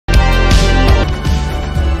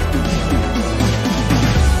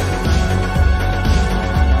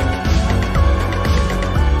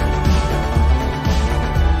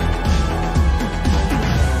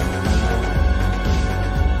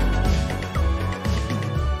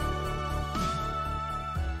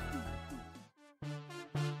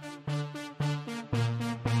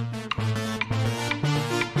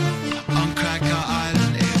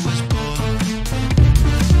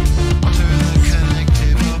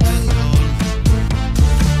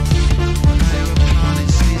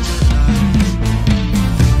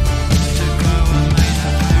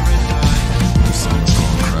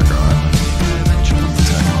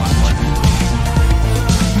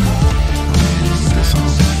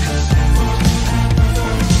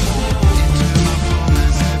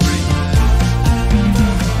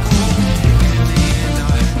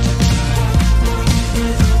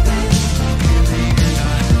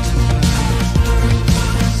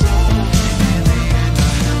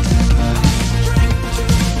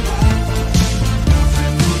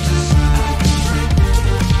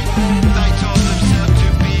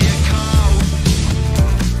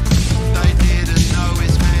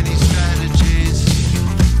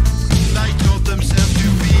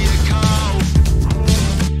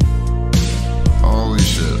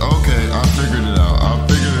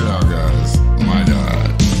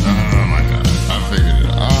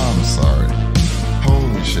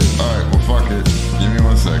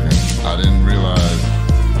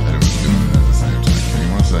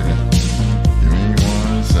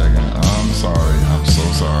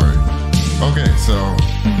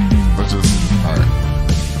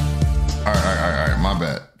my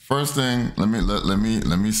bad. First thing, let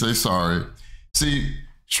me say sorry. See,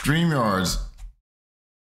 Streamlabs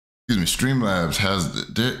has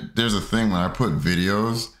there's a thing when I put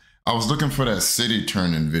videos. I was looking for that city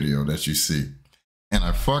turn-in video that you see, and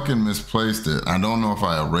I fucking misplaced it. I don't know if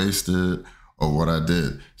I erased it or what I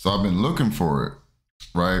did. So I've been looking for it,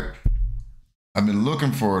 right? I've been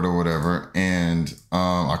looking for it or whatever, and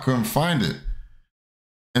I couldn't find it.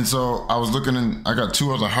 And so I was looking in, I got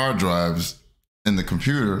 2 other hard drives in the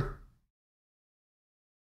computer.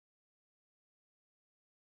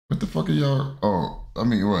 What the fuck are y'all? Oh, I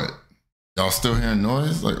mean, what? Y'all still hearing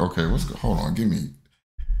noise? Like, okay, hold on, give me.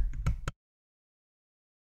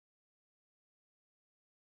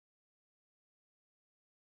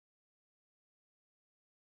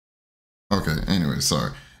 Okay, anyway,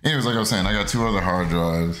 sorry. Anyways, like I was saying, I got 2 other hard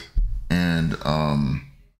drives, and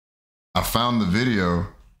I found the video.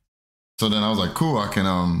 So then I was like, cool, I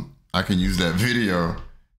can use that video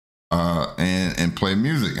and play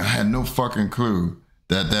music. I had no fucking clue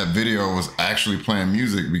that video was actually playing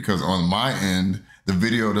music, because on my end, the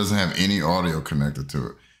video doesn't have any audio connected to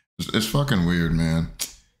it. It's fucking weird, man.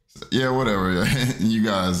 Yeah, whatever. You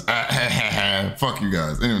guys, fuck you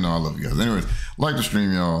guys. Anyway, no, I love you guys. Anyways, like the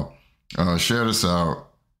stream, y'all. Share this out.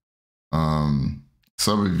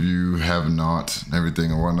 Some of you have not,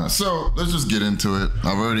 everything and whatnot. So let's just get into it.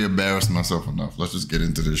 I've already embarrassed myself enough. Let's just get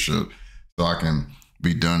into this shit so I can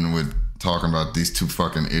be done with talking about these 2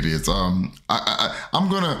 fucking idiots. I'm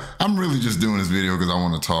really just doing this video because I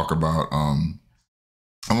want to talk about,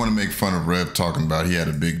 I want to make fun of Rev talking about he had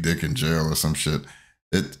a big dick in jail or some shit.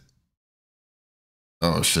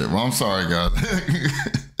 Oh shit. Well, I'm sorry, guys.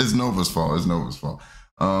 It's Nova's fault. It's Nova's fault.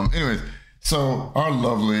 Anyways, so our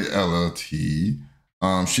lovely Ella T,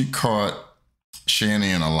 she caught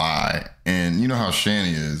Shanny in a lie. And you know how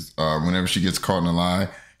Shanny is. Whenever she gets caught in a lie,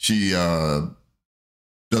 she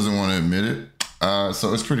doesn't want to admit it.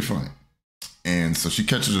 So it's pretty funny. And so she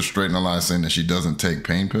catches her straight in a lie saying that she doesn't take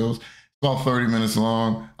pain pills. It's about 30 minutes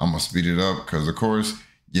long. I'm going to speed it up because, of course,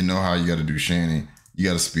 you know how you got to do Shanny. You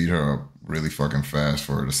got to speed her up really fucking fast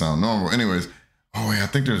for her to sound normal. Anyways, oh yeah, I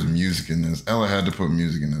think there's music in this. Ella had to put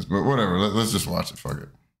music in this, but whatever. Let's just watch it. Fuck it.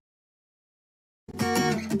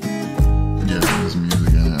 Yeah, there's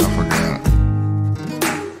music in it. I forgot.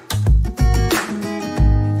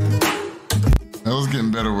 Ella's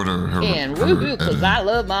getting better with her and woohoo, because I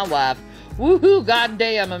love my wife. Woohoo,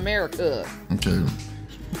 goddamn America. Okay.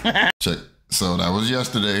 Check. So that was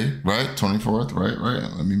yesterday, right? 24th, right?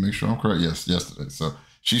 Let me make sure I'm correct. Yes, yesterday. So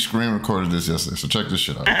she screen recorded this yesterday. So check this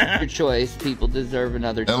shit out. Your choice. People deserve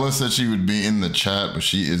another. Ella said she would be in the chat, but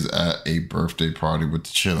she is at a birthday party with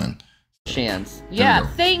chillin'. Chance. Yeah,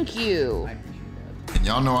 thank you. And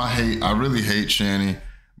y'all know I really hate Shanny,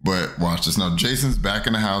 but watch this. Now, Jason's back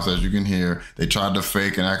in the house, as you can hear. They tried to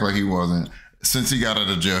fake and act like he wasn't. Since he got out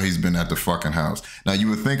of jail, he's been at the fucking house. Now, you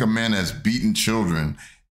would think a man that's beaten children,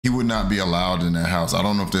 he would not be allowed in that house. I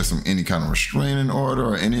don't know if there's any kind of restraining order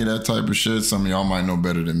or any of that type of shit. Some of y'all might know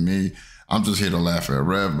better than me. I'm just here to laugh at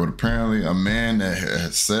Rev, but apparently a man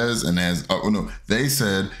that says and has, they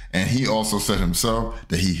said, and he also said himself,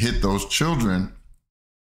 that he hit those children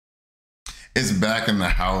is back in the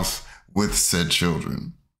house with said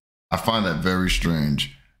children. I find that very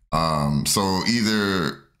strange. So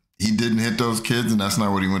either he didn't hit those kids and that's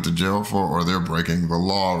not what he went to jail for, or they're breaking the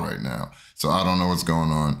law right now. So I don't know what's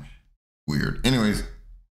going on. Weird. Anyways,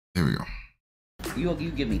 here we go. You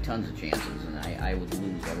give me tons of chances, and I would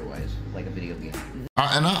lose otherwise, like a video game.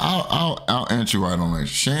 I'll answer why I don't like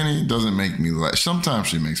Shanny. Doesn't make me laugh. Sometimes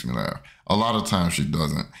she makes me laugh. A lot of times she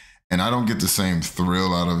doesn't, and I don't get the same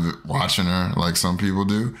thrill out of it watching her like some people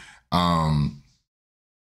do.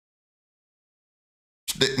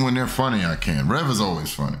 When they're funny, I can. Rev is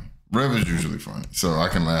always funny. Rev is usually funny, so I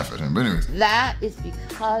can laugh at him. But anyways, that is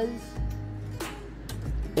because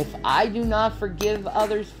if I do not forgive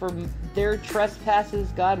others for their trespasses,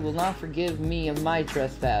 God will not forgive me of my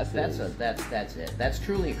trespasses. That's it. That's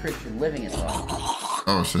truly a Christian living it.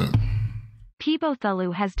 Oh shit. Peebo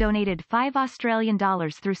Thulu has donated $5 Australian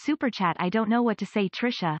through Super Chat. I don't know what to say,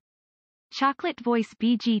 Trisha. Chocolate Voice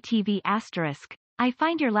BGTV *. I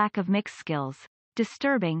find your lack of mix skills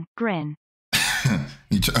disturbing. Grin.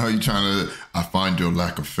 Are you trying to? I find your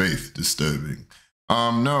lack of faith disturbing.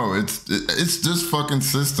 No, it's this fucking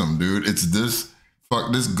system, dude. It's this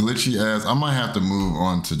glitchy ass. I might have to move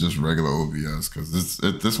on to just regular OBS because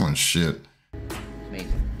this one's shit.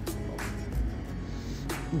 Amazing.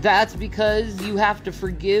 That's because you have to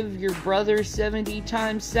forgive your brother 70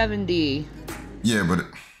 times 70. Yeah, but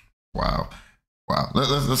wow.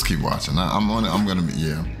 Let's keep watching. I'm gonna be.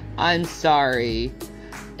 Yeah. I'm sorry.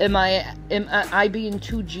 Am I being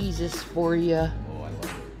too Jesus for you? Oh, I love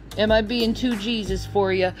it. Am I being too Jesus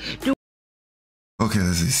for you? Okay,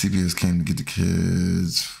 let's see. CBS came to get the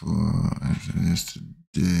kids for yesterday.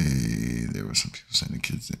 There were some people saying the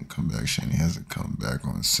kids didn't come back. Shanny hasn't come back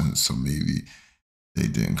on since, so maybe they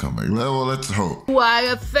didn't come back. Well, let's hope. Do I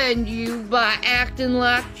offend you by acting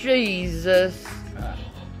like Jesus?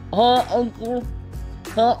 Huh, Uncle?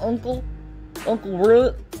 Huh, Uncle? Uncle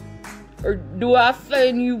Root? Or do I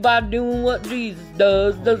offend you by doing what Jesus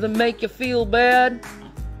does? Does it make you feel bad?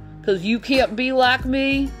 Cause you can't be like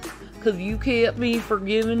me? Cause you can't be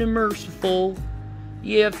forgiving and merciful.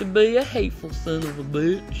 You have to be a hateful son of a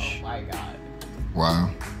bitch. Oh my God.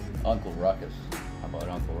 Wow. Uncle Ruckus. How about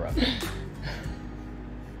Uncle Ruckus?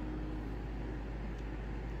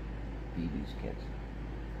 BB's kids.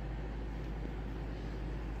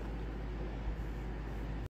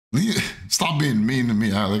 Stop being mean to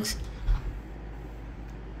me, Alex.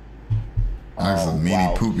 Alex is a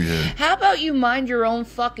meanie poopy head. How about you mind your own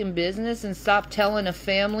fucking business and stop telling a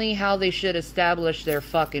family how they should establish their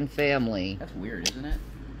fucking family? That's weird, isn't it?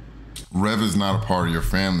 Rev is not a part of your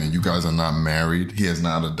family. You guys are not married. He has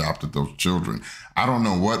not adopted those children. I don't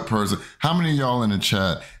know what person. How many of y'all in the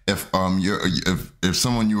chat? If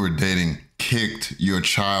someone you were dating kicked your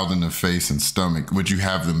child in the face and stomach, would you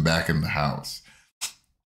have them back in the house?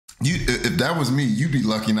 If that was me, you'd be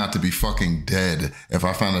lucky not to be fucking dead if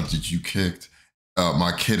I found out that you kicked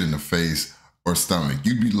my kid in the face or stomach.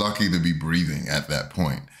 You'd be lucky to be breathing at that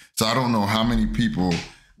point. So I don't know how many people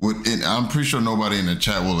would, and I'm pretty sure nobody in the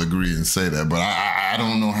chat will agree and say that, but I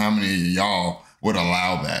don't know how many of y'all would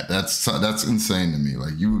allow that. That's insane to me.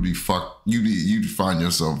 Like, you would be fucked, you'd find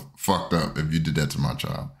yourself fucked up if you did that to my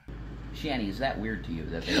child. Shanny, is that weird to you?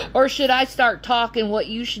 Or should I start talking what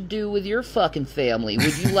you should do with your fucking family?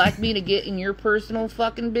 Would you like me to get in your personal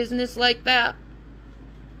fucking business like that?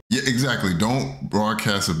 Yeah, exactly. Don't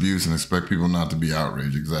broadcast abuse and expect people not to be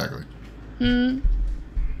outraged. Exactly. Oh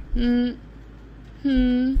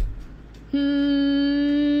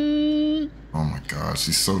my God,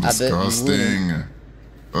 she's so disgusting.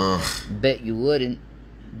 Ugh. Bet you wouldn't.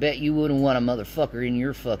 Bet you wouldn't want a motherfucker in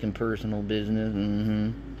your fucking personal business.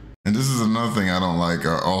 And this is another thing I don't like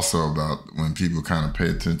also about when people kind of pay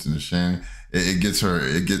attention to Shanny. It gets her,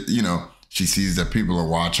 you know, she sees that people are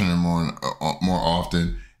watching her more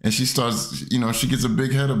often. And she starts, you know, she gets a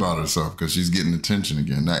big head about herself because she's getting attention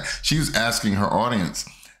again. Like, she was asking her audience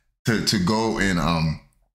to go and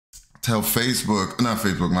tell Facebook, not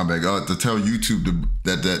Facebook, my bad, to tell YouTube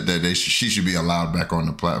that she should be allowed back on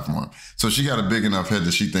the platform. So she got a big enough head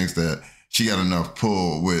that she thinks that she got enough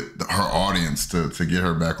pull with her audience to get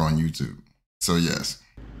her back on YouTube. So yes.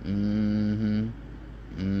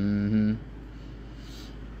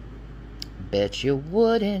 Bet you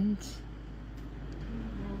wouldn't.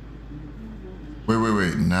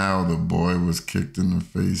 Wait. Now the boy was kicked in the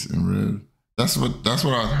face and red. That's what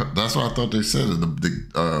I thought they said.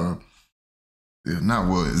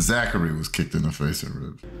 Zachary was kicked in the face and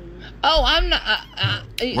ribs. Oh, I'm not.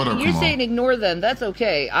 You're saying ignore them. That's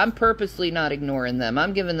okay. I'm purposely not ignoring them.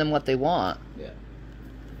 I'm giving them what they want. Yeah.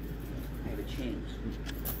 I have a change.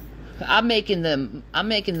 I'm making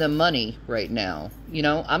them money right now. You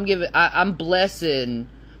know, I'm blessing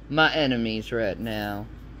my enemies right now.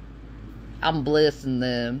 I'm blessing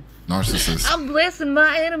them. Narcissist. I'm blessing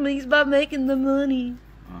my enemies by making the money.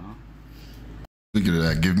 Look at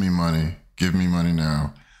that. Give me money. Give me money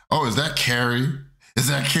now. Oh, is that Carrie? Is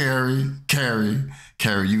that Carrie?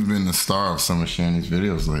 Carrie, you've been the star of some of Shanny's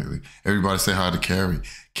videos lately. Everybody say hi to Carrie.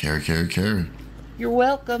 Carrie. You're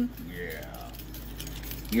welcome. Yeah.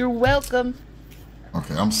 You're welcome.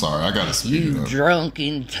 Okay, I'm sorry. I gotta speed it You up.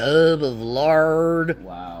 drunken tub of lard.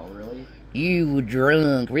 Wow, really? You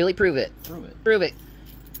drunk. Really? Prove it. Prove it.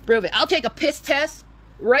 I'll take a piss test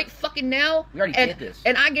right fucking now. We already did this.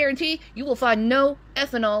 And I guarantee you will find no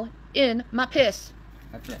ethanol in my piss.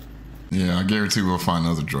 That's it. Yeah, I guarantee we'll find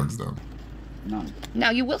other drugs though. None.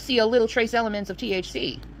 Now you will see a little trace elements of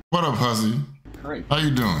THC. What up, hussy? Great. How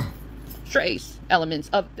you doing? Trace elements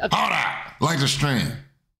of Hold on. Like the strain.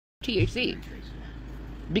 THC.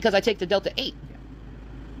 Because I take the Delta 8.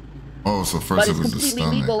 Oh, so But first it it's was the completely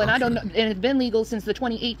stomach. legal, and okay. I don't know, and it's been legal since the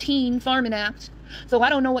 2018 Farming Act. So I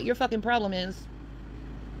don't know what your fucking problem is.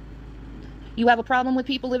 You have a problem with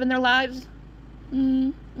people living their lives?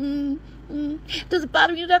 Does it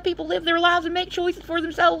bother you that people live their lives and make choices for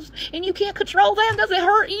themselves and you can't control them? Does it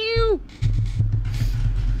hurt you?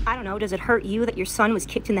 I don't know. Does it hurt you that your son was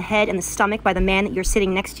kicked in the head and the stomach by the man that you're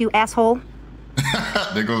sitting next to, asshole?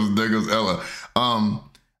 there goes Ella.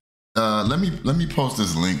 Let me post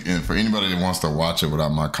this link in for anybody that wants to watch it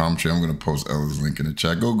without my commentary. I'm gonna post Ella's link in the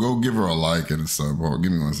chat. Go give her a like and a sub. Hold on,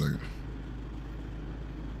 give me 1 second.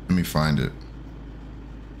 Let me find it.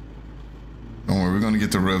 Don't worry, we're gonna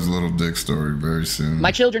get to Rev's little dick story very soon.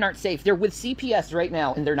 My children aren't safe. They're with CPS right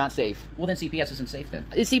now, and they're not safe. Well, then CPS isn't safe then.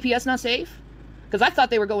 Is CPS not safe? Because I thought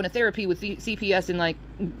they were going to therapy with CPS and like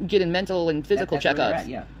getting mental and physical That's where checkups. they're at,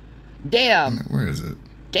 yeah. Damn. Where is it?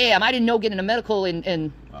 Damn, I didn't know getting a medical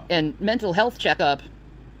and mental health checkup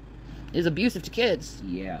is abusive to kids.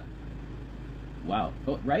 Yeah. Wow.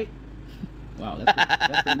 Oh, right? Wow,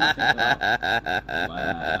 that's pretty much it.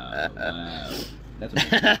 Wow. That's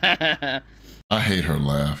amazing. I hate her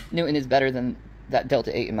laugh. Newton is better than that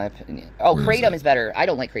Delta 8 in my opinion. Oh, Where Kratom is better. I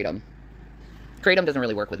don't like Kratom. Kratom doesn't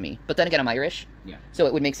really work with me. But then again, I'm Irish. Yeah. So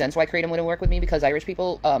it would make sense why Kratom wouldn't work with me because Irish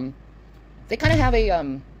people, they kind of have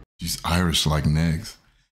a... She's Irish like Negs.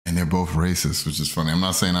 And they're both racist, which is funny. I'm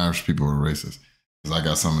not saying Irish people are racist. Because I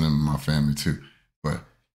got some of them in my family too. But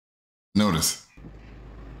notice.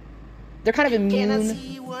 They're kind of immune. Can I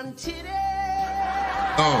see one titty?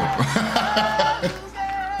 Oh.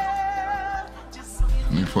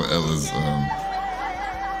 Let me put Ella's...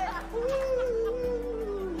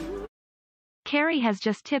 Carrie has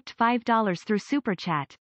just tipped $5 through Super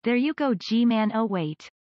Chat. There you go, G-Man. Oh, wait.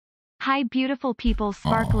 Hi, beautiful people,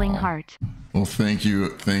 sparkling heart. Well, thank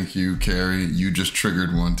you, Carrie. You just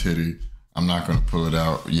triggered one titty. I'm not going to pull it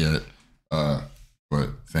out yet, but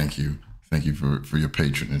thank you for your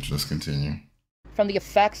patronage. Let's continue. From the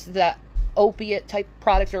effects that opiate type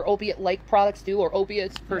products or opiate like products do, or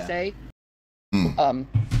opiates per se.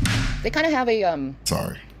 They kind of have a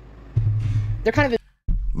Sorry. They're kind of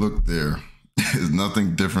Look, there is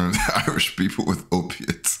nothing different with Irish people with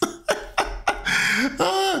opiates.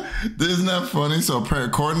 Isn't that funny? So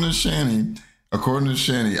according to Shanny,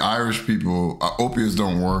 Irish people, opiates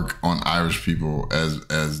don't work on Irish people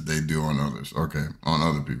as they do on others. Okay, on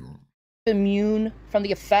other people. Immune from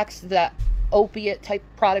the effects that opiate type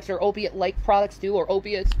products or opiate like products do, or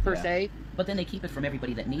opiates per se. But then they keep it from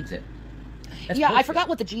everybody that needs it. That's yeah, bullshit. I forgot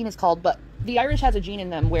what the gene is called, but the Irish has a gene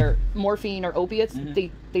in them where morphine or opiates,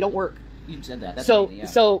 they don't work. You said that. That's So amazing, yeah.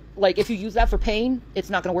 so like if you use that for pain,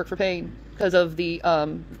 it's not going to work for pain because of the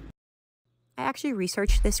I actually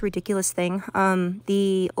researched this ridiculous thing.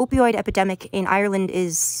 The opioid epidemic in Ireland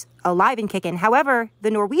is alive and kicking. However,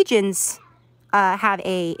 the Norwegians have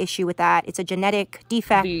a issue with that. It's a genetic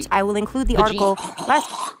defect. I will include the article.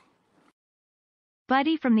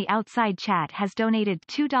 Buddy from the outside chat has donated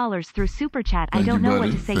 $2 through Super Chat. Thank I don't you, know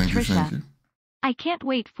buddy. what to say, Thank you, Trisha. thank you. I can't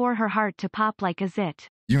wait for her heart to pop like a zit.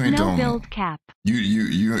 You ain't the No only build one. cap. You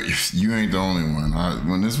ain't the only one.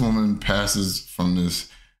 When this woman passes from this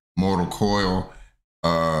mortal coil,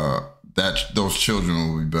 those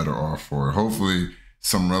children will be better off for it. Hopefully,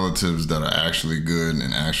 some relatives that are actually good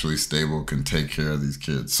and actually stable can take care of these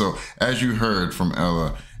kids. So, as you heard from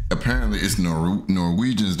Ella, apparently it's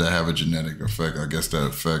Norwegians that have a genetic effect. I guess that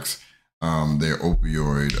affects their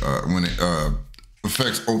opioid when it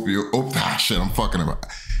affects opioid. Shit, I'm fucking about.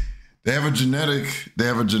 They have a genetic,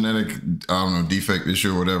 I don't know, defect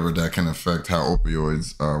issue or whatever that can affect how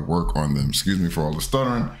opioids work on them. Excuse me for all the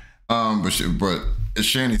stuttering. But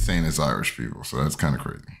Shanny's saying it's Irish people, so that's kind of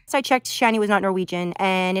crazy. So I checked, Shanny was not Norwegian,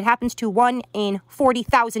 and it happens to 1 in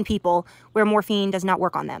 40,000 people where morphine does not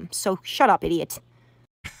work on them. So shut up, idiot.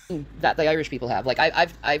 that the Irish people have. Like I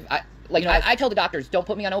tell the doctors, don't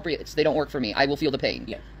put me on opiates. They don't work for me. I will feel the pain.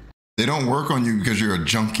 Yeah. They don't work on you because you're a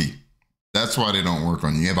junkie. That's why they don't work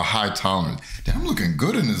on you. You have a high tolerance. Damn, I'm looking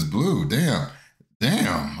good in this blue. Damn.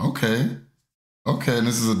 Okay. And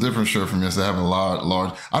this is a different shirt from yesterday. I have a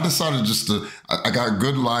large. I decided I got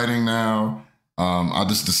good lighting now. I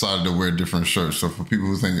just decided to wear different shirts. So for people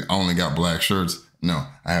who think I only got black shirts, no,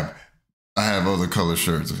 I have other color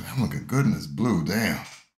shirts. I'm looking good in this blue. Damn.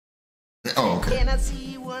 Oh, okay. Can I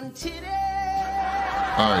see one titty?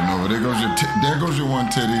 All right, Nova. There goes your one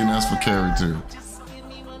titty, and that's for Carrie too. Just give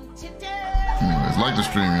me one titty. Anyways, like the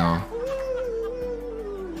stream, y'all.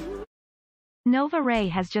 Nova Ray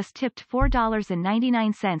has just tipped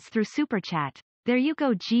 $4.99 through Super Chat. There you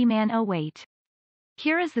go, G-Man. Oh wait.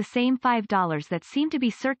 Here is the same $5 that seem to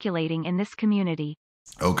be circulating in this community.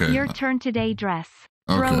 Okay. Your turn today, dress.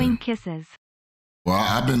 Okay. Throwing kisses. Well,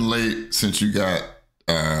 I've been late since you got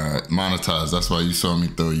monetized. That's why you saw me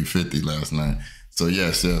throw you 50 last night. So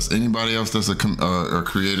yes. Anybody else that's a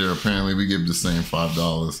creator, apparently we give the same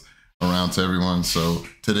 $5 around to everyone. So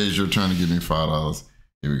today's your turn to give me $5.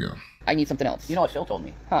 Here we go. I need something else. You know what Phil told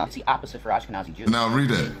me? Huh. It's the opposite for Ashkenazi Jews. Now read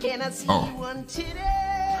that. Can I see one titty?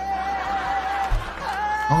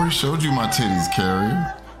 I already showed you my titties, Carrie.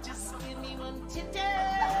 Just give me one titty.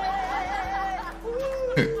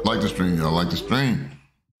 Like the stream, y'all. Like the stream.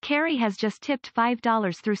 Carrie has just tipped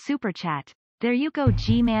 $5 through Super Chat. There you go,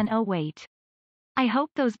 G-Man. Oh wait. I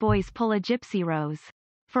hope those boys pull a Gypsy Rose.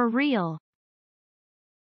 For real.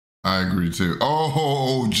 I agree too.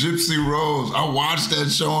 Oh, Gypsy Rose. I watched that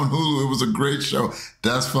show on Hulu. It was a great show.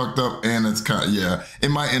 That's fucked up, and it's kind of, yeah, it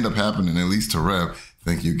might end up happening, at least to Rev.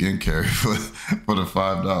 Thank you again, Carrie, for the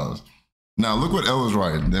 $5. Now, look what Ella's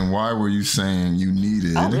writing. Then why were you saying you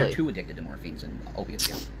needed... Oh, they're too addicted to morphines and opiates.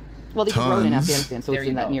 Yeah. Well, they wrote in Afghanistan, so it's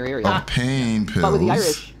in that near area. Of pain pills. But with the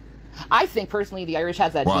Irish, I think personally the Irish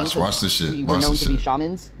has that gene. Watch this shit. We were known to be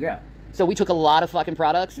shamans. Yeah. So we took a lot of fucking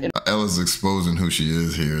products. And Ella's exposing who she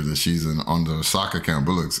is here, that she's on the sock account.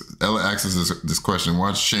 But look, Ella asks us this question.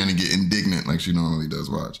 Watch Shanny get indignant like she normally does.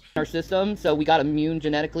 Watch. Our system, so we got immune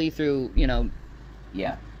genetically through, you know,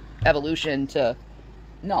 evolution to...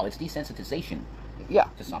 No, it's desensitization. Yeah,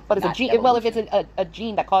 to something. but it's a gene. Well, if it's a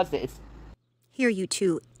gene that caused it, it's... Here, you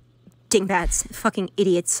two dingbats, fucking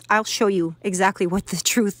idiots. I'll show you exactly what the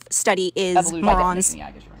truth study is, evolution. morons. Yeah,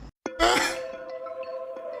 I guess you're right.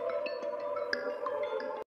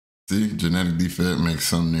 See, genetic defect makes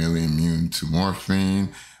some nearly immune to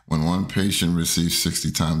morphine. When one patient received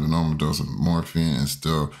 60 times the normal dose of morphine and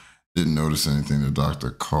still didn't notice anything, the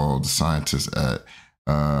doctor called the scientists at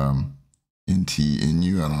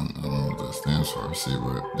NTNU. I don't know what that stands for. See,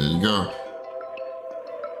 but there you go.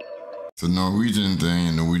 It's a Norwegian thing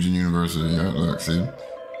in Norwegian University. Yeah, look, see.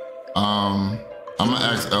 I'm gonna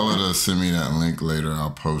ask Ella to send me that link later.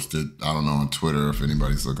 I'll post it. I don't know, on Twitter if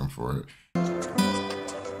anybody's looking for it.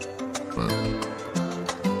 But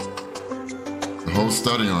the whole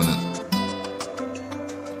study on it.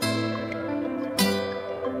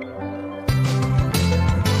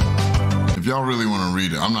 If y'all really want to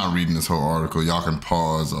read it, I'm not reading this whole article. Y'all can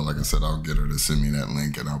pause, or like I said, I'll get her to send me that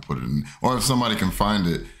link and I'll put it in. Or if somebody can find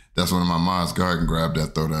it, that's one of my mods. Go ahead and grab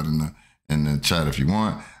that, throw that in the chat if you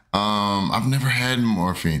want. I've never had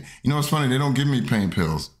morphine. You know what's funny? They don't give me pain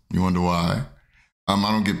pills. You wonder why? I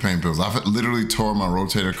don't get pain pills. I've literally tore my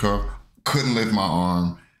rotator cuff. Couldn't lift my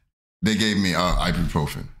arm. They gave me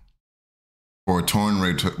ibuprofen for a torn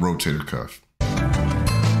rotator cuff.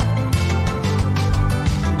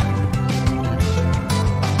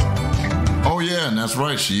 Oh yeah, and that's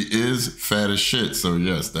right. She is fat as shit. So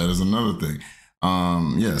yes, that is another thing.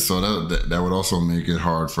 Yeah, so that would also make it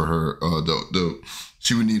hard for her.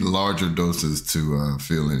 She would need larger doses to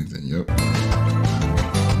feel anything. Yep.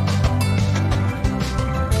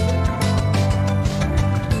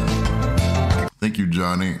 Thank you,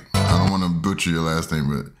 Johnny. I don't want to butcher your last name,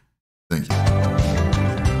 but thank you.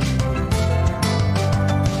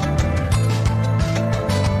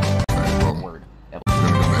 Okay, well, Word. we're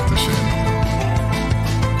gonna go back to Shanny.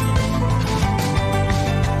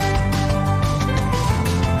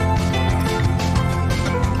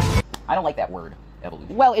 I don't like that word,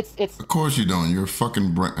 evolution. Well, it's Of course you don't. You're a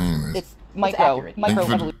fucking brain. Anyways. it's micro accurate. Thank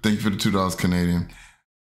evolution. you for the $2 Canadian.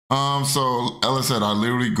 So Ella said, I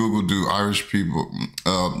literally Googled,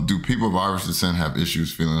 do people of Irish descent have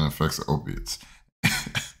issues feeling the effects of opiates?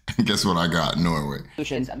 And guess what I got? Norway.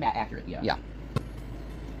 It's accurate, yeah. Yeah.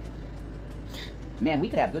 Man, we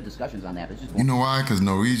could have good discussions on that. But it's just You know why? Because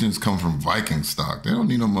Norwegians come from Viking stock. They don't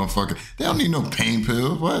need no motherfucker. They don't need no pain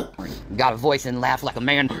pills. What? Got a voice and laugh like a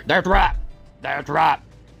man. That's right. That's right.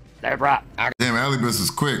 That's right. Damn, Alibus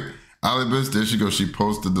is quick. Alibus, there she goes. She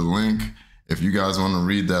posted the link. If you guys want to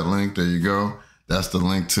read that link, there you go. That's the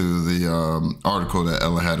link to the article that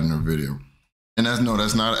Ella had in her video. And that's not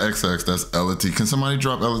XX, that's Ella T. Can somebody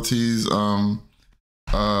drop Ella T's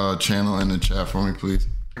channel in the chat for me, please?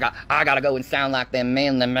 I gotta go and sound like them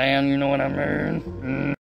manly man, you know what I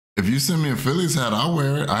mean? If you send me a Phillies hat, I'll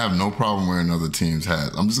wear it. I have no problem wearing other teams'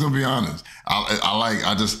 hats. I'm just gonna be honest. I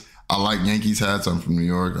like Yankees hats. I'm from New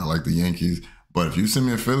York. I like the Yankees. But if you send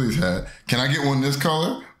me a Phillies hat, can I get one this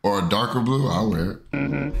color or a darker blue? I'll wear it.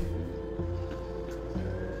 Mm-hmm.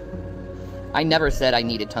 I never said I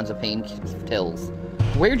needed tons of pain pills.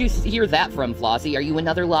 Where'd you hear that from, Flossie? Are you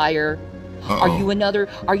another liar? Uh-oh. Are you another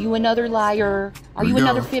liar? Are you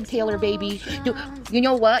another fib tailer, baby? You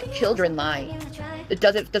know what? Children lie.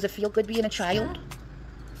 Does it feel good being a child?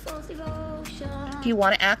 Do you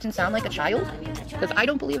want to act and sound like a child? Because I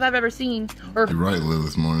don't believe I've ever seen or You're right,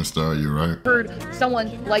 Lilith Morningstar. You're right. heard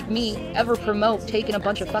someone like me ever promote taking a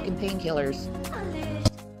bunch of fucking painkillers.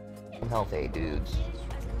 Health aid dudes.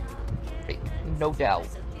 No doubt.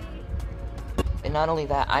 And not only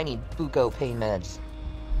that, I need buco pain meds.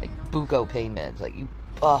 Like, buco pain meds. Like, you...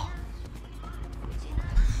 Ugh.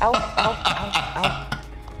 Ow, ow, ow, ow.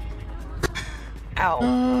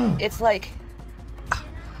 Ow. It's like...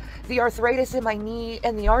 The arthritis in my knee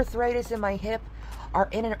and the arthritis in my hip are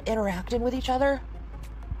interacting with each other.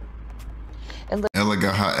 And Ella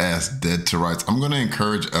got her ass dead to rights. I'm gonna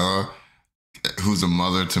encourage Ella, who's a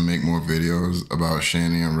mother, to make more videos about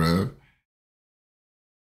Shanny and Rev.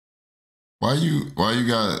 Why you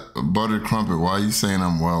got a buttered crumpet? Why are you saying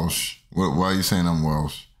I'm Welsh? Why are you saying I'm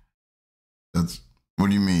Welsh? What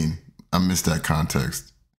do you mean? I missed that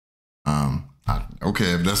context.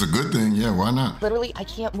 Okay, if that's a good thing, yeah, why not? literally, I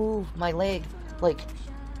can't move my leg like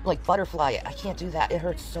butterfly. I can't do that. It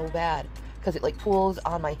hurts so bad because it like pulls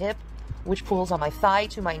on my hip, which pulls on my thigh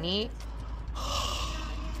to my knee.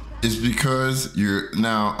 It's because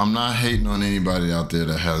now, I'm not hating on anybody out there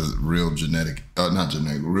that has real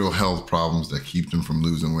real health problems that keep them from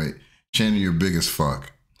losing weight. Shanny, you're big as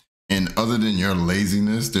fuck. And other than your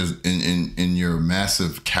laziness, there's in your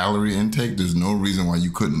massive calorie intake, there's no reason why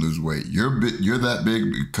you couldn't lose weight. You're that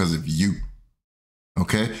big because of you.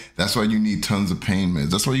 Okay? That's why you need tons of pain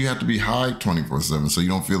meds. That's why you have to be high 24/7 so you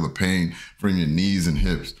don't feel the pain from your knees and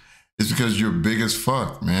hips. It's because you're big as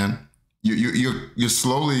fuck, man. You're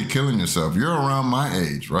slowly killing yourself. You're around my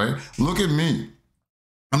age, right? Look at me.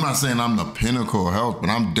 I'm not saying I'm the pinnacle of health, but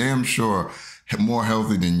I'm damn sure more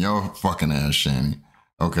healthy than your fucking ass, Shanny.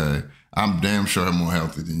 Okay? I'm damn sure I'm more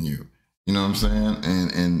healthy than you. You know what I'm saying?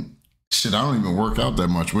 And shit, I don't even work out that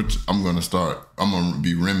much, which I'm going to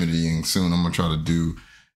be remedying soon. I'm going to try to do,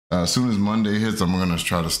 as soon as Monday hits, I'm going to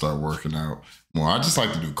try to start working out more. I just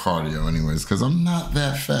like to do cardio anyways, because I'm not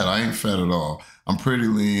that fat. I ain't fat at all. I'm pretty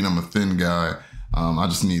lean. I'm a thin guy. I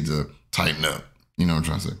just need to tighten up. You know what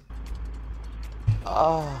I'm trying to say?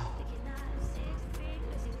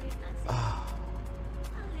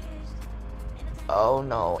 Oh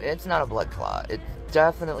no, it's not a blood clot. It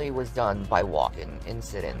definitely was done by walking and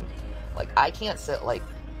sitting. Like, I can't sit like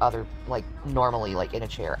normally, like in a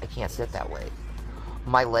chair. I can't sit that way.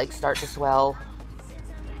 My legs start to swell.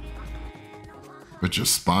 But your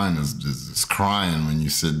spine is crying when you're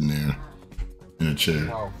sitting there in a chair.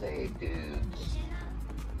 Healthy dudes.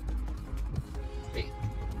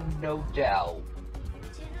 No doubt.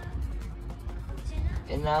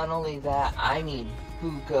 And not only that, I need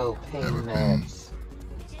buco pain meds.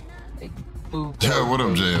 Like, buco Yeah, what up,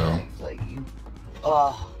 pain J.O.? meds. Like, you,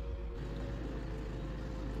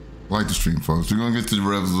 Like the stream, folks. We're going to get to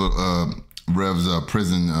Rev's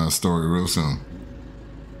prison story real soon.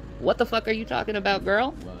 What the fuck are you talking about,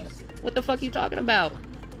 girl? What the fuck are you talking about?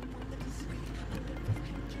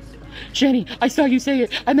 Shanny, I saw you say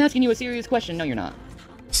it. I'm asking you a serious question. No, you're not.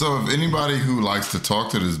 So if anybody who likes to talk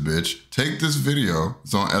to this bitch, take this video.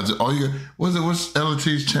 It's on all you. What's Ella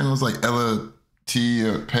T's channel? It's like Ella T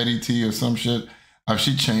or Petty T or some shit.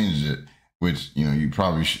 She changed it, which you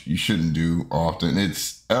probably you shouldn't do often.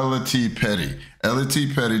 It's Ella T Petty. Ella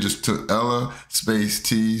T Petty. Just took Ella space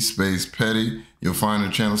T space Petty. You'll find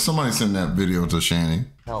her channel. Somebody send that video to Shanny.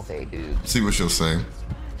 healthy dude. See what she'll say.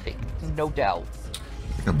 No doubt.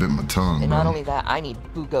 I think I bit my tongue. And bro. not only that, I need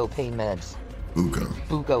buco pain meds.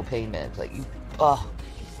 Buco pain meds. Like, you, Ow.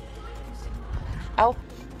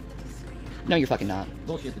 No, you're fucking not.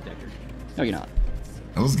 Bullshit detector. No, you're not.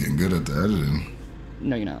 I was getting good at the editing.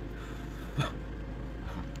 No, you're not.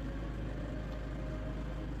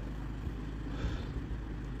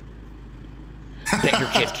 Bet your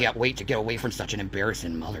kids can't wait to get away from such an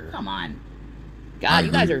embarrassing mother. Come on. God,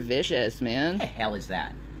 you guys are vicious, man. What the hell is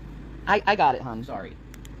that? I got it, hon. Sorry.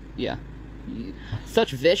 Yeah.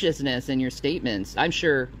 Such viciousness in your statements. I'm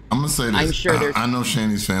sure. I'm gonna say this. I'm sure there's. I know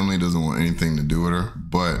Shanny's family doesn't want anything to do with her,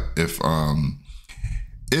 but if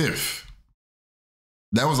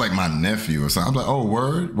that was like my nephew or something, I'm like, oh,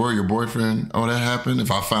 word, your boyfriend? Oh, that happened.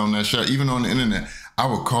 If I found that shit, even on the internet, I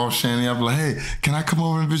would call Shanny. I'd be like, hey, can I come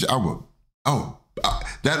over and visit? I would. Oh, I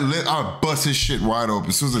would bust his shit wide open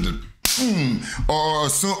as soon as I just,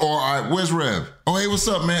 where's Rev? Oh, hey, what's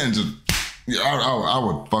up, man? And just, I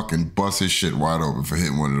would fucking bust his shit wide open for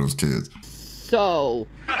hitting one of those kids. So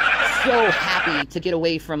happy to get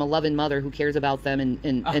away from a loving mother who cares about them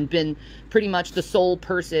and been pretty much the sole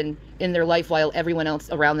person in their life while everyone else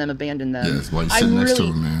around them abandoned them. Yes, while you're sitting next to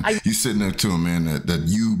him, man. You sitting next to a man that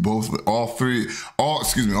you both, all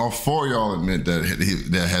four of y'all admit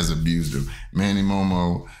that has abused him. Manny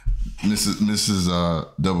Momo, Mrs.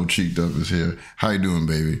 Double Cheeked Up is here. How you doing,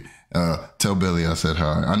 baby? Tell Billy I said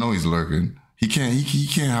hi. I know he's lurking. He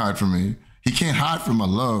can't hide from me. He can't hide from my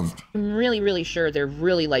love. I'm really, really sure they're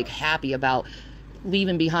really like happy about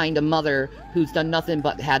leaving behind a mother who's done nothing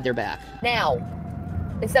but had their back. Now,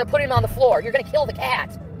 instead of putting it on the floor, you're gonna kill the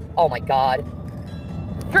cat. Oh my God.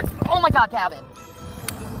 Oh my God, Gavin.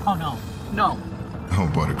 Oh no, no. Oh,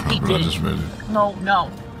 buttercrumb, I just read it.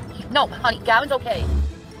 No, honey, Gavin's okay.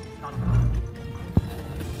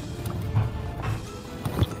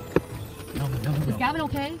 Gavin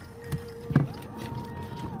okay?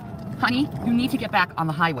 Honey, you need to get back on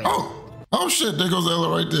the highway. Oh shit, there goes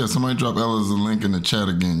Ella right there. Somebody drop Ella's link in the chat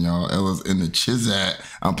again, y'all. Ella's in the chizat.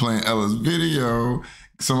 I'm playing Ella's video.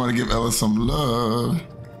 Somebody give Ella some love.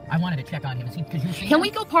 I wanted to check on him. Can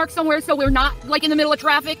we go park somewhere so we're not, like, in the middle of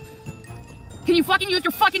traffic? Can you fucking use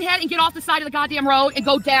your fucking head and get off the side of the goddamn road and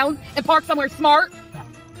go down and park somewhere smart?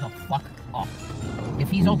 The fuck off. If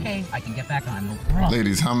he's okay, I can get back on. No problem.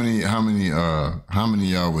 Ladies, how many of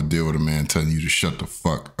y'all would deal with a man telling you to shut the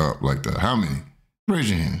fuck up like that? How many? Raise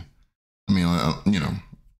your hand. I mean, you know,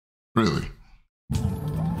 really.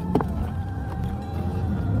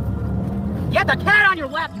 You have the cat on your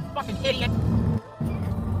lap, you fucking idiot.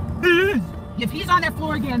 If he's on that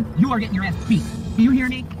floor again, you are getting your ass beat. Do you hear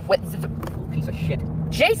me? What? Piece of shit.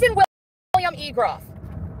 Jason William Egroff.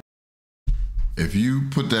 If you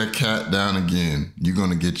put that cat down again, you're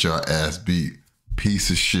gonna get your ass beat. Piece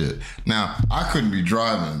of shit. Now, I couldn't be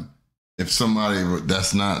driving if somebody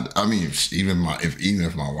that's not. I mean, even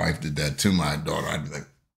if my wife did that to my daughter, I'd be like,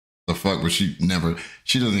 the fuck. But she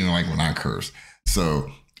doesn't even like when I curse. So,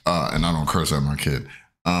 and I don't curse at my kid.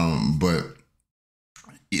 But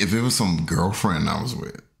if it was some girlfriend I was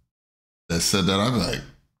with that said that, I'd be like,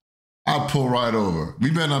 I'd pull right over. We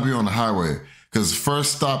better not be on the highway. Because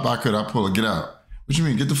first stop I pull a get out. What you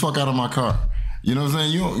mean? Get the fuck out of my car. You know what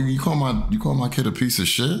I'm saying? You call my kid a piece of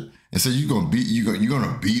shit and say you gonna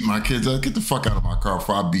beat my kids up? Get the fuck out of my car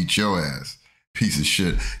before I beat your ass. Piece of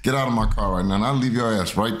shit. Get out of my car right now and I'll leave your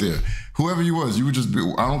ass right there. Whoever you was, you would just be,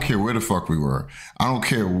 I don't care where the fuck we were. I don't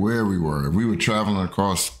care where we were. If we were traveling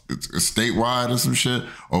across statewide or some shit,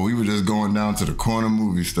 or we were just going down to the corner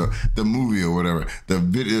movie stuff, the movie or whatever, the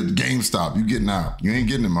video, GameStop, you getting out. You ain't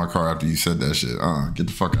getting in my car after you said that shit. Get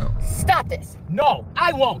the fuck out. Stop this. No,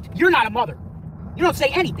 I won't. You're not a mother. You don't say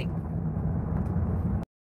anything.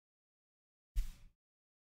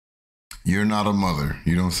 You're not a mother.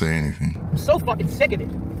 You don't say anything. I'm so fucking sick of it.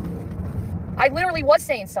 I literally was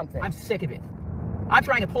saying something. I'm sick of it. I'm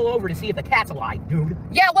trying to pull over to see if the cat's alive, dude.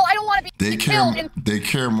 Yeah, well, I don't want to be killed in They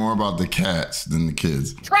care more about the cats than the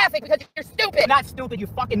kids. traffic because you're stupid. You're not stupid, you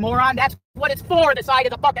fucking moron. That's what it's for, the side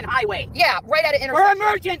of the fucking highway. Yeah, right at an For intersection.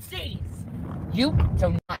 emergencies. You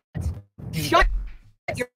do not. Shut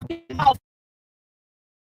your mouth.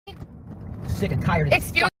 Sick and tired of this.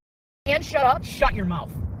 Excuse me, and shut up. Shut your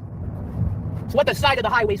mouth. So what the side of the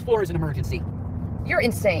highway's for is an emergency. You're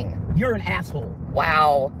insane. You're an asshole.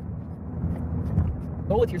 Wow.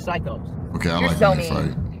 Go with your psychos. Okay, I You're like so when they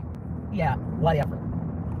mean. fight. Yeah, whatever.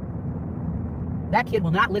 That kid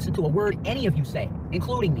will not listen to a word any of you say,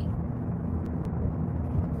 including me.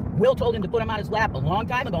 Will told him to put him on his lap a long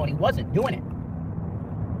time ago, and he wasn't doing it.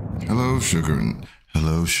 Hello, Sugar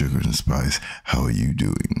and Spice. How are you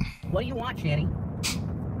doing? What do you want, Shanny?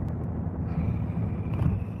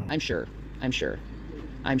 I'm sure. I'd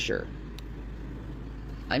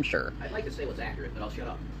like to say what's accurate, but I'll shut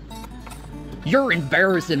up. You're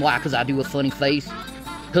embarrassing, why? Because I do a funny face?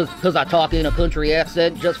 Because I talk in a country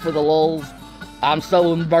accent just for the lulz? I'm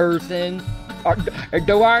so embarrassing.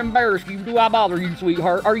 Do I embarrass you? Do I bother you,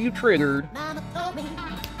 sweetheart? Are you triggered?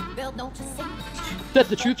 That's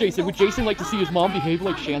the truth, Jason. Would Jason like to see his mom behave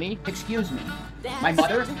like Shanny? Excuse me. My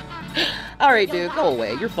mother? Alright, dude, go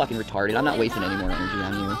away. You're fucking retarded. I'm not wasting any more energy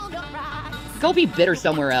on you. Go be bitter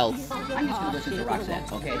somewhere else. I'm just gonna listen to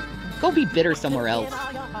Roxette, okay? Go be bitter somewhere else.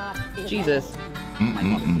 Jesus.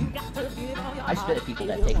 I spit at people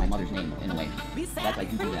that take my mother's name in a way. That's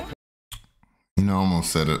like you do that. You know, I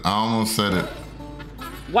almost said it.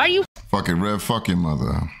 Why do you Fucking Rev, fuck your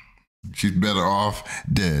mother. She's better off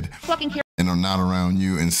dead. fucking care And I'm not around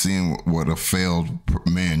you and seeing what a failed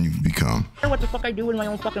man you've become. what the fuck I do in my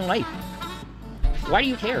own fucking life? Why do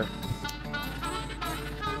you care?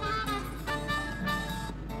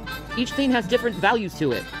 Each thing has different values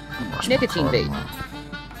to it. Nicotine vape.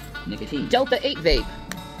 Nicotine. Delta 8 vape.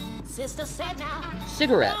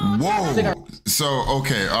 Cigarette. Whoa. So,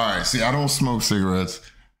 okay, all right. See, I don't smoke cigarettes.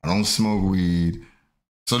 I don't smoke weed.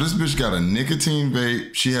 So this bitch got a nicotine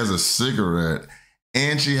vape. She has a cigarette.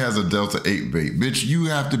 And she has a Delta 8 vape. Bitch, you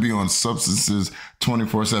have to be on substances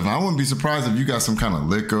 24/7. I wouldn't be surprised if you got some kind of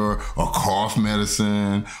liquor or cough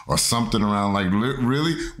medicine or something around. Like,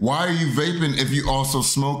 really? Why are you vaping if you also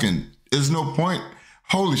smoking? There's no point.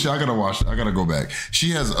 Holy shit, I gotta watch it. I gotta go back.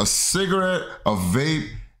 She has a cigarette, a vape,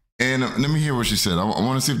 and let me hear what she said. I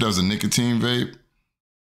want to see if there's a nicotine vape.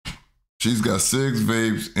 She's got 6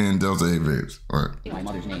 vapes and Delta 8 vapes. All right. My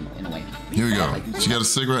mother's name in a way. Here we go. She got a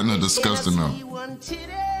cigarette and a disgusting mouth.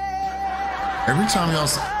 Every time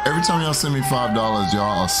y'all send me $5,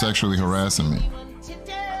 y'all are sexually harassing me.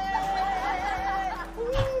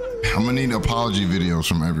 I'm gonna need apology videos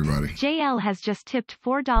from everybody. JL has just tipped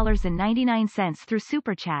 $4.99 through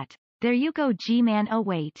Super Chat. There you go, G-Man. Oh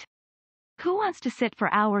wait. Who wants to sit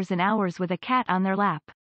for hours and hours with a cat on their lap?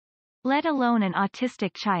 Let alone an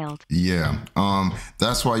autistic child. Yeah,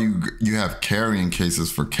 that's why you have carrying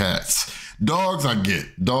cases for cats. Dogs, I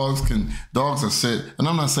get. Dogs are sit, and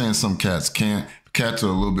I'm not saying some cats can't. Cats are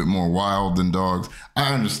a little bit more wild than dogs.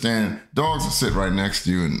 I understand. Dogs will sit right next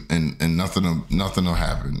to you and nothing will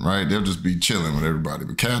happen, right? They'll just be chilling with everybody.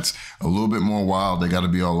 But cats, a little bit more wild. They got to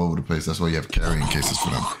be all over the place. That's why you have carrying cases for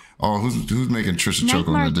them. Oh, who's making Trisha choke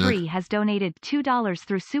on the dick? Nightmare3 has donated $2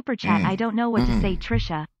 through Super Chat. I don't know what to say,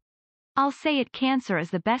 Trisha. I'll say it. Cancer is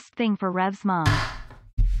the best thing for Rev's mom.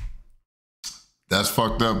 That's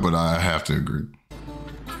fucked up, but I have to agree.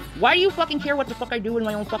 Why do you fucking care what the fuck I do in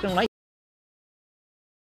my own fucking life?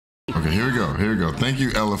 Okay, here we go. Thank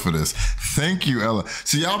you, Ella, for this. Thank you, Ella.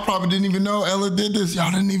 See, y'all probably didn't even know Ella did this.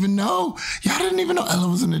 Y'all didn't even know Ella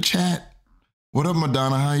was in the chat. What up,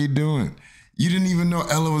 Madonna? How you doing? You didn't even know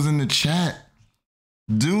Ella was in the chat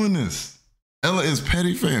doing this. Ella is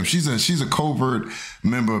Petty Fam. She's a covert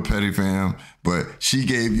member of Petty Fam, but she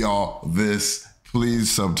gave y'all this. Please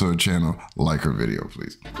sub to her channel, like her video,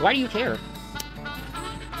 please. Why do you care?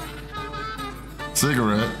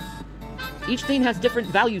 Cigarette. Each thing has different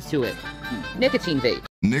values to it. Nicotine vape.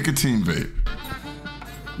 Nicotine vape.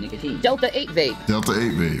 Nicotine. Delta 8 vape. Delta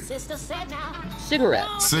 8 vape.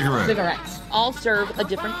 Cigarettes. Cigarette. Cigarettes all serve a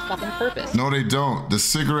different fucking purpose. No, they don't. The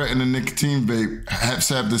cigarette and the nicotine vape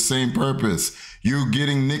have the same purpose. You're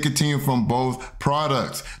getting nicotine from both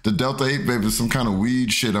products. The Delta 8 vape is some kind of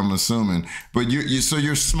weed shit, I'm assuming. But so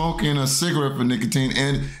you're smoking a cigarette for nicotine,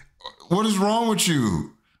 and what is wrong with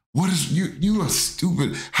you? What is you are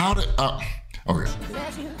stupid. How did okay.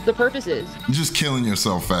 The purpose is You're just killing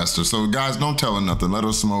yourself faster. So guys, don't tell her nothing. Let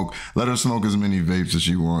her smoke. Let her smoke as many vapes as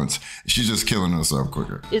she wants. She's just killing herself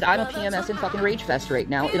quicker. I'm a PMS and fucking rage fest right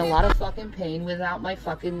now, in a lot of fucking pain without my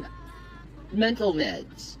fucking mental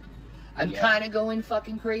meds. I'm kind of going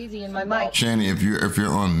fucking crazy in my mind. Shanny, if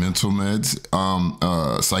you're on mental meds,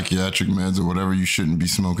 psychiatric meds or whatever, you shouldn't be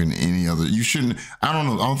smoking any other. You shouldn't. I don't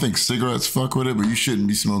know. I don't think cigarettes fuck with it, but you shouldn't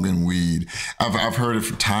be smoking weed. I've heard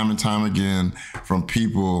it time and time again from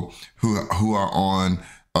people who are on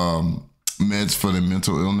meds for their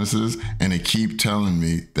mental illnesses, and they keep telling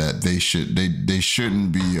me that they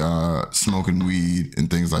shouldn't be smoking weed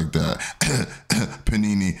and things like that.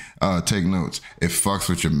 Panini, take notes. It fucks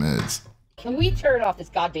with your meds. Can we turn off this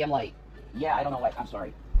goddamn light? Yeah, I don't know why. I'm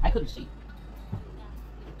sorry. I couldn't see.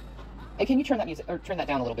 Hey, can you turn that music or turn that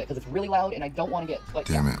down a little bit, because it's really loud and I don't want to get like.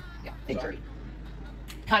 Damn it. Yeah, thank you.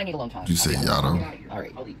 Kind of need alone time. You say Yato? All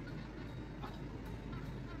right. I'll leave.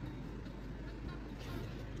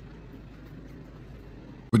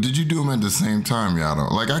 But did you do them at the same time, Yato?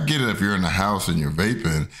 Like, I get it if you're in the house and you're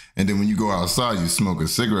vaping, and then when you go outside, you smoke a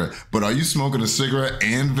cigarette. But are you smoking a cigarette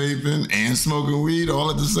and vaping and smoking weed all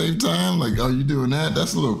at the same time? Like, are you doing that?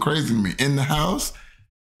 That's a little crazy to me. In the house?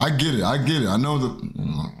 I get it. I know that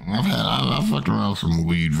I've fucked around with some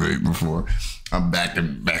weed vape before. I'm back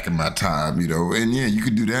in my time, you know. And yeah, you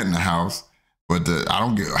could do that in the house. But I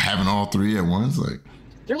don't get having all three at once. Like,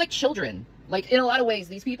 they're like children. Like, in a lot of ways,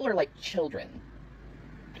 these people are like children.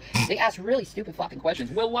 They ask really stupid fucking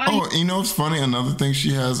questions. Well, why? Oh, you know what's funny? Another thing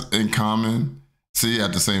she has in common. See,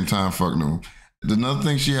 at the same time, fuck no. Another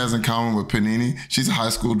thing she has in common with Panini, she's a high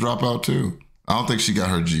school dropout too. I don't think she got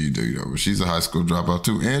her GED though, but she's a high school dropout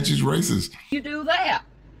too, and she's racist. You do that?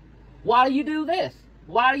 Why do you do this?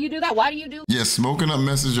 Why do you do that? Why do you do? Yeah, smoking up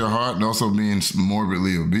messes your heart and also being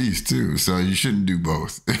morbidly obese too. So you shouldn't do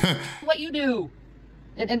both. What you do?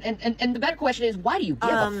 And the better question is, why do you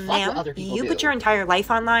give a fuck what other people do? You put your entire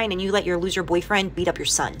life online and you let your loser boyfriend beat up your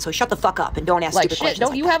son. So shut the fuck up and don't ask like stupid shit, questions.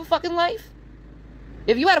 Don't you have a fucking life?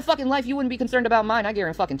 If you had a fucking life, you wouldn't be concerned about mine. I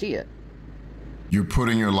guarantee you. You're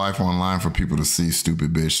putting your life online for people to see,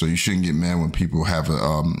 stupid bitch. So you shouldn't get mad when people have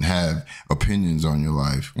opinions on your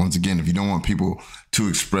life. Once again, if you don't want people to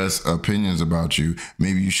express opinions about you,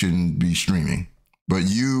 maybe you shouldn't be streaming. But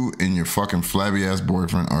you and your fucking flabby ass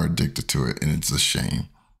boyfriend are addicted to it, and it's a shame.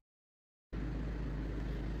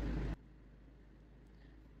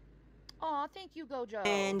 Aw, thank you, Gojo.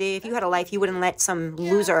 And if you had a life, you wouldn't let some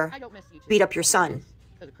loser beat up your son,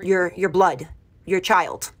 your blood, your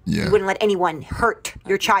child. Yeah. You wouldn't let anyone hurt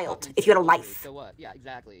your child if you had a life. So what? Yeah,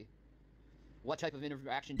 exactly. What type of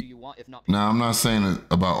interaction do you want if not? Now, I'm not saying it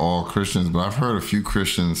about all Christians, but I've heard a few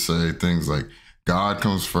Christians say things like, God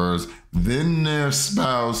comes first, then their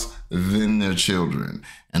spouse, then their children.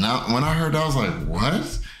 And when I heard that, I was like,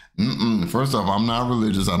 what? First off, I'm not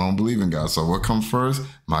religious. I don't believe in God. So what comes first?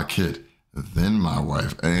 My kid. then my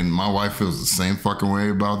wife. And my wife feels the same fucking way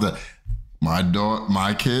about that.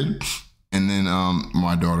 My kid, and then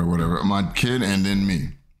my daughter, whatever. My kid, and then me.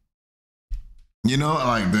 You know,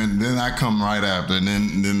 like then I come right after, and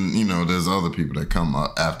then you know, there's other people that come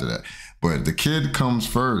up after that. But the kid comes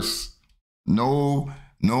first. No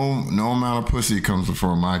amount of pussy comes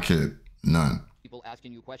before my kid. None. People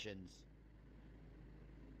asking you questions.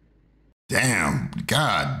 Damn.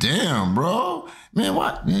 God damn, bro. Man,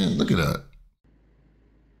 what? Man, look at that.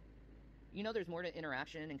 You know there's more to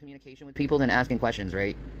interaction and communication with people than asking questions,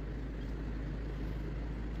 right?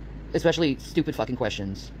 Especially stupid fucking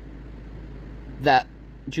questions that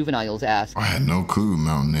juveniles ask. I had no clue,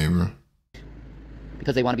 Mountain Neighbor.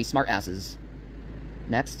 Because they want to be smart asses.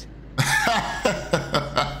 Next.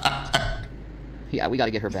 Yeah, we got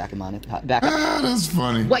to get her back in on it. Back up. Ah, that's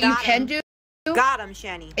funny. What you can do Got him,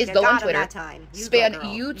 Shanny. is You go got on him Twitter, that time. You spam go,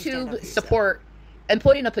 girl. You stand up YouTube for support, and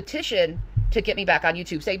put in a petition to get me back on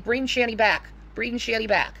YouTube. Say, bring Shanny back. Bring Shanny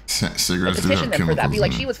back. Cigarettes do Petition have them for that. chemicals Be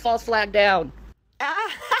like, in she it. was false flagged down.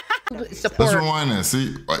 Let's Support. rewind that.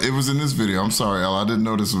 See, it was in this video. I'm sorry, Al. I didn't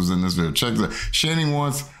know this was in this video. Check that. Shanny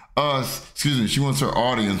wants she wants her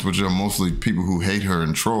audience, which are mostly people who hate her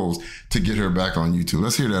and trolls, to get her back on YouTube.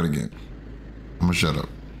 Let's hear that again. I'm gonna shut up.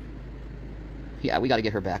 Yeah, we got to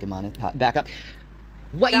get her back in on it. Back up.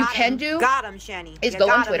 What you can do Got him, Shanny. is You go on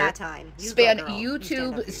got him Twitter, that time. You spam go, girl. You stand up for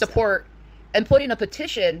YouTube yourself. support, and put in a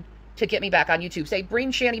petition to get me back on YouTube. Say, bring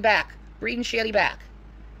Shanny back. Bring Shanny back.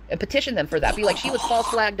 And petition them for that. Be like, she was false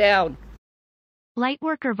flagged down.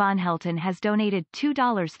 Lightworker Von Helton has donated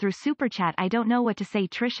 $2 through Super Chat. I don't know what to say,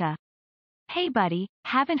 Trisha. Hey buddy,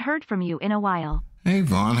 haven't heard from you in a while. Hey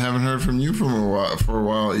Vaughn, haven't heard from you for a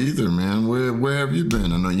while either, man. Where have you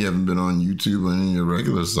been? I know you haven't been on YouTube or any of your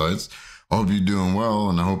regular sites. I hope you're doing well,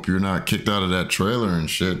 and I hope you're not kicked out of that trailer and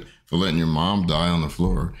shit for letting your mom die on the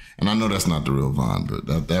floor. And I know that's not the real Vaughn,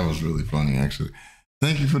 but that was really funny, actually.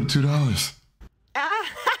 Thank you for the $2.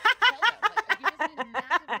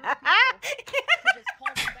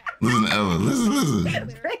 Listen to Ella.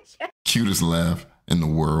 Listen. Cutest laugh in the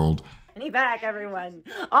world. Shanny back, everyone.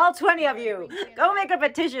 All 20 of you. Go make a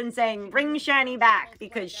petition saying, bring Shanny back,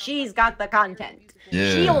 because she's got the content.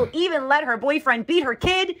 Yeah. She'll even let her boyfriend beat her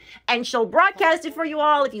kid, and she'll broadcast it for you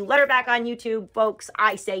all. If you let her back on YouTube, folks,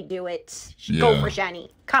 I say do it. Go for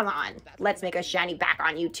Shanny. Come on. Let's make a Shanny back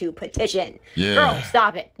on YouTube petition. Yeah. Girl,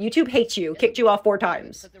 stop it. YouTube hates you. Kicked you off 4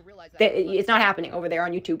 times. It's not happening over there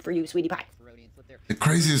on YouTube for you, sweetie pie. The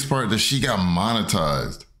craziest part that she got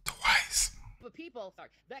monetized twice.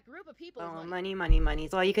 That group of people. Oh, money, money, money.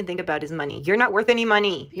 It's all you can think about is money. You're not worth any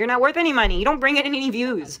money. You're not worth any money. You don't bring in any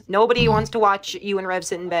views. Nobody wants to watch you and Rev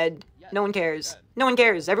sit in bed. No one cares. No one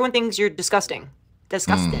cares. Everyone thinks you're disgusting.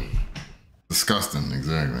 Disgusting. Disgusting,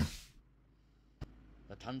 exactly.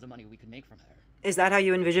 The tons of money we could make from her. Is that how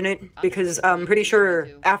you envision it? Because I'm pretty sure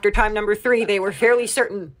after time number 3, they were fairly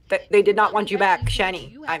certain that they did not want you back,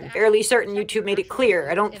 Shanny. I'm fairly certain YouTube made it clear.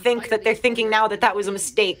 I don't think that they're thinking now that that was a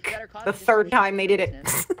mistake the 3rd time they did it.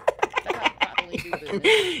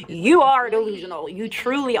 You are delusional. You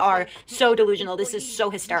truly are so delusional. This is so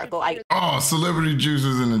hysterical. Oh, Celebrity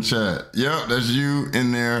Juices in the chat. Yep, that's you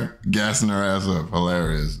in there gassing her ass up.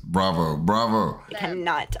 Hilarious. Bravo, bravo. I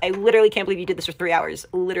cannot. I literally can't believe you did this for 3 hours.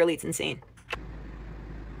 Literally, it's insane.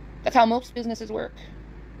 That's how most businesses work.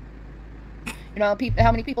 You know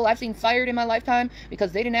how many people I've seen fired in my lifetime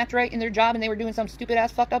because they didn't act right in their job and they were doing some stupid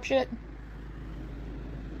ass fucked up shit?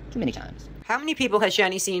 Too many times. How many people has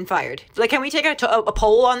Shanny seen fired? Like, can we take a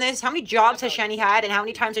poll on this? How many jobs has Shanny had, and how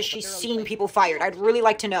many times has she seen people fired? I'd really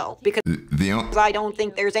like to know, because I don't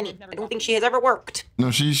think there's any. I don't think she has ever worked.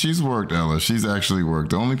 No, she's worked, Ella. She's actually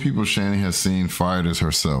worked. The only people Shanny has seen fired is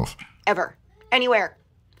herself. Ever. Anywhere.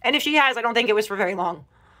 And if she has, I don't think it was for very long.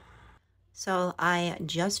 So I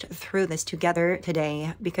just threw this together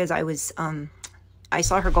today because I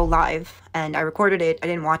saw her go live and I recorded it. I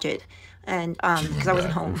didn't watch it, and because I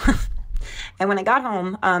wasn't home. And when I got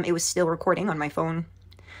home, it was still recording on my phone,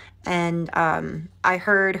 and I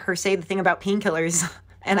heard her say the thing about painkillers,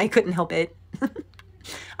 and I couldn't help it.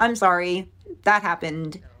 I'm sorry, that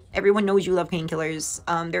happened. Everyone knows you love painkillers.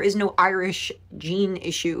 There is no Irish gene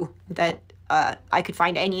issue that I could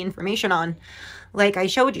find any information on. Like I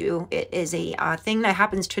showed you, it is a thing that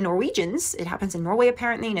happens to Norwegians. It happens in Norway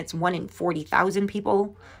apparently, and it's 1 in 40,000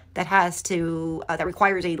 people that that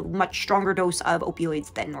requires a much stronger dose of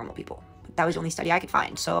opioids than normal people. That was the only study I could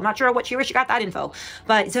find, so I'm not sure where she got that info,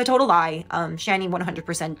 but it's a total lie. Shanny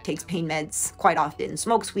 100% takes pain meds quite often,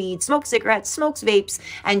 smokes weed, smokes cigarettes, smokes vapes,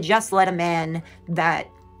 and just let a man that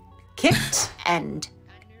kicked and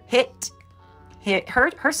hit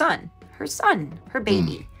her son, her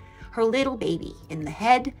baby, her little baby in the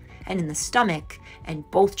head and in the stomach, and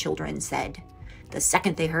both children said the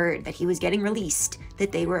second they heard that he was getting released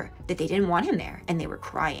that they didn't want him there, and they were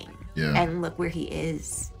crying. Yeah. And look where he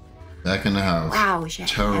is. Back in the house. Wow,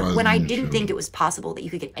 when I didn't children. think it was possible that you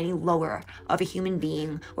could get any lower of a human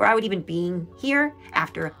being, or I would even being here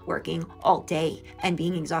after working all day and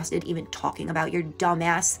being exhausted, even talking about your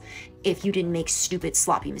dumbass, if you didn't make stupid,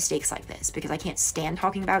 sloppy mistakes like this, because I can't stand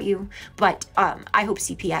talking about you. But I hope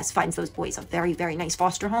CPS finds those boys a very, very nice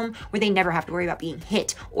foster home where they never have to worry about being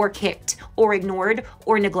hit or kicked or ignored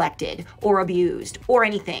or neglected or abused or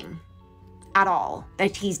anything at all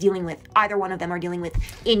that he's dealing with, either one of them are dealing with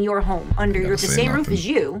in your home, under the same roof as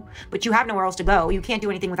you, but you have nowhere else to go. You can't do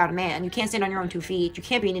anything without a man. You can't stand on your own 2 feet. You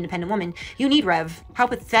can't be an independent woman. You need Rev. How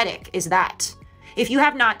pathetic is that? If you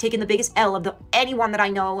have not taken the biggest L of anyone that I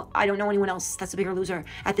know, I don't know anyone else that's a bigger loser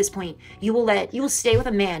at this point, you will stay with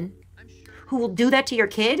a man who will do that to your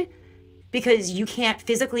kid because you can't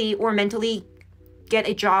physically or mentally get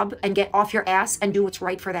a job and get off your ass and do what's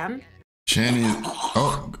right for them. Shanny,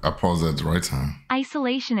 oh, I paused at the right time.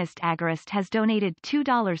 Isolationist Agorist has donated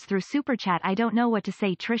 $2 through Super Chat. I don't know what to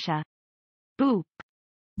say, Trisha. Boop.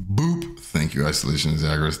 Boop. Thank you, Isolationist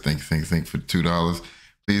Agorist. Thank you for $2.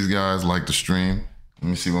 Please, guys, like the stream. Let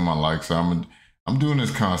me see what my likes are. I'm doing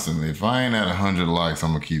this constantly. If I ain't at 100 likes,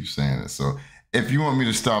 I'm going to keep saying it. So if you want me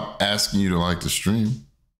to stop asking you to like the stream,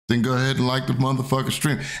 then go ahead and like the motherfucking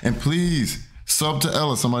stream. And please, sub to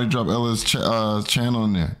Ella. Somebody drop Ella's channel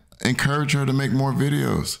in there. Encourage her to make more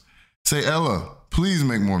videos. Say, Ella, please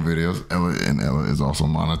make more videos. Ella is also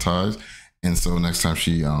monetized. And so next time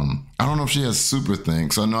she, I don't know if she has super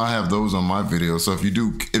things. So I know I have those on my videos. So if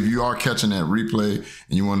you are catching that replay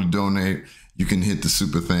and you want to donate, you can hit the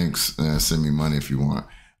super thanks and send me money if you want.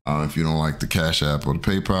 If you don't like the Cash App or the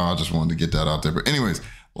PayPal, I just wanted to get that out there. But anyways,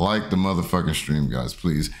 like the motherfucking stream, guys,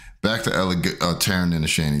 please. Back to Ella tearing into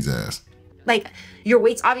Shanny's ass. Like, your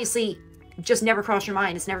weight's obviously just never crossed your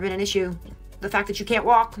mind. It's never been an issue. The fact that you can't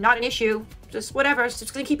walk, not an issue. Just whatever. It's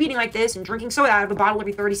just gonna keep eating like this and drinking soda out of a bottle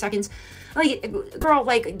every 30 seconds. Like, girl,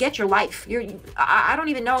 like, get your life. I don't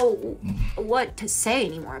even know what to say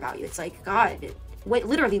anymore about you. It's like, God,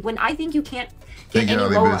 literally, when I think you can't get any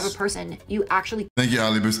lower of a person, you actually. Thank you,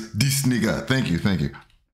 Alibus. This nigga. Thank you.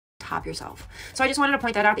 Top yourself. So I just wanted to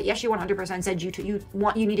point that out, that yes, you 100% said you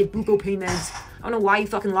needed buco pain meds. I don't know why you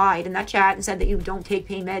fucking lied in that chat and said that you don't take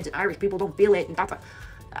pain meds and Irish people don't feel it. And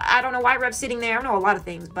I don't know why Rev's sitting there. I don't know a lot of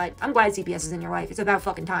things, but I'm glad CPS is in your life. It's about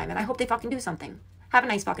fucking time, and I hope they fucking do something. Have a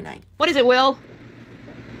nice fucking night. What is it, Will?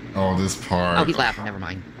 Oh, this part. Oh, he's laughing. Never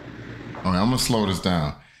mind. Okay, I'm gonna slow this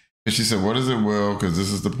down. And she said, "What is it, Will?" Because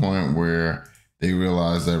this is the point where they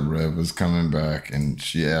realize that Rev is coming back, and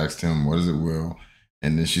she asked him, "What is it, Will?"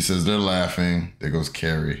 And then she says, "They're laughing." There goes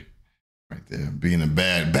Carrie, right there, being a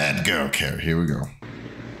bad girl. Carrie, here we go.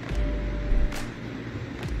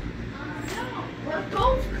 We're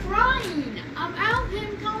both crying about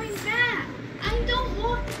him coming back. I don't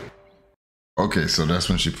want. Okay, so that's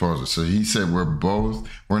when she paused it. So he said,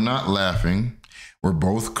 we're not laughing. We're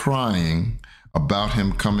both crying about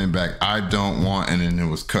him coming back. I don't want, and then it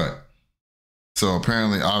was cut. So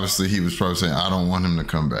apparently, obviously, he was probably saying, I don't want him to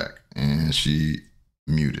come back. And she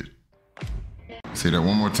muted. Say that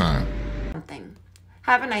one more time.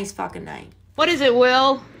 Have a nice fucking night. What is it,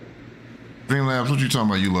 Will? Streamlabs, what you talking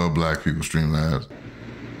about? You love black people, Streamlabs.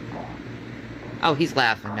 Oh, he's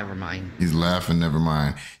laughing. Never mind. He's laughing, never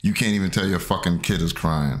mind. You can't even tell your fucking kid is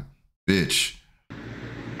crying. Bitch.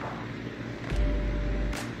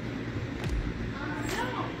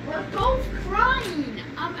 We're both crying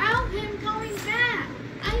about him coming back.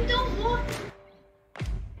 I don't want.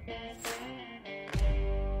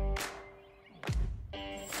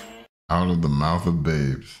 Out of the mouth of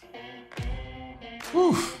babes.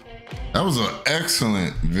 Whew. That was an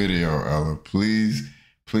excellent video, Ella. Please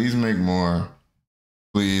make more.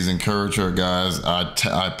 Please encourage her, guys.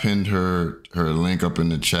 I pinned her link up in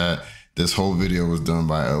the chat. This whole video was done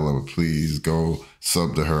by Ella. Please go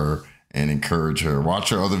sub to her and encourage her. Watch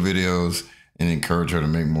her other videos and encourage her to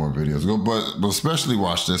make more videos. But especially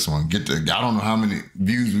watch this one. I don't know how many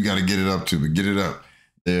views we got to get it up to, but get it up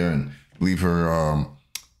there and leave her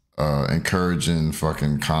encouraging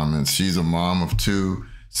fucking comments. She's a mom of 2,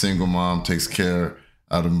 single mom, takes care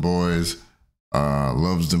of them boys,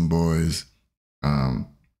 loves them boys.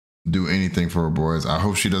 Do anything for her boys. I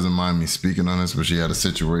hope she doesn't mind me speaking on this, but she had a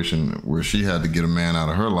situation where she had to get a man out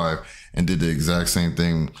of her life and did the exact same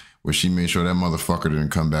thing where she made sure that motherfucker didn't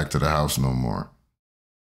come back to the house no more.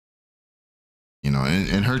 You know,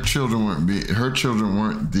 and her children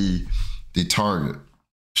weren't the target.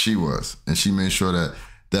 She was, and she made sure that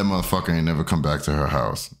motherfucker ain't never come back to her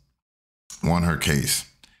house. won her case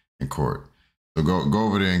in court. So go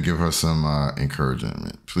over there and give her some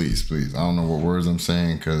encouragement, please, please. I don't know what words I'm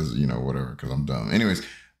saying because, you know, whatever, because I'm dumb. Anyways,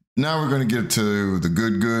 now we're going to get to the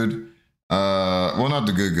good. Well, not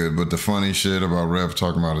the good, but the funny shit about Rev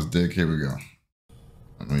talking about his dick. Here we go.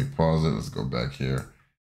 Let me pause it. Let's go back here.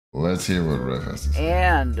 Let's hear what Rev has to say.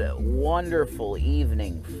 And wonderful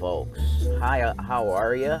evening, folks. Hi, how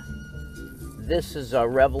are you? This is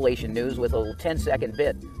Revelation News with a little 10-second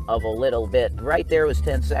bit of a little bit. Right there was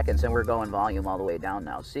 10 seconds, and we're going volume all the way down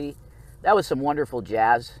now. See, that was some wonderful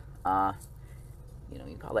jazz. You know,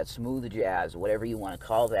 you call that smooth jazz, whatever you want to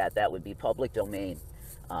call that. That would be public domain.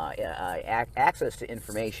 Access to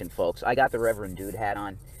information, folks. I got the Reverend Dude hat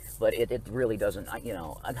on, but it really doesn't, you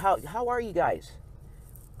know. How are you guys?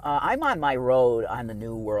 I'm on my road on the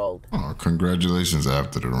New World. Oh, congratulations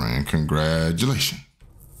after the rain. Congratulations.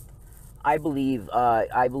 I believe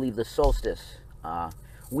the solstice.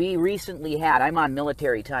 We recently had, I'm on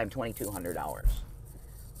military time, 2,200 hours.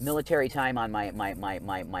 Military time on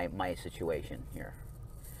my situation here.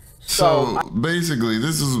 So basically,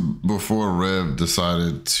 this is before Rev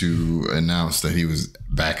decided to announce that he was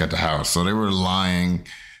back at the house. So they were lying.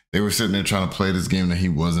 They were sitting there trying to play this game that he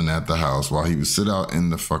wasn't at the house while he would sit out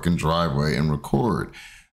in the fucking driveway and record.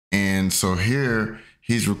 And so here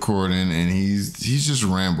he's recording and he's just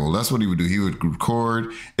ramble. That's what he would do. He would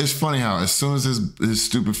record. It's funny how as soon as his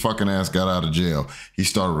stupid fucking ass got out of jail, he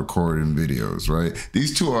started recording videos, right?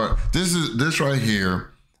 These two are, this right here,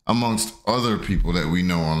 amongst other people that we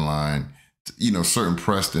know online, you know, certain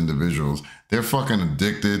pressed individuals, they're fucking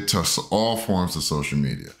addicted to all forms of social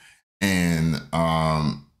media. And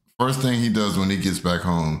first thing he does when he gets back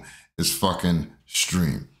home is fucking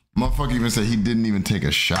stream. Motherfucker even said he didn't even take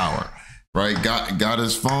a shower, right? Got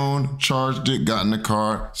his phone, charged it, got in the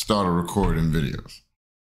car, started recording videos.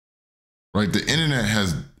 Right? The internet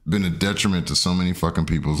has been a detriment to so many fucking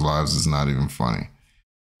people's lives. It's not even funny.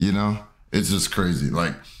 You know? It's just crazy.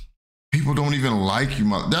 Like, people don't even like you.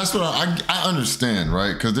 That's what I understand,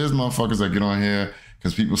 right? Because there's motherfuckers that get on here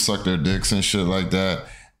because people suck their dicks and shit like that.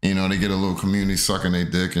 You know, they get a little community sucking their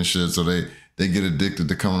dick and shit, so they get addicted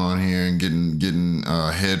to coming on here and getting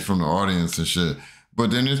head from the audience and shit.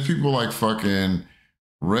 But then there's people like fucking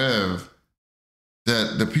Rev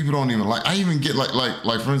that the people don't even like. I even get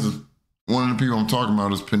like for instance, one of the people I'm talking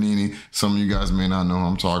about is Panini. Some of you guys may not know who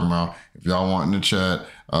I'm talking about. If y'all want in the chat,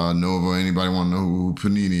 Nova, anybody want to know who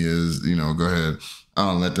Panini is, you know, go ahead.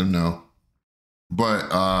 Let them know. But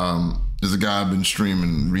there's a guy I've been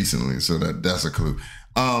streaming recently, so that's a clue.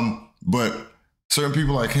 But certain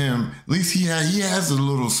people like him, at least he has a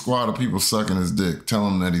little squad of people sucking his dick,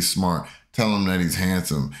 telling him that he's smart, telling him that he's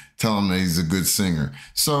handsome, telling him that he's a good singer.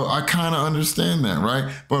 So I kind of understand that,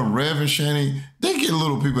 right? But Rev and Shanny, they get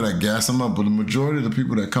little people that gas them up, but the majority of the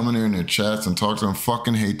people that come in there in their chats and talk to them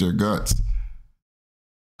fucking hate their guts.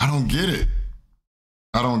 I don't get it.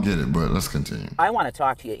 But let's continue. I want to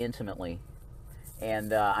talk to you intimately,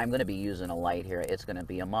 and I'm going to be using a light here. It's going to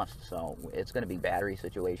be a must, so it's going to be battery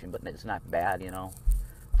situation, but it's not bad, you know.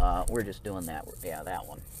 We're just doing that. Yeah, that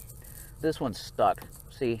one. This one's stuck.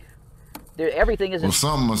 See? Everything is. Well,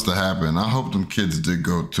 something must have happened. I hope them kids did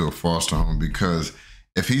go to a foster home, because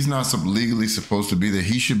if he's not legally supposed to be there,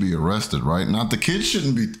 he should be arrested, right? Not the kids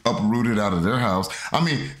shouldn't be uprooted out of their house. I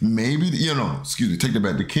mean, maybe, you know, excuse me, take that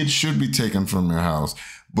back. The kids should be taken from their house,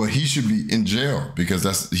 but he should be in jail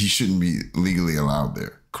because he shouldn't be legally allowed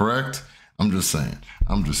there. Correct? I'm just saying.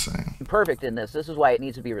 Perfect in this. This is why it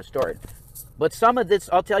needs to be restored. But some of this,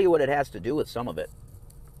 I'll tell you what it has to do with some of it.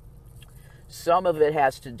 Some of it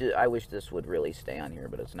has to do, I wish this would really stay on here,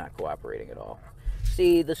 but it's not cooperating at all.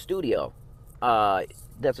 See, the studio,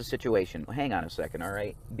 that's a situation. Hang on a second, all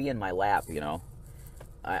right? Be in my lap, you know.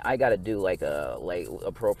 I got to do like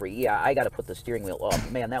appropriate, yeah, I got to put the steering wheel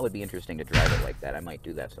up. Man, that would be interesting to drive it like that. I might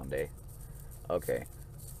do that someday. Okay.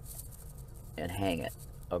 And hang it.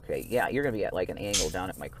 Okay, yeah, you're going to be at like an angle down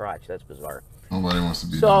at my crotch. That's bizarre. Nobody wants to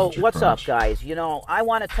be down at your what's crotch. Up, guys? You know, I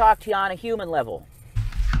want to talk to you on a human level.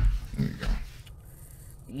 There you go.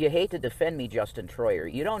 You hate to defend me, Justin Troyer.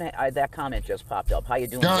 You don't. That comment just popped up. How you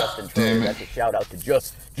doing, Justin Troyer? That's a shout out to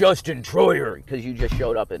Justin Troyer, because you just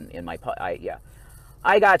showed up in my. Yeah,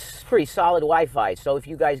 I got pretty solid Wi-Fi. So if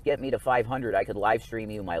you guys get me to 500, I could live stream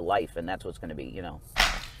you my life, and that's what's going to be. You know.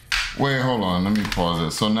 Wait, hold on. Let me pause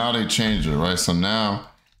it. So now they changed it, right? So now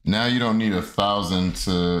you don't need 1,000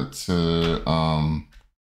 to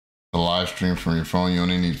live stream from your phone. You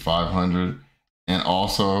only need 500, and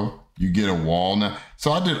also you get a wall now.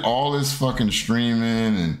 So I did all this fucking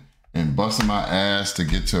streaming and busting my ass to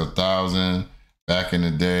get to 1,000 back in the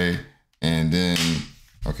day. And then,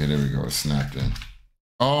 okay, there we go. It snapped in.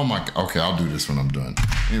 Oh my. Okay, I'll do this when I'm done.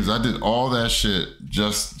 Anyways, I did all that shit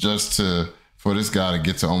just for this guy to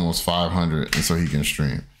get to almost 500, and so he can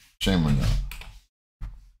stream. Shame on y'all.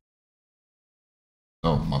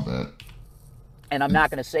 Oh, my bad. And I'm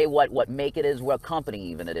not going to say what make it is, what company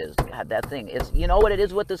even it is. God, that thing is. You know what it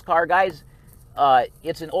is with this car, guys?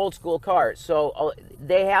 It's an old school car, so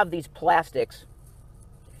they have these plastics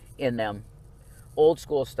in them, old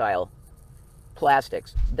school style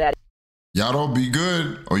plastics. That y'all don't be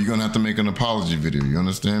good, or you're gonna have to make an apology video. You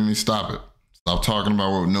understand me? Stop it. Stop talking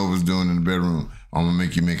about what Nova's doing in the bedroom. I'm gonna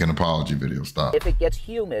make you make an apology video. Stop. if it gets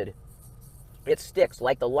humid, it sticks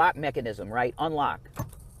like the lock mechanism, right? Unlock.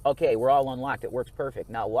 Okay, we're all unlocked. It works perfect.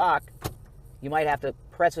 Now lock, you might have to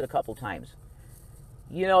press it a couple times.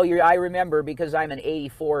 You know, I remember because I'm an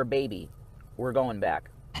 '84 baby. We're going back.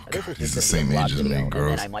 This is He's the same age as me,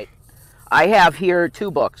 girls. I have here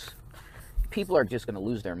 2 books. People are just going to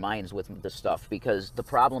lose their minds with this stuff because the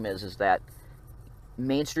problem is that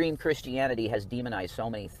mainstream Christianity has demonized so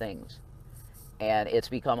many things, and it's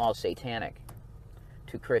become all satanic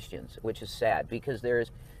to Christians, which is sad because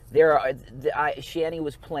Shanny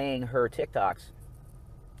was playing her TikToks,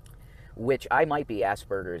 which I might be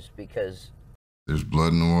Asperger's because there's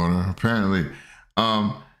blood in the water, apparently.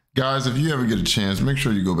 Guys, if you ever get a chance, make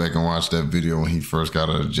sure you go back and watch that video when he first got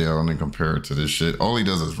out of jail and then compare it to this shit. All he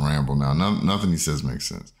does is ramble now. Nothing he says makes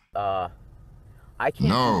sense. I can't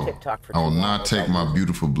do TikTok for I will not take my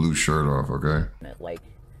beautiful blue shirt off, okay? Like,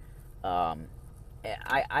 I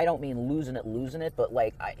don't mean losing it, but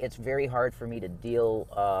like, it's very hard for me to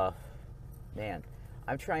deal, man.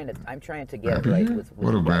 I'm trying to get it right with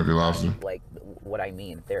what a Grampy Lobster. Like what I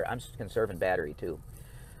mean. I'm conserving battery too.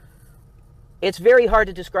 It's very hard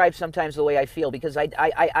to describe sometimes the way I feel because I'm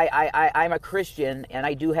a Christian and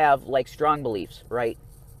I do have like strong beliefs, right?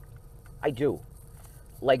 I do,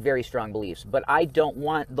 like very strong beliefs, but I don't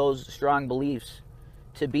want those strong beliefs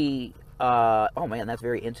to be. Oh man, that's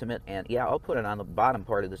very intimate, and yeah, I'll put it on the bottom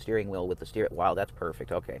part of the steering wheel with the steer. Wow, that's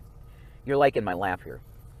perfect. Okay, you're like in my lap here.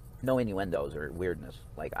 No innuendos or weirdness.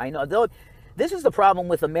 Like I know though. This is the problem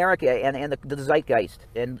with America and the zeitgeist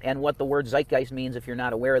and what the word zeitgeist means if you're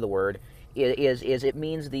not aware of the word. Is it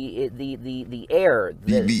means the air,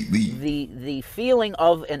 the feeling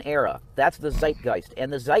of an era. That's the zeitgeist,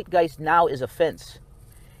 and the zeitgeist now is offense.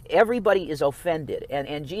 Everybody is offended,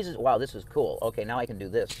 and Jesus. Wow, this is cool. Okay, now I can do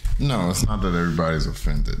this. No, it's not that everybody's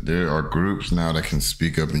offended. There are groups now that can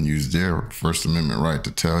speak up and use their First Amendment right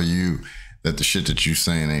to tell you that the shit that you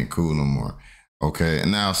saying ain't cool no more. Okay,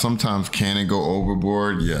 and now sometimes can it go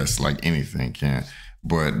overboard? Yes, like anything can.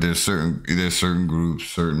 But there's certain groups,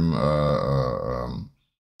 certain I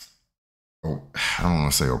don't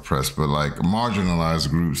want to say oppressed, but like marginalized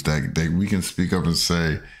groups that we can speak up and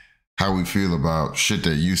say how we feel about shit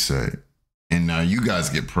that you say, and now you guys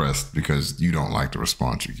get pressed because you don't like the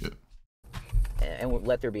response you get. And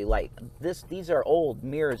let there be light. These are old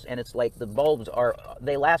mirrors, and it's like the bulbs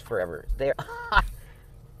they last forever. They're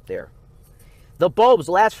there. The bulbs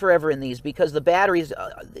last forever in these because the batteries,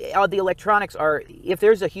 the electronics are, if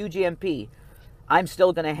there's a huge EMP, I'm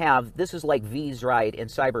still going to have, this is like V's ride in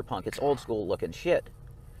Cyberpunk. It's old school looking shit.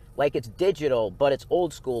 Like it's digital, but it's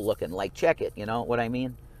old school looking. Like check it, you know what I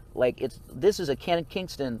mean? Like this is a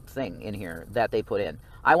Kingston thing in here that they put in.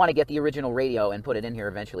 I want to get the original radio and put it in here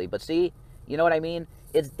eventually. But see, you know what I mean?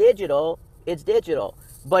 It's digital,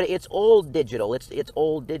 but it's old digital. It's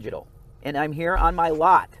old digital. And I'm here on my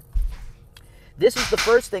lot. This is the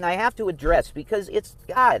first thing I have to address because it's,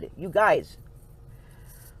 God, you guys,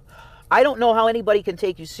 I don't know how anybody can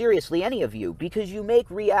take you seriously, any of you, because you make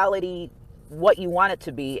reality what you want it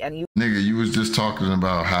to be, and you... Nigga, you was just talking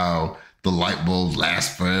about how the light bulbs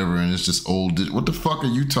last forever and it's just old. What the fuck are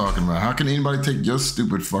you talking about? How can anybody take your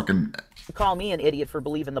stupid fucking... Call me an idiot for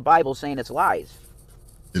believing the Bible saying it's lies.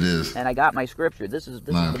 It is. And I got my scripture. This is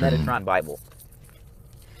the Metatron Bible.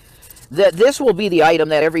 This will be the item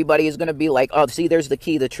that everybody is going to be like, oh, see, there's the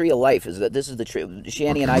key, the tree of life. This is the tree.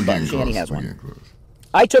 Shanny and I bought. Shanny has one.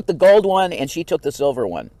 I took the gold one, and she took the silver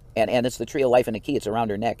one. And it's the tree of life and the key. It's around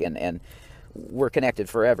her neck, and we're connected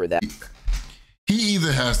forever. That he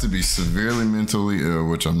either has to be severely mentally ill,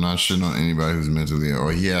 which I'm not shitting on anybody who's mentally ill,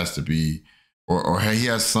 or he has to be, or he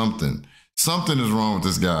has something. Something is wrong with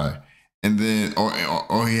this guy. And then,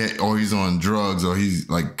 or he's on drugs, or he's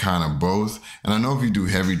like kind of both. And I know if you do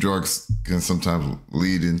heavy drugs, can sometimes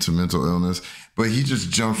lead into mental illness. But he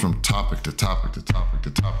just jumps from topic to topic to topic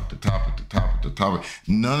to topic to topic to topic to topic.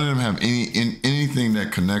 None of them have anything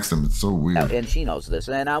that connects them. It's so weird. And she knows this.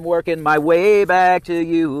 And I'm working my way back to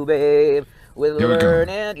you, babe, with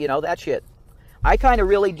learning, you know, that shit. I kind of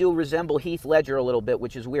really do resemble Heath Ledger a little bit,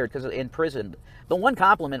 which is weird because in prison, the one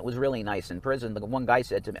compliment was really nice. In prison, the one guy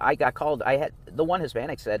said to me, the one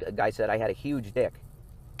Hispanic guy said I had a huge dick.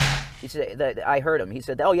 He said, I heard him. He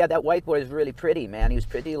said, oh yeah, that white boy is really pretty, man. He was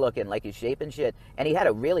pretty looking, like his shape and shit. And he had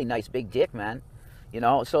a really nice big dick, man. You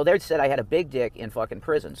know, so they said I had a big dick in fucking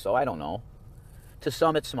prison. So I don't know. To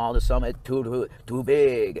some it's small, to some it's too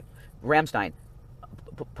big. Ramstein,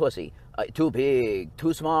 pussy. Too big,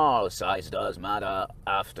 too small, size does matter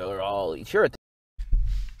after all. Sure.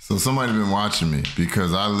 So somebody been watching me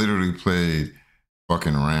because I literally played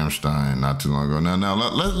fucking Rammstein not too long ago. Now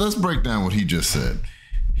let's break down what he just said.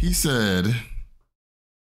 He said,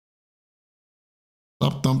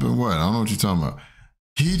 stop thumping what? I don't know what you're talking about.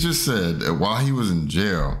 He just said that while he was in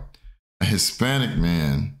jail, a Hispanic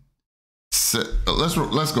man said,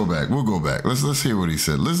 let's go back. We'll go back. Let's hear what he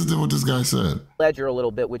said. Listen to what this guy said. Ledger a little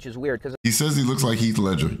bit, which is weird because he says he looks like Heath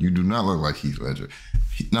Ledger. You do not look like Heath Ledger.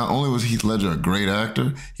 Not only was Heath Ledger a great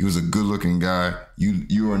actor, he was a good-looking guy.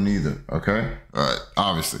 You are neither. Okay,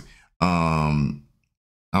 obviously. I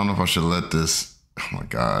don't know if I should let this. Oh my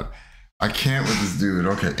God, I can't with this dude.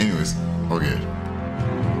 Okay, anyways, okay.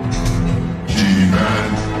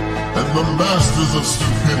 G-Man and the masters of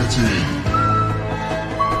stupidity.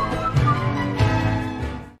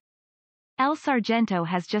 El Sargento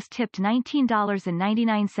has just tipped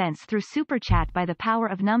 $19.99 through Super Chat. By the power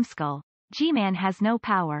of Numbskull, G-Man has no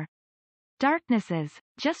power. Darknesses,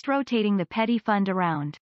 just rotating the petty fund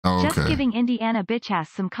around. Oh, okay. Just giving Indiana bitch-ass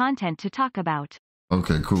some content to talk about.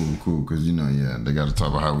 Okay, cool, because you know, yeah, they got to talk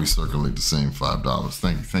about how we circulate the same $5.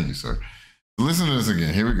 Thank you, sir. Listen to this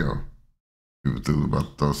again. Here we go. People about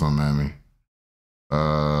to throw something at me.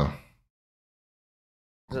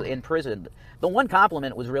 in prison, the one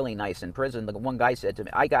compliment was really nice. In prison, the one guy said to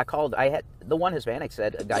me, the one Hispanic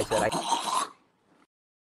said, a guy said,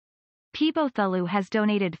 Peebo Thulu has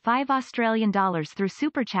donated $5 through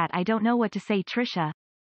Super Chat. I don't know what to say, Trisha.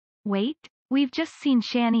 Wait, we've just seen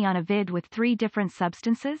Shanny on a vid with 3 different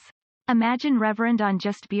substances? Imagine Reverend on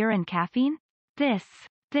just beer and caffeine? This.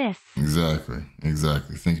 Exactly.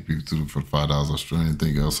 Thank you people for the $5 Australian.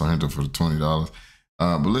 Thank you El Sargento for the $20.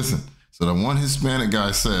 But listen, so the one Hispanic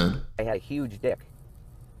guy said, I had a huge dick.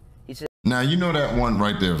 He said, now you know that one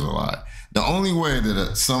right there is a lie. The only way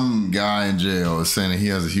that some guy in jail is saying that he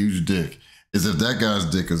has a huge dick is if that guy's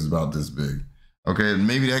dick is about this big. Okay,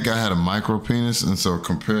 maybe that guy had a micro penis, and so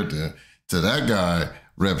compared to that guy,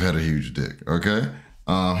 Rep had a huge dick. Okay,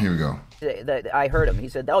 here we go. I heard him. He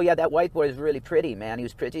said, oh yeah, that white boy is really pretty, man. He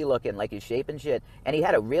was pretty looking, like his shape and shit. And he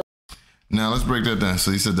had a real... Now, let's break that down.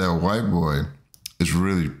 So he said that white boy is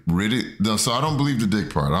really... No, so I don't believe the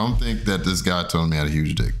dick part. I don't think that this guy told me he had a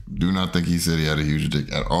huge dick. Do not think he said he had a huge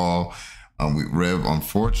dick at all. Rev,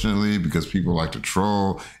 unfortunately, because people like to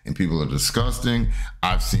troll and people are disgusting.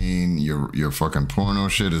 I've seen your fucking porno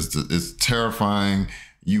shit. It's terrifying.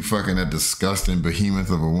 You fucking that disgusting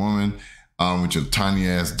behemoth of a woman. With your tiny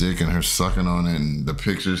ass dick and her sucking on it and the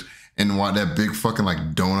pictures and why that big fucking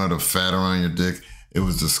like donut of fat around your dick, it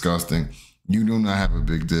was disgusting. You do not have a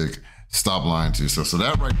big dick. Stop lying to yourself. So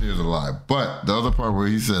that right there is a lie. But the other part where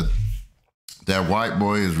he said that white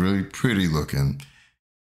boy is really pretty looking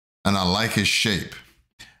and I like his shape,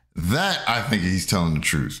 that I think he's telling the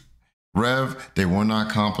truth. Rev, they were not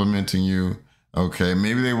complimenting you. Okay,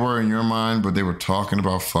 maybe they were in your mind, but they were talking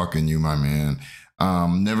about fucking you, my man.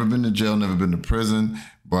 Never been to jail, never been to prison,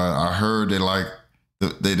 but I heard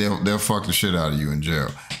they'll fuck the shit out of you in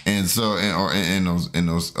jail, and so or in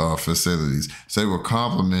those facilities. So they were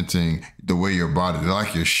complimenting the way your body, they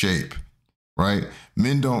like your shape, right?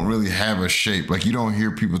 Men don't really have a shape. Like you don't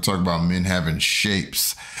hear people talk about men having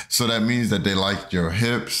shapes. So that means that they liked your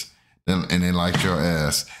hips and they liked your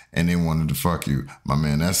ass and they wanted to fuck you, my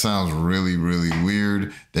man. That sounds really, really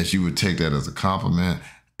weird that you would take that as a compliment.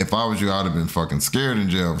 If I was you, I'd have been fucking scared in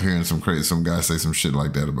jail of hearing some guy say some shit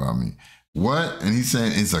like that about me. What? And he's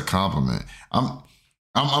saying it's a compliment.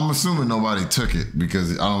 I'm assuming nobody took it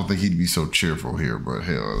because I don't think he'd be so cheerful here. But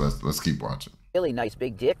hell, let's keep watching. Really nice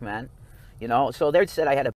big dick, man. You know, so they said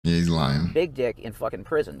I had a he's lying. Big dick in fucking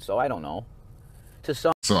prison. So I don't know.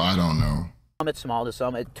 So I don't know. Some it's small, to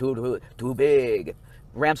some it's too big.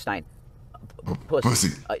 Ramstein.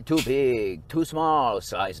 Pussy. Too big, too small.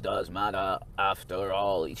 Size does matter after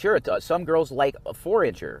all. Sure it does. Some girls like a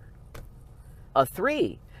 4-incher. A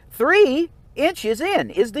 3 inches in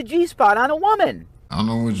is the G-spot on a woman. I don't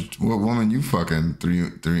know what woman you fucking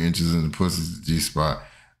 3 inches in the pussy's the G-spot.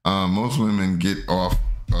 Most women get off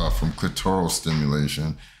from clitoral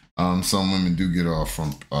stimulation. Some women do get off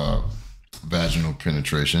from vaginal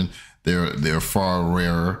penetration. They're far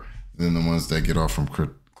rarer than the ones that get off from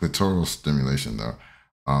clitoral stimulation though.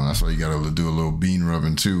 That's why you gotta do a little bean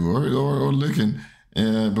rubbing too, or licking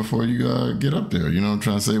before you get up there. You know what I'm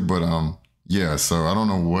trying to say? But yeah. So I don't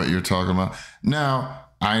know what you're talking about. Now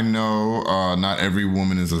I know not every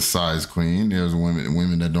woman is a size queen. There's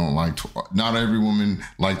women that don't like. Not every woman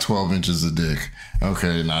like 12 inches of dick.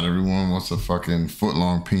 Okay, not every woman wants a fucking foot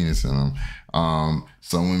long penis in them.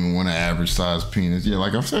 Some women want an average size penis. Yeah,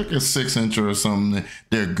 like if it's like a 6 incher or something,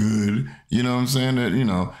 they're good. You know what I'm saying? That, you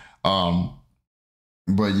know.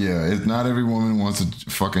 But yeah, it's not every woman wants a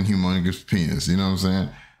fucking humongous penis. You know what I'm saying?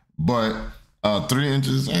 But 3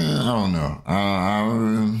 inches, I don't know. I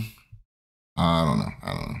don't know.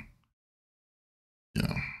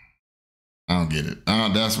 Yeah, I don't get it.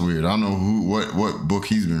 That's weird. I don't know what book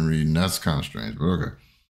he's been reading. That's kind of strange, but okay.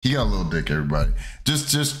 He got a little dick, everybody. Just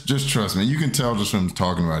trust me. You can tell just from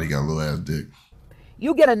talking about it, he got a little ass dick.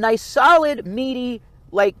 You get a nice, solid, meaty,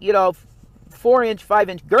 like, you know, 4 inch, 5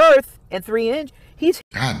 inch girth and 3 inch. He's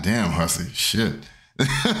God damn, Hussy. Shit.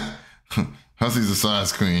 Hussy's a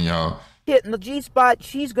size queen, y'all. Hitting the G spot.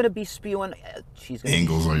 She's gonna be spewing.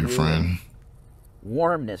 Angles are your friend.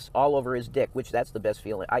 Warmness all over his dick, which that's the best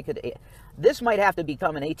feeling. This might have to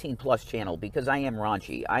become an 18+ channel because I am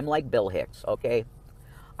raunchy. I'm like Bill Hicks, okay?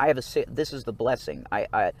 This is the blessing. I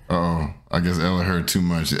guess Ella heard too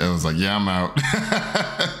much. Ella's like, yeah, I'm out.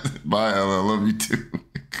 Bye, Ella. I love you too.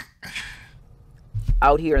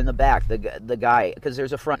 Out here in the back, the guy, because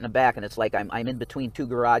there's a front and a back, and it's like I'm in between two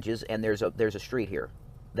garages, and there's a street here.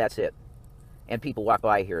 That's it. And people walk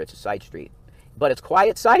by here. It's a side street, but it's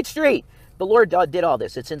quiet side street. The Lord did all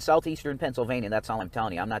this. It's in southeastern Pennsylvania. That's all I'm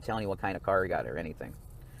telling you. I'm not telling you what kind of car he got or anything.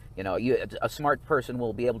 You know, a smart person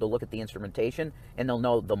will be able to look at the instrumentation and they'll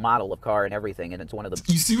know the model of car and everything. And it's one of the.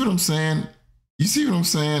 You see what I'm saying? You see what I'm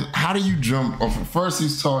saying? How do you jump off? First,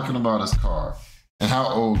 he's talking about his car and how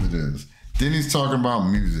old it is. Then he's talking about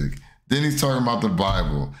music. Then he's talking about the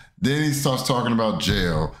Bible. Then he starts talking about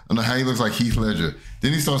jail and how he looks like Heath Ledger.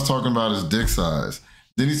 Then he starts talking about his dick size.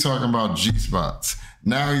 Then he's talking about G-spots.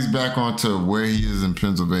 Now he's back onto where he is in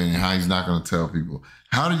Pennsylvania, how he's not going to tell people.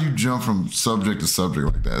 How do you jump from subject to subject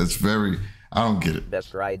like that? It's very, I don't get it.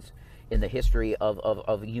 Best rides in the history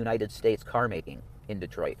of United States car making in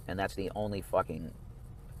Detroit. And that's the only fucking...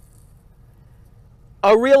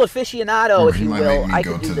 A real aficionado, if you will. I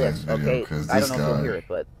could do this, okay? I don't know if you'll hear it,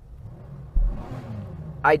 but...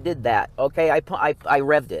 I did that, okay? I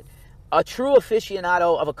revved it. A true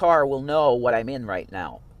aficionado of a car will know what I'm in right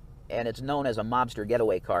now. And it's known as a mobster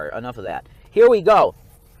getaway car. Enough of that. Here we go.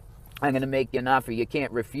 I'm going to make you an offer you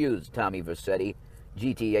can't refuse, Tommy Vercetti.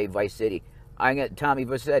 GTA Vice City. Tommy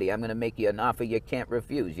Vercetti, I'm going to make you an offer you can't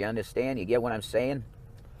refuse. You understand? You get what I'm saying?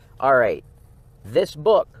 All right. This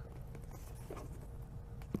book.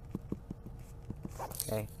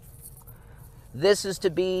 Okay. This is to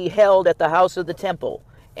be held at the House of the Temple.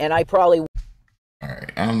 And I probably... All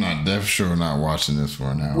right, I'm not deaf sure not watching this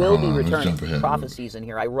for now. Will be returning prophecies in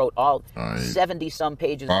here. I wrote all 70-some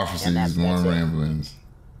pages. Prophecies, more ramblings.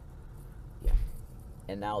 Yeah.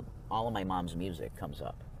 And now all of my mom's music comes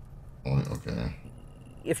up. Oh, okay.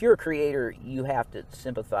 If you're a creator, you have to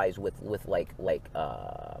sympathize with like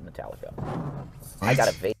Metallica. What? I got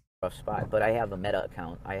a very rough spot, but I have a Meta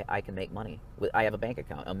account. I can make money. I have a bank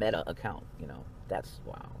account, a Meta account. You know, that's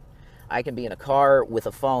wow. I can be in a car with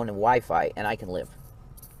a phone and Wi-Fi, and I can live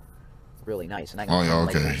really nice. And I can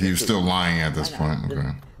okay. He was still lying at this point. Okay.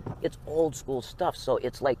 It's old school stuff, so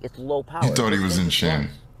it's like it's low power. He thought he was in Shanny.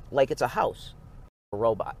 Like it's a house, a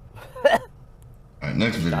robot. All right,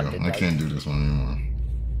 next video. I can't do this one anymore.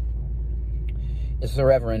 It's the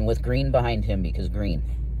Reverend with green behind him because green.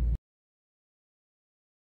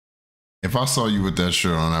 If I saw you with that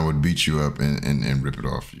shirt on, I would beat you up and rip it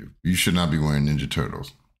off you. You should not be wearing Ninja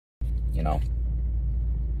Turtles. You know.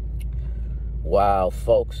 Wow,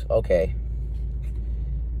 folks. Okay.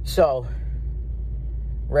 So,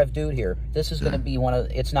 Rev Dude here. This is going to be one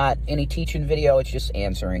of... It's not any teaching video. It's just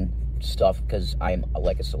answering stuff because I'm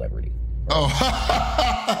like a celebrity. Right?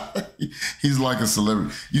 Oh. He's like a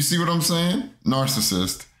celebrity. You see what I'm saying?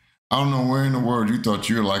 Narcissist. I don't know where in the world you thought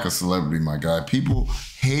you were like a celebrity, my guy. People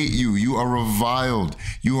hate you. You are reviled.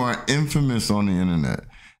 You are infamous on the internet.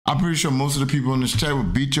 I'm pretty sure most of the people in this chat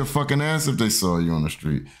would beat your fucking ass if they saw you on the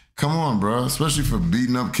street. Come on, bro. Especially for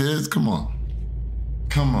beating up kids. Come on.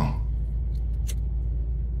 Come on.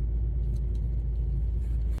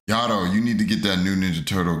 Yado, you need to get that new Ninja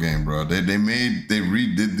Turtle game, bro. They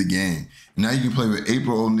redid the game. Now you can play with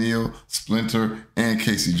April O'Neil, Splinter, and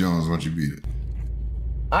Casey Jones once you beat it.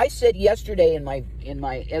 I said yesterday in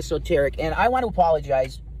my esoteric, and I want to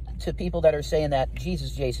apologize to people that are saying that,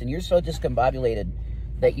 Jesus, Jason, you're so discombobulated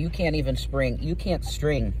that you can't even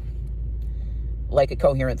string like a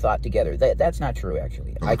coherent thought together. That's not true,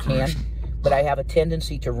 actually. I can, but I have a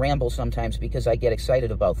tendency to ramble sometimes because I get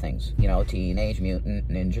excited about things. You know, Teenage Mutant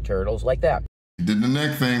Ninja Turtles, like that. You did the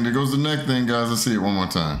neck thing. There goes the neck thing, guys. Let's see it one more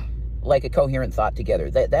time. Like a coherent thought together.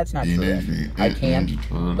 That's not true. I can,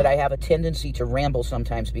 but I have a tendency to ramble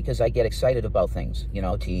sometimes because I get excited about things. You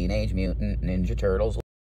know, Teenage Mutant Ninja Turtles,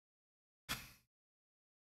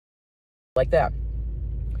 like that.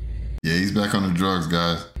 Yeah, he's back on the drugs,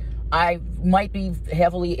 guys. I might be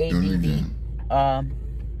heavily ADD.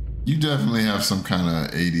 You definitely have some kind of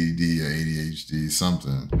ADD or ADHD,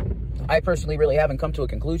 something. I personally really haven't come to a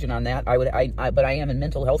conclusion on that. But I am in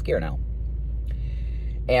mental health care now.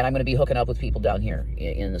 And I'm going to be hooking up with people down here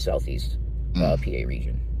in the southeast PA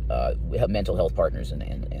region. We have mental health partners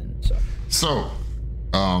and stuff. So,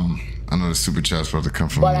 I know the super chat's supposed to come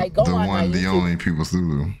from the one, the only People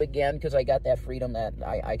Thulu. Again, because I got that freedom that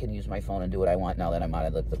I can use my phone and do what I want now that I'm out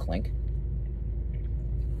of the clink.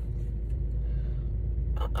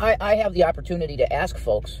 I have the opportunity to ask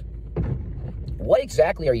folks, what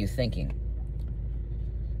exactly are you thinking?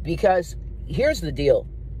 Because here's the deal.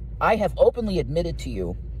 I have openly admitted to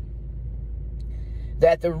you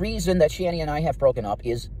that the reason that Shanny and I have broken up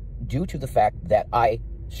is due to the fact that I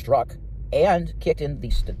struck and kicked in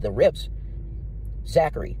the ribs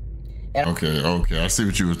Zachary. And okay. I see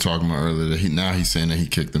what you were talking about earlier. Now he's saying that he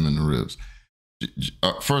kicked him in the ribs.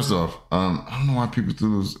 First off, I don't know why People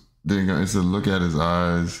Thulu's didn't go. It said, look at his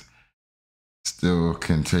eyes, still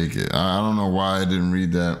can take it. I don't know why I didn't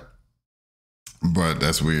read that, but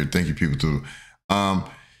that's weird. Thank you, People Thulu.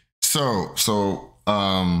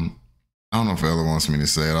 I don't know if Ella wants me to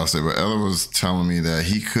say it. I'll say, but Ella was telling me that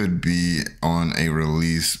he could be on a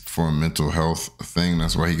release for a mental health thing.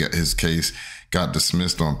 That's why his case got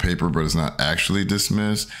dismissed on paper, but it's not actually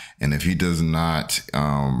dismissed. And if he does not,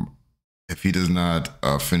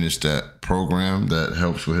 finish that program that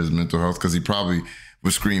helps with his mental health, because he probably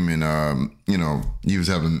was screaming, he was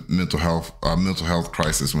having mental health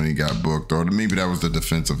crisis when he got booked, or maybe that was the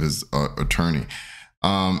defense of his attorney.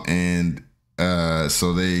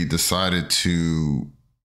 So they decided to,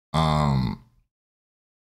 put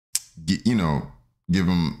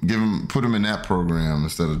him in that program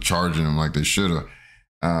instead of charging him like they should have.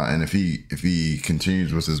 And if he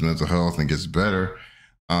continues with his mental health and gets better,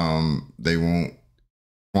 they won't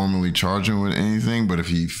formally charge him with anything. But if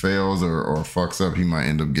he fails or fucks up, he might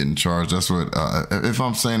end up getting charged. That's what, if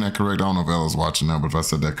I'm saying that correct, I don't know if Ella's watching now, but if I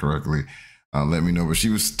said that correctly, let me know. But she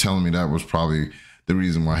was telling me that was probably the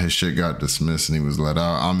reason why his shit got dismissed and he was let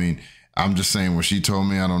out. I mean, I'm just saying what she told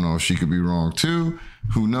me. I don't know if she could be wrong too.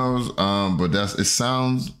 Who knows? But it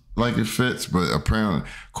sounds like it fits. But apparently,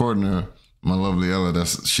 according to my lovely Ella,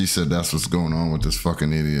 she said that's what's going on with this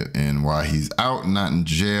fucking idiot and why he's out, not in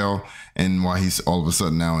jail, and why he's all of a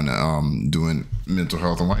sudden now in doing mental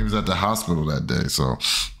health, and why he was at the hospital that day. So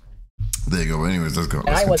there you go. Anyways, let's go.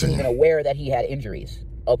 I wasn't even aware that he had injuries.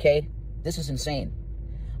 Okay, this is insane.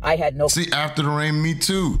 I had no. See, after the rain, me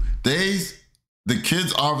too. The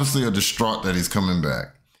kids obviously are distraught that he's coming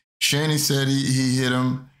back. Shanny said he hit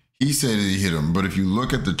him. He said he hit him. But if you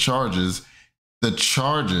look at the charges, he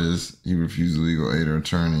refused legal aid or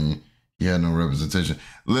attorney. He had no representation.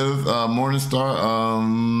 Liv, Morningstar,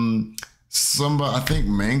 somebody, I think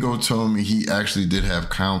Mango told me he actually did have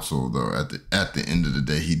counsel though. At the end of the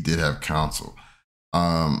day, he did have counsel.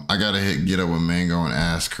 I gotta get up with Mango and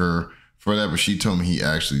ask her for that, but she told me he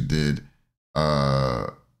actually did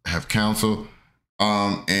have counsel.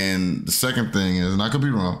 And the second thing is, and I could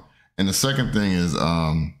be wrong, and the second thing is,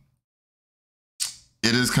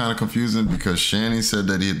 it is kind of confusing because Shanny said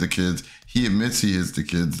that he hit the kids. He admits he hits the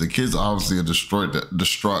kids. The kids obviously are distraught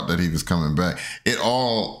that he was coming back. It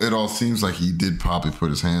all seems like he did probably put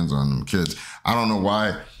his hands on them kids. I don't know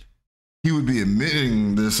why he would be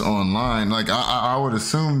admitting this online. Like I would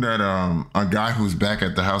assume that a guy who's back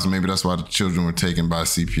at the house, maybe that's why the children were taken by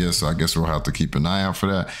CPS. So I guess we'll have to keep an eye out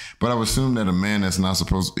for that. But I would assume that a man that's not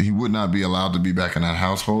he would not be allowed to be back in that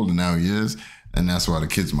household, and now he is, and that's why the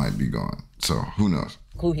kids might be gone. So who knows?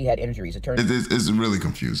 Clue he had injuries. It's really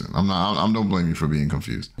confusing. I don't blame you for being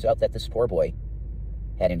confused. It's out that this poor boy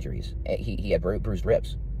had injuries. He had bruised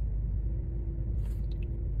ribs.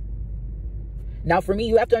 Now, for me,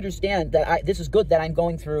 you have to understand that this is good that I'm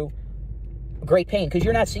going through great pain, because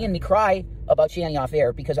you're not seeing me cry about Shanny off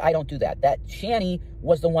air, because I don't do that. That Shanny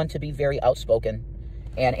was the one to be very outspoken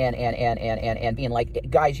and being like,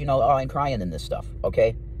 guys, I'm crying in this stuff,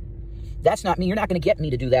 okay? That's not me. You're not going to get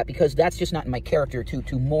me to do that, because that's just not in my character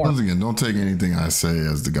to mourn. Once again, don't take anything I say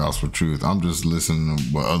as the gospel truth. I'm just listening to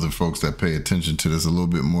what other folks that pay attention to this a little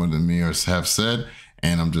bit more than me have said,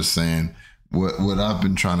 And I'm just saying what I've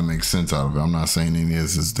been trying to make sense out of it. I'm not saying any of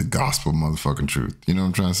this is the gospel motherfucking truth. You know what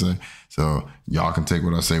I'm trying to say? So y'all can take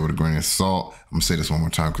what I say with a grain of salt. I'm gonna say this one more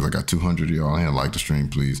time because I got 200 of y'all here. Like the stream,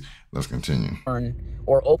 please. Let's continue.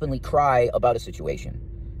 Or openly cry about a situation.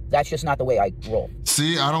 That's just not the way I roll.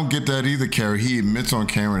 See, I don't get that either, Carrie. He admits on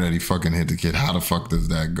camera that he fucking hit the kid. How the fuck does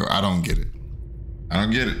that go? I don't get it. I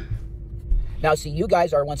don't get it. Now, see, you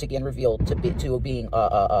guys are once again revealed to being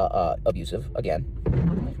abusive again.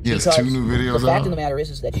 Yes, two new videos. The fact of the matter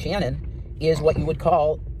is that Shannon is what you would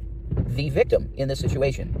call the victim in this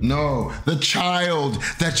situation. No, the child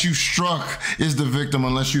that you struck is the victim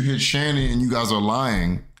unless you hit Shanny and you guys are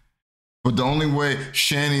lying. But the only way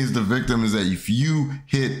Shanny is the victim is that if you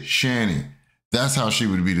hit Shanny, that's how she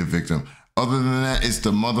would be the victim. Other than that, it's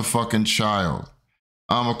the motherfucking child.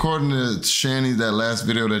 According to Shanny, that last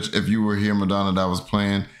video that if you were here, Madonna, that was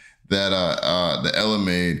playing, that the Ella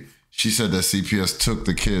made, she said that CPS took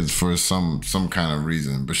the kids for some kind of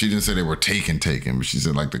reason, but she didn't say they were taken, but she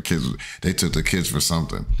said like the kids, they took the kids for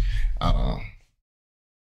something. I don't know.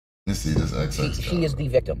 Let's see this XX. She is the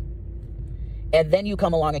victim. And then you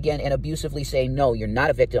come along again and abusively say, no, you're not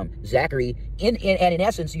a victim. Zachary, and in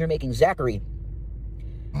essence, you're making Zachary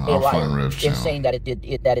a liar in saying that it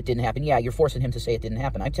didn't happen. Yeah, you're forcing him to say it didn't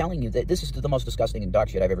happen. I'm telling you that this is the most disgusting and dog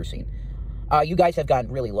shit I've ever seen. You guys have gotten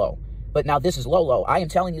really low. But now this is low. I am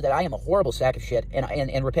telling you that I am a horrible sack of shit,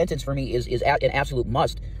 and repentance for me is an absolute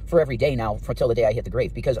must for every day now until the day I hit the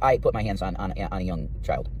grave, because I put my hands on a young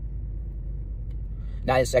child.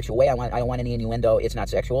 Not in a sexual way. I don't want any innuendo. It's not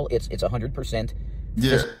sexual. It's 100%.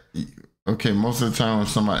 Yeah. Okay. Most of the time, when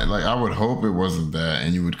somebody like, I would hope it wasn't that,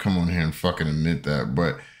 and you would come on here and fucking admit that.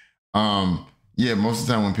 But yeah, most of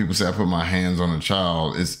the time when people say I put my hands on a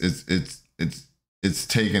child, it's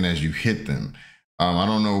taken as you hit them. I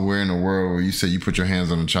don't know where in the world where you say you put your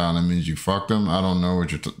hands on a child, that means you fucked them. I don't know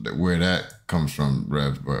where that comes from,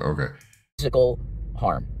 Rev. But okay. Physical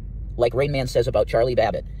harm, like Rain Man says about Charlie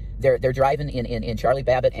Babbitt. They're driving in Charlie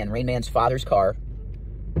Babbitt and Rain Man's father's car,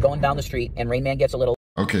 going down the street, and Rain Man gets a little...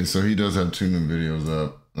 Okay, so he does have 2 new videos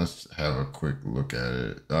up. Let's have a quick look at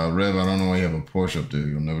it. Rev, I don't know why you have a Porsche up there.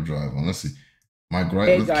 You'll never drive one. Let's see. My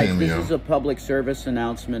gripe with Cameo. Hey guys, this is a public service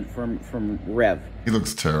announcement from Rev. He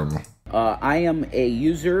looks terrible. I am a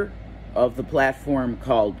user of the platform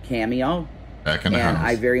called Cameo. Back in the house.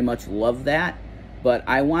 I very much love that. But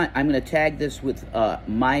I'm going to tag this with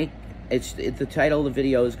my... the title of the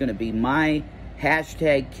video is going to be my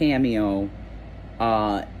 #Cameo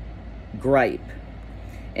gripe.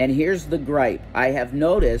 And here's the gripe. I have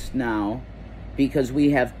noticed now, because we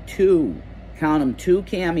have 2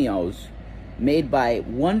 cameos made by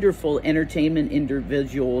wonderful entertainment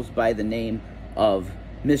individuals by the name of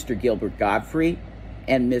Mr. Gilbert Godfrey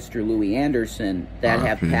and Mr. Louis Anderson that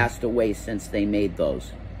have passed away since they made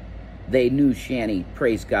those. They knew Shanny,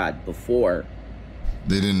 praise God, before.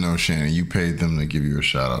 They didn't know Shanny. You paid them to give you a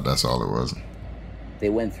shout out. That's all it was. They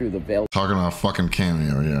went through the veil. Talking about fucking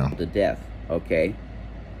Cameo, yeah. To death, okay?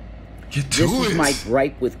 Get to this is my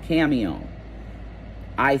gripe with Cameo.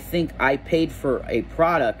 I think I paid for a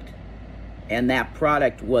product, and that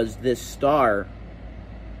product was this star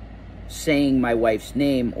saying my wife's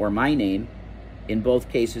name or my name. In both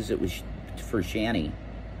cases, it was for Shanny.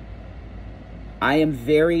 I am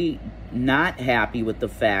very not happy with the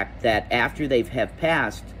fact that after they have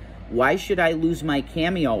passed, why should I lose my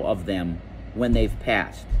Cameo of them when they've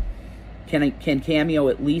passed? Can Cameo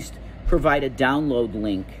at least provide a download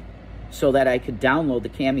link so that I could download the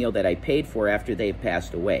Cameo that I paid for after they've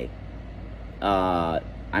passed away?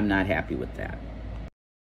 I'm not happy with that.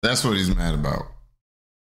 That's what he's mad about.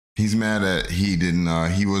 He's mad that he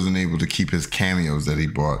wasn't able to keep his cameos that he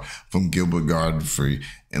bought from Gilbert Godfrey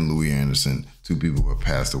and Louis Anderson, 2 people who have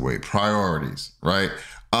passed away. Priorities, right?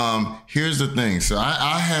 Here's the thing. So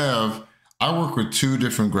I work with 2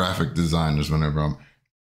 different graphic designers whenever I'm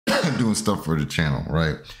doing stuff for the channel,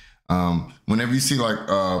 right? Whenever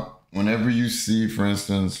you see, for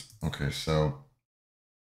instance, okay, so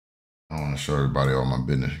I want to show everybody all my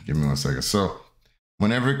business. Give me 1 second. So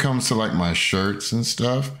whenever it comes to like my shirts and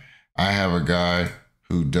stuff, I have a guy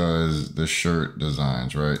who does the shirt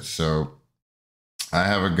designs, right? So I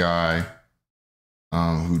have a guy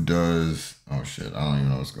who does, oh shit, I don't even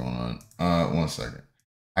know what's going on. 1 second.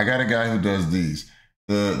 I got a guy who does these.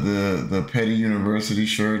 The Petty University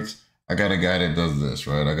shirts. I got a guy that does this,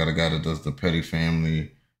 right? I got a guy that does the Petty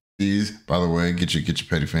Family. These, by the way, get your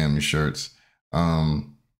Petty Family shirts.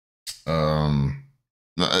 I'm gonna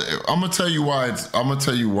tell you why it's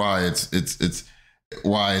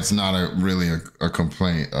not really a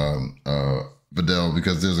complaint, Vidal,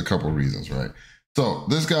 because there's a couple reasons, right? So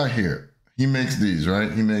this guy here, he makes these,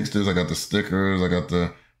 right? He makes this. I got the stickers. I got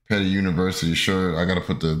the Petty University shirt. I got to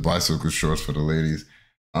put the bicycle shorts for the ladies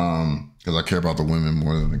because I care about the women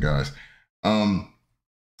more than the guys.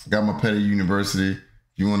 Got my Petty University. If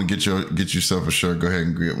you want to get yourself a shirt, go ahead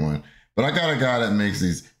and get one. But I got a guy that makes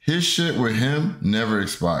these. His shit with him never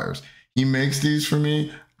expires. He makes these for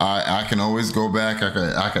me. I can always go back.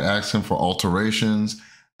 I could ask him for alterations,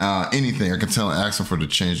 anything. I can ask him to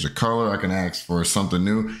change the color. I can ask for something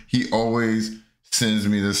new. He always sends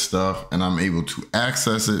me this stuff, and I'm able to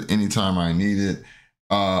access it anytime I need it.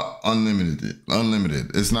 Unlimited.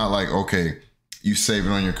 It's not like, okay, you save it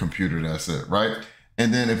on your computer, that's it, right?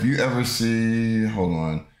 And then if you ever see, hold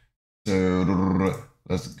on, so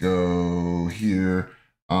let's go here.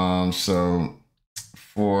 So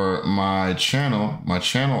for my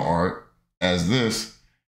channel art as this,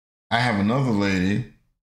 I have another lady,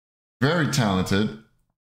 very talented.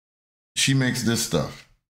 She makes this stuff,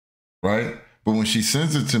 right? But when she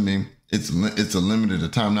sends it to me, it's a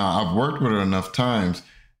limited time. Now, I've worked with her enough times.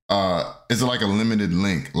 It's like a limited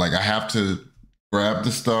link. Like I have to grab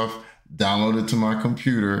the stuff, download it to my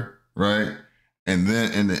computer, right? And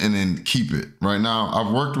then keep it. Right now,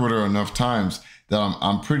 I've worked with her enough times that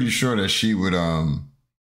I'm pretty sure that she would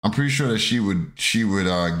give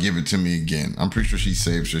it to me again. I'm pretty sure she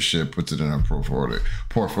saves her shit, puts it in her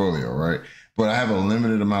portfolio, right? But I have a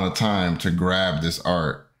limited amount of time to grab this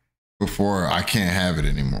art before I can't have it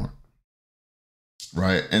anymore.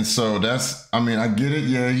 Right. And so I get it.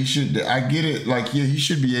 Yeah, I get it. Like, yeah, he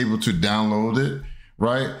should be able to download it.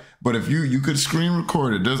 Right. But if you could screen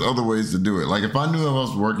record it, there's other ways to do it. Like if I knew I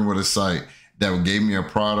was working with a site that gave me a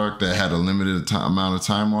product that had a limited amount of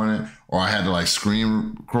time on it, or I had to like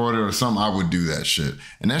screen record it or something, I would do that shit.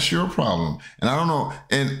 And that's your problem. And I don't know.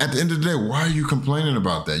 And at the end of the day, why are you complaining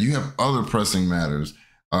about that? You have other pressing matters.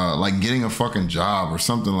 Like getting a fucking job or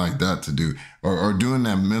something like that to do, or doing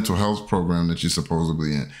that mental health program that you're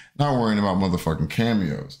supposedly in. Not worrying about motherfucking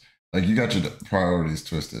cameos. Like you got your priorities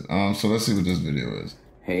twisted. So let's see what this video is.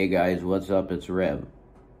 Hey guys, what's up? It's Rev.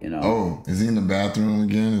 You know. Oh, is he in the bathroom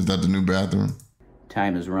again? Is that the new bathroom?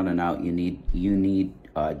 Time is running out. You need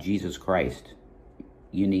Jesus Christ.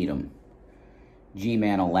 You need him.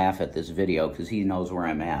 G-Man will laugh at this video because he knows where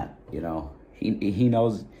I'm at. You know, he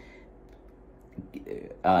knows.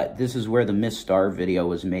 This is where the Miss Star video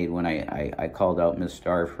was made when I called out Miss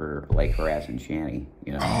Star for like harassing Shanny,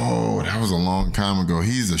 you know. Oh, that was a long time ago.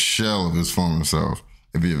 He's a shell of his former self.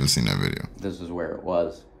 If you ever seen that video. This is where it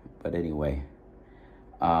was. But anyway,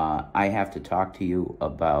 I have to talk to you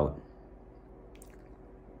about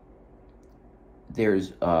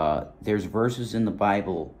there's verses in the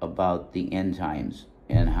Bible about the end times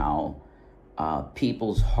and how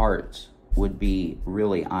people's hearts would be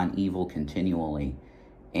really on evil continually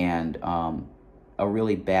and a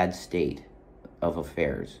really bad state of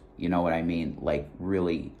affairs. You know what I mean? Like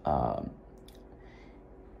really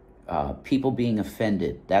people being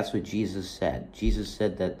offended. That's what Jesus said. Jesus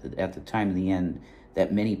said that at the time of the end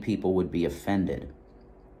that many people would be offended.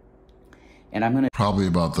 And I'm going to... Probably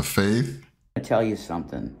about the faith. I'm going to tell you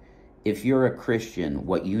something. If you're a Christian,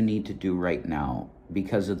 what you need to do right now,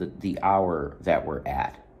 because of the hour that we're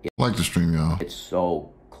at, like the stream, y'all. It's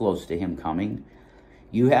so close to him coming.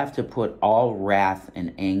 You have to put all wrath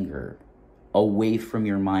and anger away from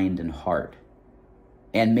your mind and heart,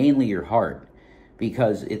 and mainly your heart,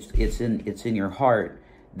 because it's in your heart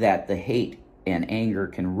that the hate and anger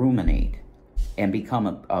can ruminate and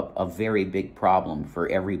become a very big problem for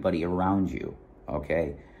everybody around you.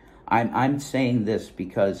 Okay, I'm saying this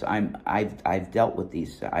because I've dealt with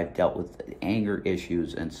these. I've dealt with anger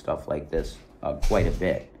issues and stuff like this quite a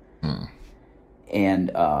bit.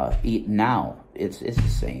 And now it's the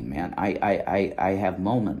same, man. I have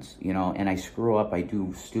moments, you know, and I screw up. I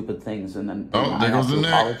do stupid things, and then I have to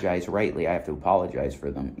apologize. Rightly, I have to apologize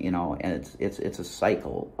for them, you know. And it's a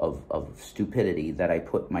cycle of stupidity that I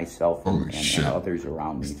put myself and others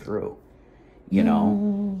around me through. You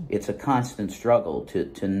know, it's a constant struggle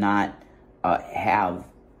to not have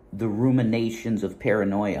the ruminations of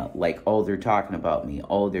paranoia, like, oh, they're talking about me,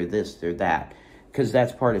 oh, they're this, they're that. Because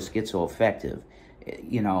that's part of schizoaffective.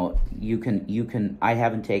 You know, you can, I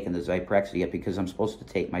haven't taken the Zyprexa yet because I'm supposed to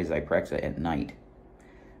take my Zyprexa at night.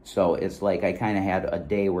 So it's like I kind of had a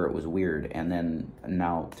day where it was weird, and then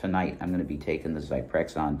now tonight I'm going to be taking the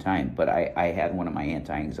Zyprexa on time. But I had one of my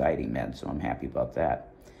anti-anxiety meds, so I'm happy about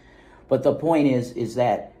that. But the point is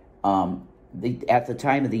that at the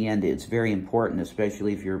time of the end, it's very important,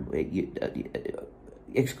 especially if you're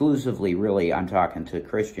exclusively, really, I'm talking to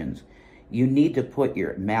Christians. You need to put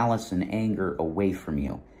your malice and anger away from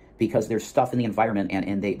you, because there's stuff in the environment,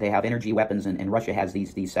 and they have energy weapons, and Russia has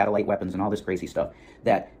these satellite weapons and all this crazy stuff.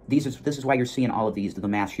 That this is why you're seeing all of the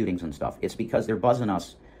mass shootings and stuff. It's because they're buzzing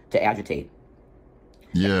us to agitate.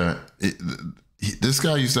 Yeah, this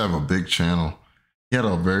guy used to have a big channel. He had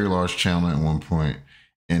a very large channel at one point,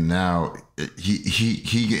 and now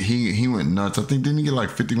he went nuts. I think, didn't he get like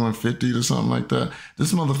 5150 or something like that?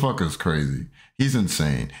 This motherfucker is crazy. He's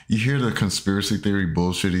insane. You hear the conspiracy theory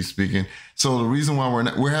bullshit he's speaking. So the reason why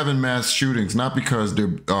we're having mass shootings, not because there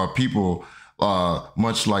are people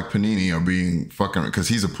much like Panini are being fucking, because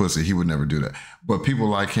he's a pussy, he would never do that. But people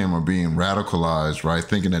like him are being radicalized, right?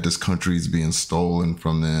 Thinking that this country is being stolen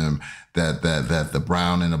from them, that the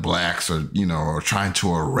brown and the blacks are, you know, are trying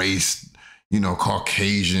to erase, you know,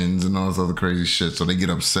 Caucasians and all this other crazy shit. So they get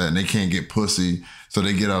upset and they can't get pussy. So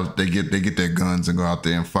they get up, they get their guns and go out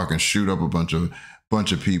there and fucking shoot up a bunch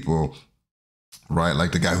of people, right?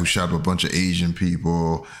 Like the guy who shot up a bunch of Asian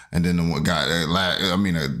people, and then the one guy,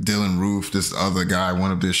 Dylan Roof, this other guy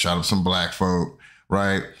went up there, shot up some black folk,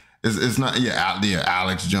 right? It's not,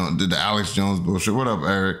 Alex Jones, the Alex Jones bullshit. What up,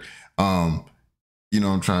 Eric? You know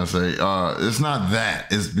what I'm trying to say? It's not that.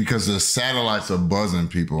 It's because the satellites are buzzing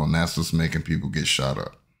people, and that's what's making people get shot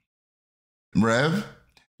up. Rev,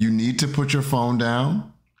 you need to put your phone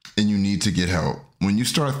down, and you need to get help. When you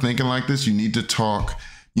start thinking like this, you need to talk.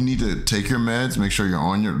 You need to take your meds, make sure you're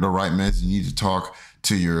on the right meds. You need to talk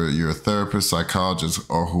to your therapist, psychologist,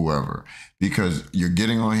 or whoever, because you're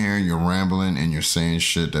getting on here, you're rambling, and you're saying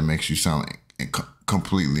shit that makes you sound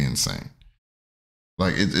completely insane.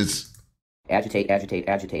 Like it's agitate.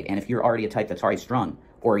 And if you're already a type that's already strung,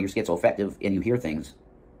 or you're schizoaffective and you hear things,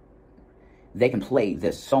 they can play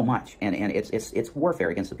this so much, and it's warfare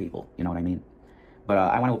against the people. You know what I mean? But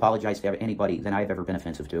I want to apologize to anybody that I've ever been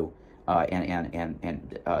offensive to,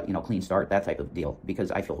 clean start, that type of deal,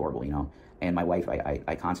 because I feel horrible, you know. And my wife,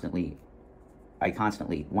 I constantly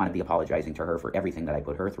want to be apologizing to her for everything that I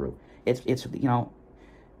put her through. It's you know,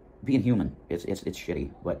 being human. It's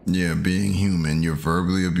shitty, but yeah, being human. You're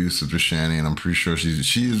verbally abusive to Shanny, and I'm pretty sure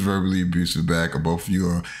she is verbally abusive back, or both of you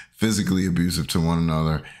are physically abusive to one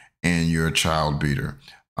another, and you're a child beater.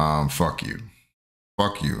 Fuck you.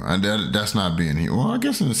 Fuck you. And that's not being human. Well, I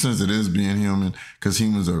guess in a sense it is being human, because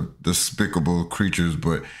humans are despicable creatures,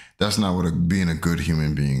 but that's not what being a good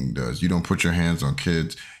human being does. You don't put your hands on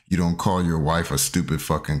kids. You don't call your wife a stupid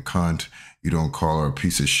fucking cunt. You don't call her a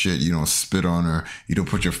piece of shit. You don't spit on her. You don't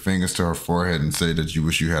put your fingers to her forehead and say that you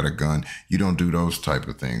wish you had a gun. You don't do those type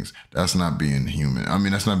of things. That's not being human. I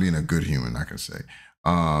mean, that's not being a good human, I can say.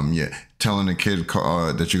 Telling a kid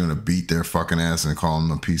that you're gonna beat their fucking ass and call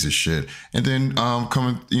them a piece of shit, and then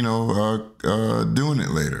coming, doing it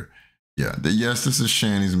later. Yeah, yes, this is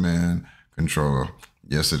Shanny's man controller.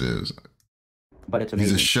 Yes, it is. But it's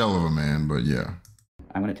amazing. He's a shell of a man, but yeah.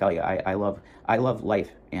 I'm gonna tell you, I love life,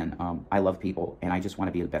 and I love people, and I just want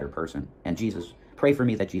to be a better person. And Jesus, pray for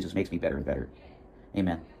me that Jesus makes me better and better.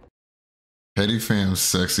 Amen. Petty fam,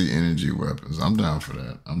 sexy energy weapons. I'm down for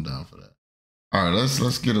that. All right,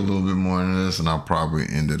 let's get a little bit more into this, and I'll probably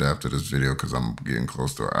end it after this video because I'm getting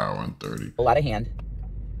close to 1 hour and 30. A lot of hand.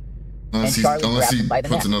 Unless he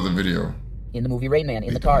puts another video. In the movie Rain Man,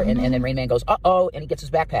 in the car, and then Rain Man goes, uh-oh, and he gets his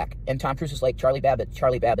backpack. And Tom Cruise is like Charlie Babbitt.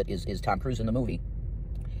 Charlie Babbitt is Tom Cruise in the movie.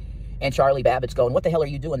 And Charlie Babbitt's going, what the hell are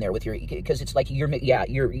you doing there with your, because it's like, he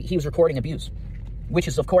was recording abuse, which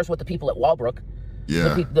is, of course, what the people at Walbrook,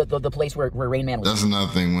 yeah, the place where Rain Man was. That's another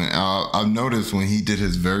thing. When I've noticed when he did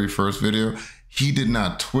his very first video, he did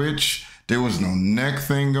not twitch. There was no neck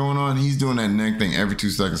thing going on. He's doing that neck thing every 2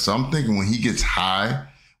 seconds. So I'm thinking when he gets high,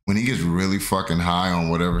 when he gets really fucking high on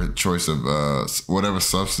whatever choice of whatever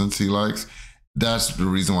substance he likes, that's the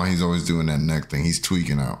reason why he's always doing that neck thing. He's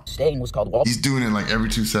tweaking out. Staying was called Walbrook. He's doing it like every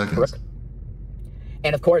 2 seconds.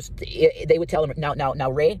 And of course, they would tell him,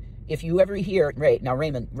 now, Ray, if you ever hear, Ray,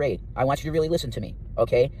 I want you to really listen to me,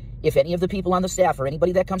 okay? If any of the people on the staff or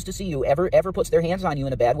anybody that comes to see you ever puts their hands on you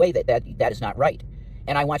in a bad way, that is not right.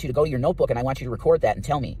 And I want you to go to your notebook and I want you to record that and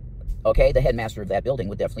tell me, okay? The headmaster of that building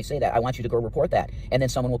would definitely say that. I want you to go report that. And then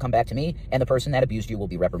someone will come back to me and the person that abused you will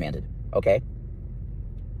be reprimanded, okay?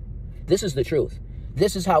 This is the truth.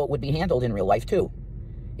 This is how it would be handled in real life, too.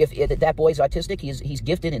 If that boy's autistic, he's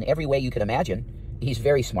gifted in every way you could imagine. He's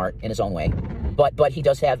very smart in his own way. But he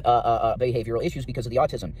does have behavioral issues because of the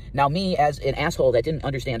autism. Now, me, as an asshole that didn't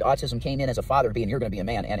understand autism, came in as a father being, you're going to be a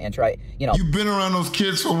man, and try, You've been around those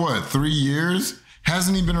kids for what, 3 years?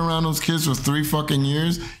 Hasn't he been around those kids for 3 fucking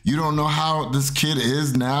years? You don't know how this kid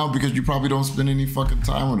is now because you probably don't spend any fucking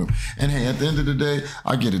time with him. And hey, at the end of the day,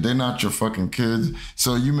 I get it. They're not your fucking kids.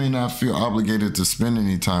 So you may not feel obligated to spend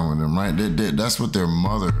any time with them, right? That's what their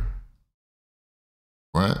mother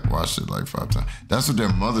What? Watched it like 5 times. That's what their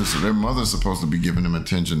mother's supposed to be giving them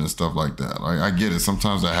attention and stuff like that. Like, I get it.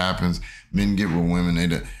 Sometimes that happens. Men get with women.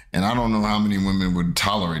 And I don't know how many women would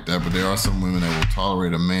tolerate that, but there are some women that will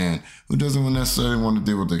tolerate a man who doesn't necessarily want to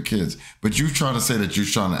deal with their kids. But you try to say that you're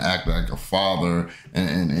trying to act like a father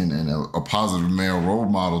and a positive male role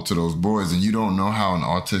model to those boys, and you don't know how an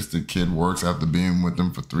autistic kid works after being with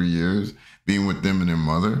them for 3 years, being with them and their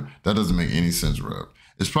mother. That doesn't make any sense, Rev.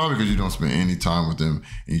 It's probably because you don't spend any time with them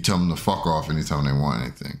and you tell them to fuck off anytime they want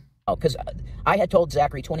anything. Oh, because I had told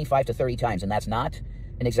Zachary 25 to 30 times, and that's not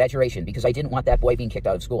an exaggeration, because I didn't want that boy being kicked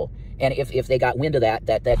out of school. And if they got wind of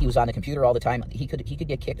that he was on the computer all the time, he could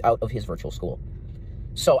get kicked out of his virtual school.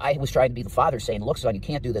 So I was trying to be the father, saying, look, son, you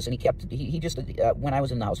can't do this. And he just, when I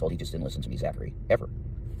was in the household, he just didn't listen to me, Zachary, ever.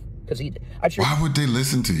 Because why would they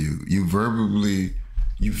listen to you?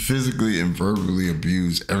 You physically and verbally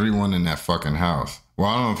abused everyone in that fucking house. Well,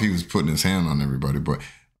 I don't know if he was putting his hand on everybody, but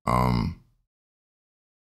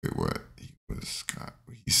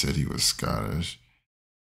he said he was Scottish,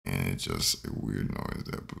 and it just a weird noise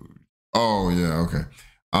that booed. Oh yeah, okay.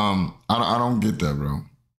 I don't get that, bro.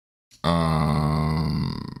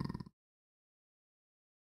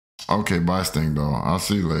 Okay, bye, Sting Doll. I'll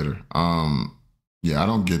see you later. Yeah, I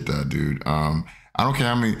don't get that, dude. I don't care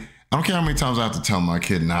how many times I have to tell my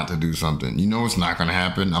kid not to do something. You know it's not gonna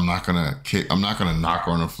happen. I'm not gonna knock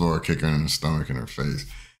her on the floor, kick her in the stomach, in her face.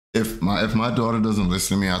 If my daughter doesn't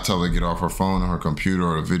listen to me, I tell her to get off her phone or her computer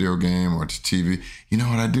or a video game or the TV. You know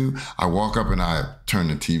what I do? I walk up and I turn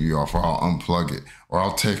the TV off, or I'll unplug it, or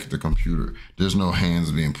I'll take the computer. There's no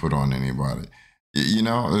hands being put on anybody. You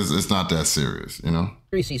know, it's not that serious, you know?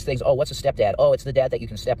 He sees things, oh, what's a stepdad? Oh, it's the dad that you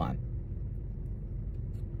can step on.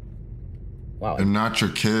 Wow. They're not your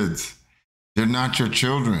kids. They're not your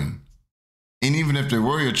children. And even if they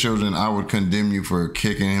were your children, I would condemn you for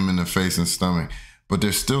kicking him in the face and stomach. But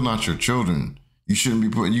they're still not your children. You shouldn't be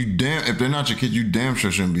putting, if they're not your kids, you damn sure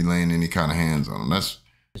shouldn't be laying any kind of hands on them.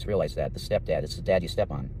 Just realize that, the stepdad, it's the dad you step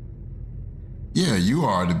on. Yeah, you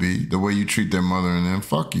are to be, the way you treat their mother and them,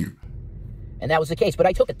 fuck you. And that was the case, but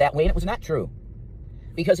I took it that way and it was not true.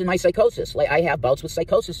 Because in my psychosis, like I have bouts with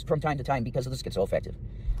psychosis from time to time because of the schizoaffective.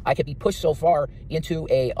 I could be pushed so far into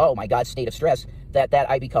a, oh my God, state of stress that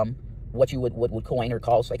I become what you would coin or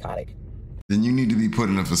call psychotic. Then you need to be put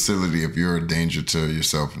in a facility if you're a danger to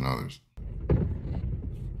yourself and others.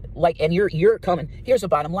 Like, and you're coming, here's the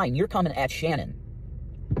bottom line, you're coming at Shannon.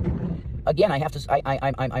 Again, I'm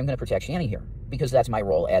going to protect Shanny here, because that's my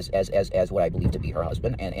role as what I believe to be her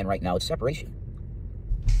husband, and right now it's separation.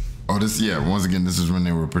 Oh, once again, this is when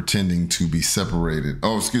they were pretending to be separated.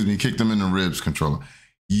 Oh, excuse me, kicked them in the ribs, controller.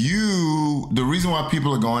 The reason why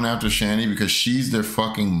people are going after Shanny, because she's their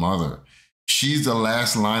fucking mother. She's the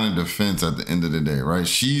last line of defense at the end of the day, right?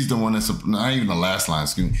 She's the one that's, not even the last line,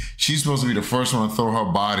 excuse me. She's supposed to be the first one to throw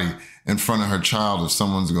her body in front of her child if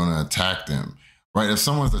someone's going to attack them, right? If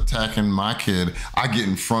someone's attacking my kid, I get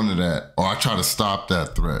in front of that, or I try to stop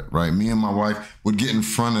that threat, right? Me and my wife would get in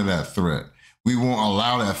front of that threat. We won't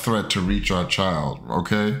allow that threat to reach our child,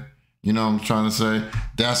 okay? You know what I'm trying to say?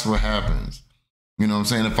 That's what happens. You know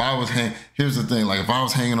what I'm saying? Here's the thing, like if I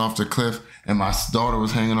was hanging off the cliff and my daughter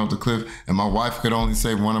was hanging off the cliff and my wife could only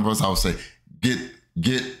save one of us, I would say, get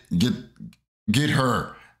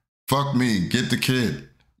her. Fuck me, get the kid,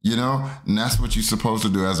 you know? And that's what you're supposed to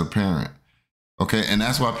do as a parent, okay? And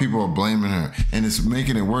that's why people are blaming her. And it's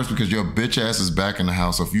making it worse because your bitch ass is back in the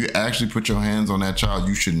house. So if you actually put your hands on that child,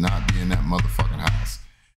 you should not be in that motherfucking house.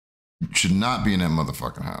 You should not be in that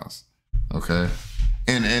motherfucking house, okay?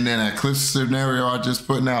 And then that cliff scenario I just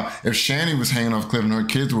put now, if Shanny was hanging off cliff and her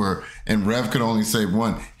kids were, and Rev could only save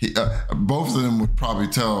one, both of them would probably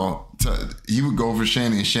he would go for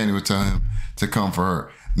Shanny and Shanny would tell him to come for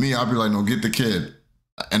her. Me, I'd be like, no, get the kid.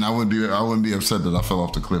 And I wouldn't be upset that I fell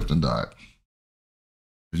off the cliff and died.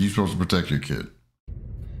 You're supposed to protect your kid.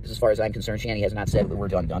 As far as I'm concerned, Shanny has not said we're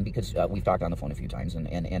done because we've talked on the phone a few times and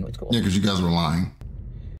it's cool. Yeah, because you guys were lying.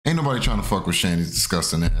 Ain't nobody trying to fuck with Shanny's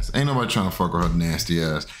disgusting ass. Ain't nobody trying to fuck with her nasty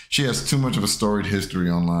ass. She has too much of a storied history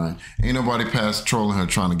online. Ain't nobody past trolling her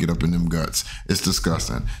trying to get up in them guts. It's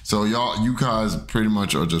disgusting. So you guys pretty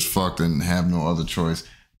much are just fucked and have no other choice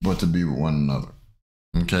but to be with one another.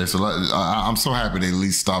 Okay, so I'm so happy they at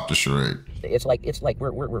least stopped the charade. It's like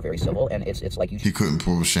we're very civil, and it's like you. He couldn't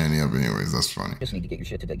pull Shanny up anyways. That's funny. Just need to get your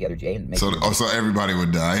shit together, Jay, and make. So everybody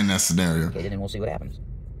would die in that scenario. Okay, then we'll see what happens.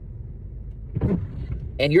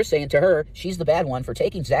 And you're saying to her, she's the bad one for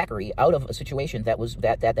taking Zachary out of a situation that was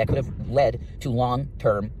that could have led to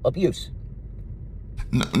long-term abuse.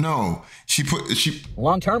 No, she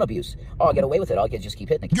long-term abuse. Oh, I'll get away with it. I'll just keep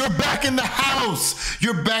hitting it. You're back in the house.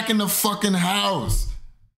 You're back in the fucking house.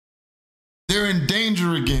 They're in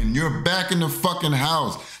danger again. You're back in the fucking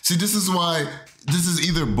house. See, this is why this is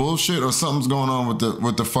either bullshit or something's going on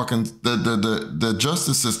with the fucking the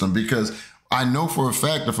justice system, because I know for a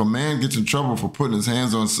fact if a man gets in trouble for putting his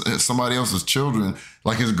hands on somebody else's children,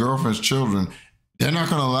 like his girlfriend's children, they're not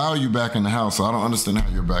going to allow you back in the house. So I don't understand how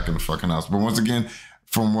you're back in the fucking house. But once again,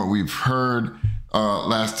 from what we've heard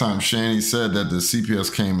last time, Shanny said that the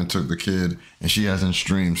CPS came and took the kid, and she hasn't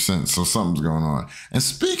streamed since. So something's going on. And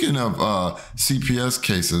speaking of CPS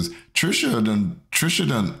cases, Trisha done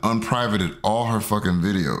unprivated all her fucking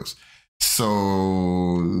videos.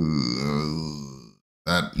 So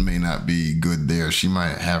that may not be good there. She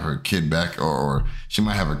might have her kid back, or she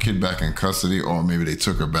might have her kid back in custody, or maybe they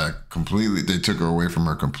took her back completely. They took her away from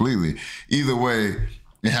her completely. Either way,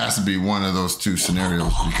 it has to be one of those two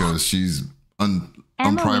scenarios, because she's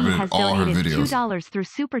unprivated all her videos. $2 through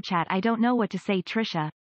Super Chat. I don't know what to say, Trisha.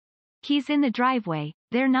 He's in the driveway.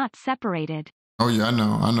 They're not separated. Oh yeah, I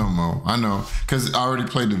know, Mo. I know, because I already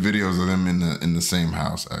played the videos of them in the same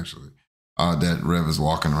house, actually. That Rev is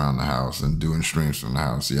walking around the house and doing streams from the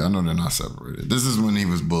house. Yeah, I know they're not separated. This is when he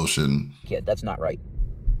was bullshitting. Kid, that's not right.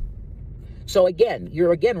 So again,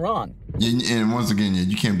 you're again wrong. And once again, yeah,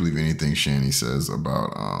 you can't believe anything Shanny says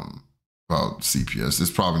about CPS. It's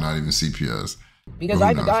probably not even CPS. Because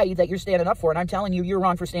I'm the guy that you're standing up for, and I'm telling you, you're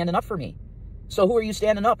wrong for standing up for me. So who are you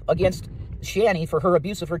standing up against Shanny for her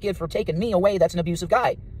abuse of her kid, for taking me away? That's an abusive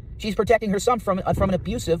guy. She's protecting her son from an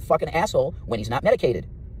abusive fucking asshole when he's not medicated.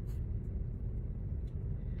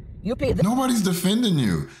 Nobody's defending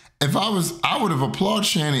you. If I would have applauded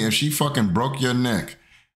Shanny if she fucking broke your neck.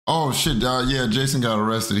 Oh shit, yeah, Jason got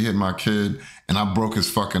arrested. He hit my kid, and I broke his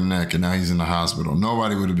fucking neck, and now he's in the hospital.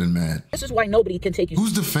 Nobody would have been mad. This is why nobody can take you.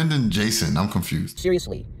 Who's defending Jason? I'm confused.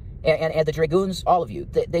 Seriously. And the Dragoons, all of you,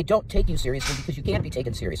 they don't take you seriously because you can't be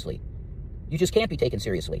taken seriously. You just can't be taken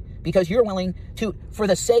seriously. Because you're willing to, for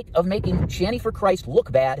the sake of making Shannyforchrist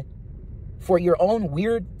look bad, for your own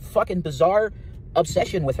weird, fucking bizarre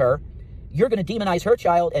obsession with her, you're going to demonize her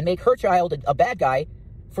child and make her child a bad guy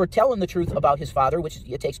for telling the truth about his father, which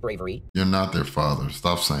it takes bravery. You're not their father.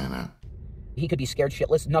 Stop saying that. He could be scared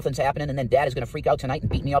shitless, nothing's happening, and then Dad is going to freak out tonight and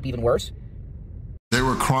beat me up even worse. They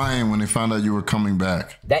were crying when they found out you were coming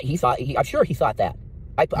back. That he thought. I'm sure he thought that.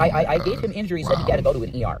 I gave him injuries that he had to go to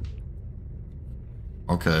an ER.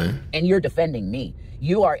 Okay. And you're defending me.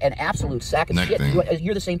 You are an absolute sack of shit.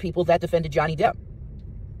 You're the same people that defended Johnny Depp.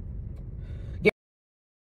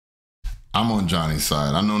 I'm on Johnny's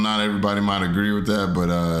side. I know not everybody might agree with that, but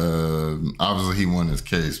obviously he won his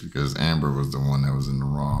case because Amber was the one that was in the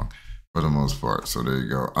wrong for the most part. So there you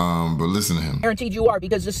go. But listen to him. Guaranteed you are,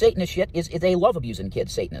 because the Satanist shit is they love abusing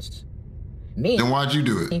kids, Satanists. Me. Then why'd you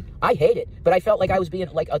do it? I hate it, but I felt like I was being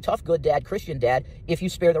like a tough, good dad, Christian dad. If you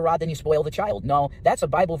spare the rod, then you spoil the child. No, that's a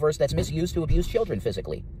Bible verse that's misused to abuse children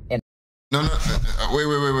physically. And no, wait,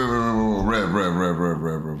 Rev.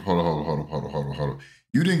 Hold on.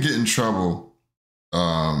 You didn't get in trouble.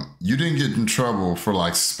 You didn't get in trouble for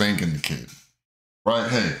like spanking the kid,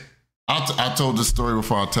 right? Hey, I told this story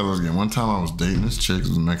before. I'll tell it again. One time I was dating this chick, it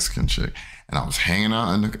was a Mexican chick, and I was hanging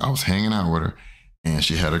out with her, and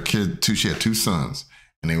she had her kid too. She had two sons,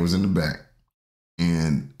 and they was in the back,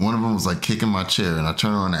 and one of them was like kicking my chair, and I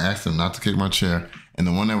turned around and asked him not to kick my chair, and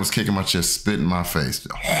the one that was kicking my chair spit in my face,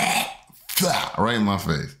 right in my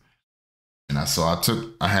face, and I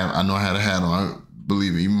know I had a hat on.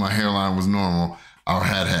 Believe me, even my hairline was normal. I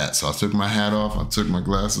had hats, so I took my hat off. I took my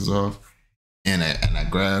glasses off, and I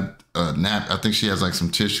grabbed a nap. I think she has like some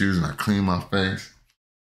tissues, and I cleaned my face.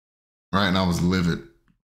 Right, and I was livid.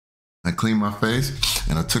 I cleaned my face,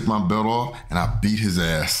 and I took my belt off, and I beat his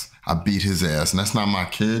ass. And that's not my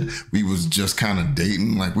kid. We was just kind of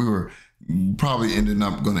dating. Like we were probably going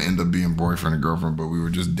to end up being boyfriend and girlfriend, but we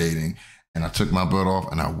were just dating. And I took my belt off,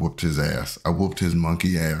 and I whooped his ass. I whooped his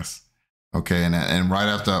monkey ass. Okay, and right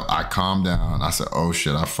after I calmed down, I said, "Oh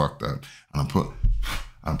shit, I fucked up." And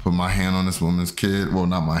I put my hand on this woman's kid. Well,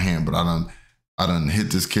 not my hand, but I done hit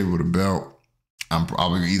this kid with a belt. I'm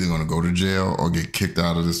probably either gonna go to jail or get kicked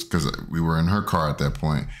out of this because we were in her car at that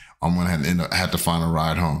point. I'm gonna have to find a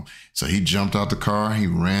ride home. So he jumped out the car. He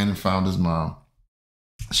ran and found his mom.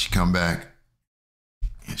 She come back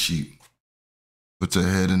and she puts her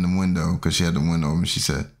head in the window because she had the window open. And she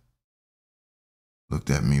said, looked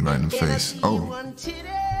at me right in the face. Oh,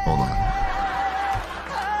 hold on.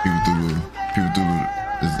 People Thulu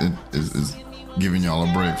is giving y'all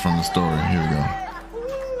a break from the story. Here we go.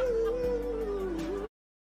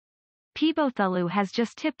 Thulu has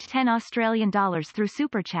just tipped $10 through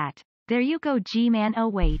Super Chat. There you go, G-Man. Oh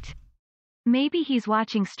wait. Maybe he's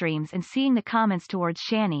watching streams and seeing the comments towards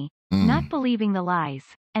Shanny, not believing the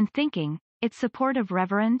lies, and thinking, It's supportive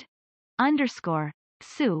Reverend _Sue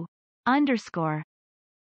 _.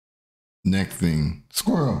 Next thing,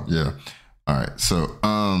 squirrel. Yeah. All right. So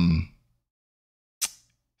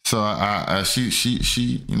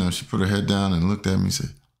she you know, she put her head down and looked at me and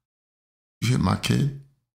said, "You hit my kid?"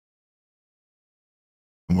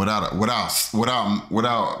 And without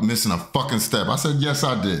missing a fucking step, I said, "Yes,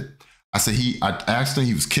 I did." I said, I asked him,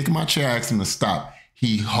 he was kicking my chair, I asked him to stop.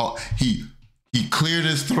 He cleared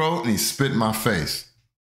his throat and he spit in my face.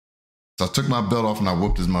 So I took my belt off and I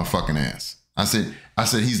whooped his motherfucking ass. I said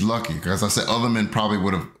he's lucky, because I said other men probably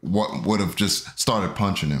would have just started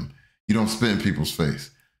punching him. You don't spit in people's face.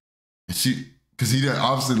 And because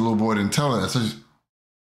obviously the little boy didn't tell her that. So she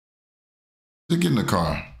get in the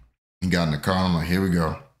car. He got in the car. I'm like, here we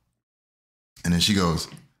go. And then she goes,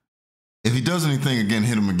 "If he does anything again,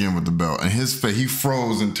 hit him again with the belt." And his face, he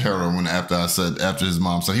froze in terror after his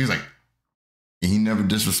mom said, he was like, he never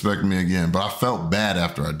disrespected me again. But I felt bad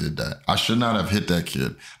after I did that. I should not have hit that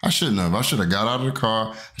kid. I shouldn't have. I should have got out of the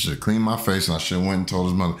car. I should have cleaned my face, and I should have went and told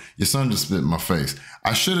his mother, "Your son just spit in my face."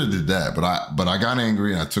 I should have did that, but I got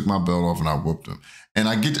angry and I took my belt off and I whooped him. And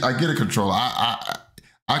I get a control. I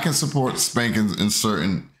can support spankings in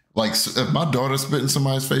certain, like if my daughter spit in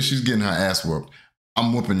somebody's face, she's getting her ass whooped.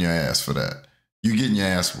 I'm whooping your ass for that. You getting your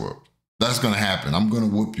ass whooped. That's gonna happen. I'm gonna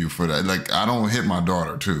whoop you for that. Like, I don't hit my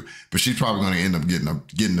daughter too, but she's probably gonna end up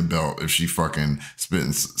getting the belt if she fucking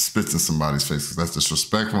spits in somebody's face, because that's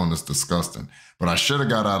disrespectful and it's disgusting. But I should have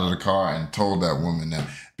got out of the car and told that woman that,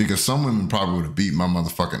 because some women probably would have beat my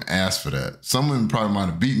motherfucking ass for that. Some women probably might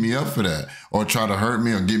have beat me up for that, or try to hurt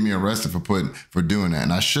me or get me arrested for doing that.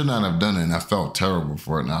 And I should not have done it, and I felt terrible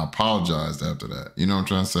for it, and I apologized after that. You know what I'm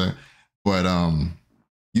trying to say? But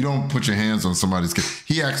you don't put your hands on somebody's kid.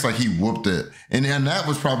 He acts like he whooped it. And that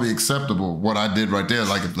was probably acceptable, what I did right there.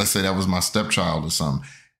 Like, if, let's say that was my stepchild or something.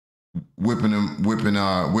 Whipping him with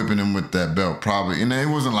that belt, probably. And it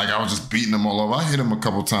wasn't like I was just beating him all over. I hit him a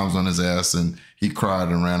couple times on his ass and he cried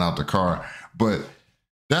and ran out the car. But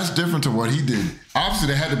that's different to what he did. Obviously,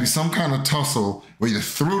 there had to be some kind of tussle where you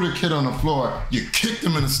threw the kid on the floor, you kicked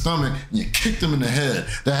him in the stomach, and you kicked him in the head.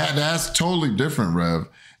 That's totally different, Rev,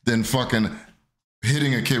 than fucking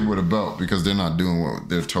hitting a kid with a belt because they're not doing what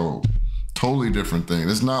they're told. Totally different thing.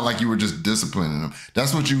 It's not like you were just disciplining them.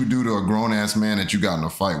 That's what you would do to a grown-ass man that you got in a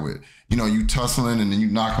fight with. You know, you tussling and then you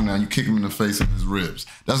knock him down, you kick him in the face of his ribs.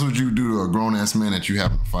 That's what you would do to a grown-ass man that you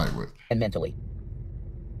have in a fight with. And mentally.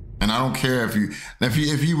 And I don't care if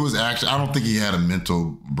he was actually, I don't think he had a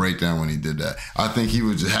mental breakdown when he did that. I think he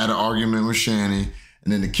had an argument with Shanny,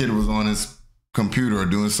 and then the kid was on his computer or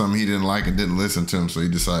doing something he didn't like and didn't listen to him, so he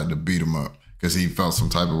decided to beat him up because he felt some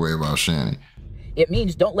type of way about Shanny. It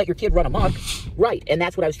means don't let your kid run amok. Right, and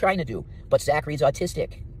that's what I was trying to do. But Zachary's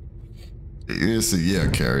autistic. Yeah,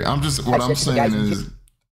 Carrie. I'm saying is,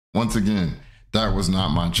 once again, that was not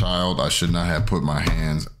my child. I should not have put my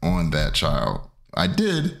hands on that child. I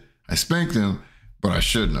did. I spanked him, but I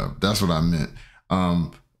shouldn't have. That's what I meant.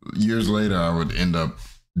 Years later, I would end up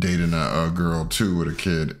dating a girl too with a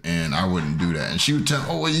kid, and I wouldn't do that. And she would tell me,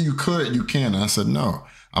 "Oh, well, you can." And I said, "No,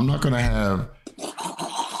 I'm not going to have."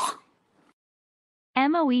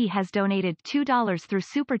 MOE has donated $2 through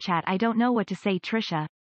Super Chat. I don't know what to say, Trisha.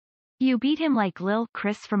 You beat him like Lil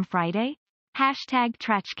Chris from Friday? Hashtag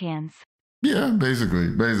trash cans. Yeah, basically.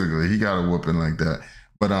 He got a whooping like that.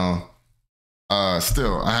 But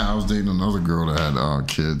still, I was dating another girl that had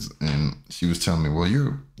kids, and she was telling me, "Well,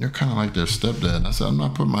 you're kind of like their stepdad." And I said, "I'm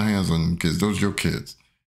not putting my hands on them kids. Those are your kids."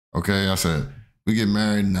 Okay? I said, "We get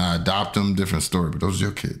married and I adopt them, different story, but those are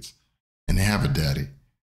your kids. And they have a daddy.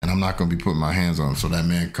 And I'm not going to be putting my hands on him so that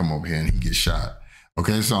man come over here and he gets shot."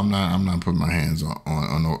 Okay, so I'm not putting my hands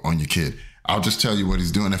on your kid. I'll just tell you what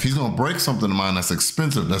he's doing. If he's going to break something of mine that's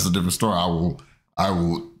expensive, that's a different story. I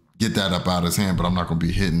will get that up out of his hand, but I'm not going to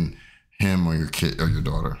be hitting him or your kid or your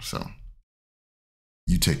daughter. So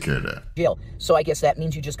you take care of that. Jill, so I guess that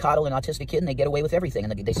means you just coddle an autistic kid and they get away with everything,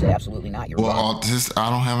 and they say absolutely not. You're wrong. I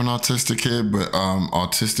don't have an autistic kid, but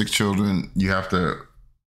autistic children,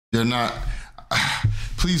 they're not.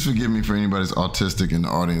 Please forgive me for anybody's autistic in the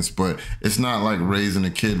audience, but it's not like raising a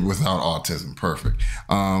kid without autism. Perfect.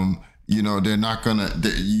 You know, they're not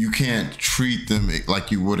you can't treat them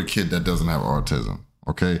like you would a kid that doesn't have autism.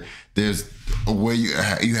 Okay. There's a way you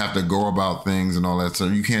have to go about things and all that. So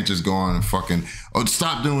you can't just go on and fucking, "Oh,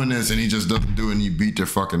 stop doing this," and he just doesn't do it and you beat their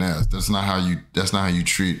fucking ass. That's not how you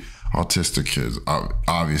treat autistic kids.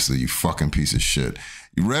 Obviously, you fucking piece of shit.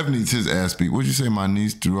 Rev needs his ass beat. What'd you say? My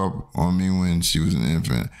niece threw up on me when she was an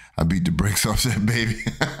infant. I beat the brakes off that baby.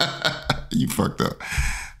 You fucked up.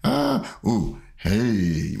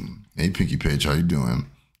 Hey, Pinky Page, how you doing?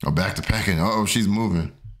 Oh, back to packing. Oh, she's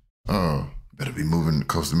moving. Oh, better be moving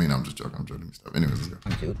close to me. No, I'm just joking. I'm joking. Stuff. Anyways,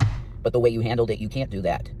 let's go. But the way you handled it, you can't do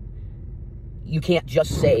that. You can't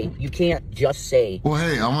just say. Well,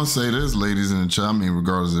 hey, I'm gonna say this, ladies in the chat. I mean,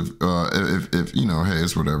 regardless if you know, hey,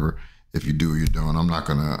 it's whatever. If you do or you don't, I'm not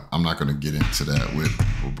gonna get into that with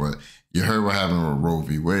people. But you heard what happened with Roe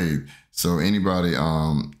v. Wade. So anybody,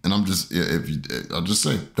 and I'll just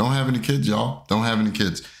say, don't have any kids, y'all. Don't have any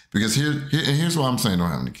kids. Because here's why I'm saying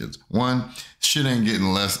don't have any kids. One, shit ain't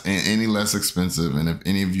getting any less expensive. And if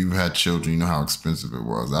any of you had children, you know how expensive it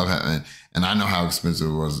was. And I know how expensive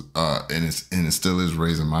it was. And it still is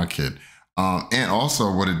raising my kid. And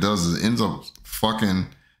also what it does is it ends up fucking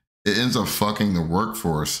the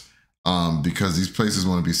workforce. Because these places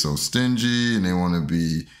want to be so stingy and they want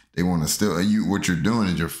to still, what you're doing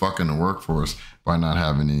is you're fucking the workforce by not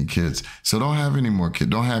having any kids. So don't have any more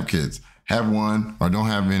kids. Don't have kids. Have one or don't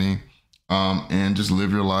have any, and just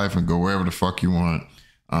live your life and go wherever the fuck you want.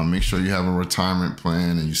 Make sure you have a retirement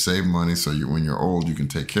plan and you save money so when you're old you can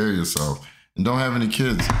take care of yourself. And don't have any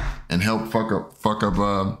kids and help fuck up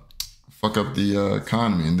the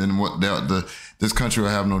economy. And then this country will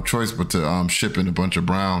have no choice but to ship in a bunch of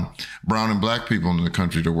brown and black people into the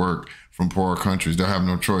country to work from poorer countries. They'll have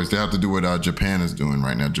no choice. They have to do what Japan is doing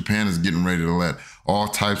right now. Japan is getting ready to let all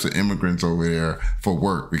types of immigrants over there for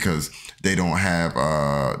work because they don't have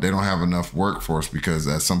enough workforce, because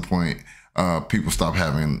at some point people stop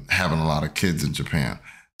having a lot of kids in Japan.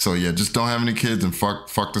 So yeah, just don't have any kids and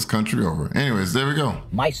fuck this country over. Anyways, there we go.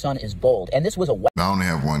 My son is bold, and this was a white. I only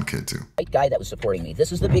have one kid too. White guy that was supporting me.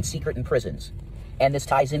 This is the big secret in prisons, and this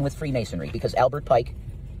ties in with Freemasonry because Albert Pike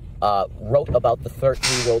wrote about the three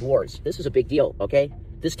world wars. This is a big deal, okay?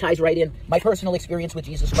 This ties right in. My personal experience with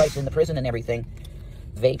Jesus Christ in the prison and everything.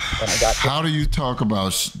 Vape when I got. How do you talk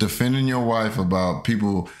about defending your wife about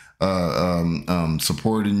people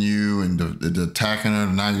supporting you and attacking her?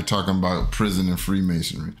 Now you're talking about prison and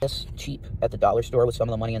Freemasonry. This cheap at the dollar store with some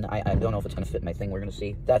of the money, and I don't know if it's gonna fit my thing. We're gonna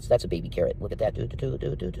see. That's a baby carrot. Look at that. Do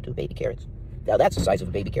baby carrots. Now that's the size of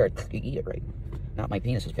a baby carrot. You eat it right. Now my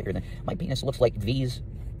penis is bigger than my penis. Looks like V's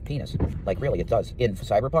penis. Like really, it does. In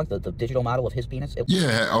Cyberpunk, the digital model of his penis.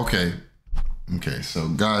 Yeah. Okay. Okay. So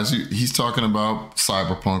guys, he's talking about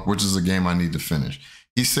Cyberpunk, which is a game I need to finish.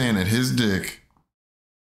 He's saying that his dick.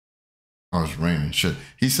 Oh, it's raining. Shit.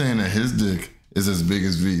 He's saying that his dick is as big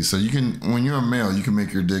as V. So you can, when you're a male, you can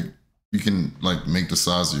make your dick, you can like make the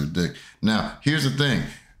size of your dick. Now, here's the thing.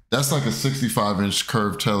 That's like a 65-inch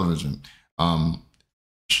curved television. There's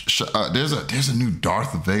a new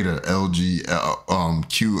Darth Vader LG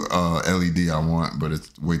QLED I want, but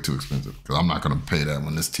it's way too expensive because I'm not going to pay that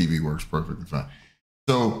when this TV works perfectly fine.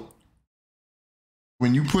 So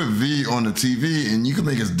when you put V on the TV and you can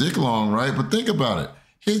make his dick long, right? But think about it.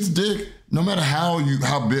 His dick, no matter how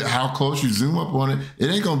close you zoom up on it, it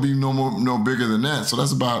ain't gonna be no bigger than that. So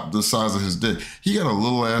that's about the size of his dick. He got a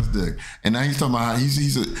little ass dick, and now he's talking about how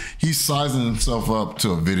he's sizing himself up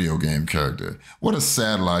to a video game character. What a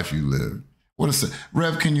sad life you live. What a sad.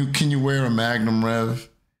 Rev, can you wear a Magnum, Rev?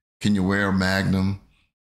 Can you wear a Magnum?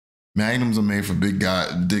 Magnums are made for big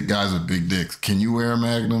guys with big dicks. Can you wear a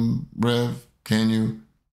Magnum, Rev? Can you?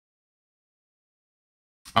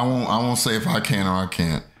 I won't say if I can or I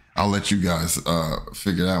can't. I'll let you guys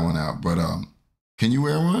figure that one out. But can you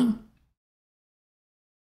wear one?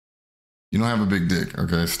 You don't have a big dick.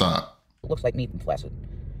 Okay, stop. It looks like meat and flaccid.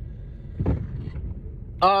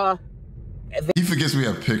 He forgets we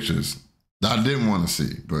have pictures that I didn't want to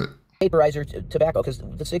see, but vaporizer tobacco, because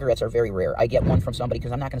the cigarettes are very rare. I get one from somebody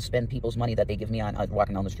because I'm not going to spend people's money that they give me on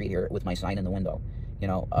walking down the street here with my sign in the window. You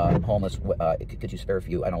know, homeless. Could you spare a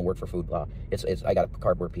few? I don't work for food. I got a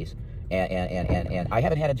cardboard piece, and I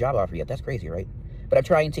haven't had a job offer yet. That's crazy, right? But I'm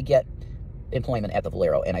trying to get employment at the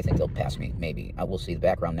Valero, and I think they'll pass me. Maybe we'll see the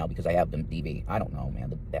background now because I have them DV. I don't know, man.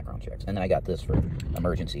 The background checks, and then I got this for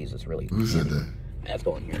emergencies. It's really who said that? That's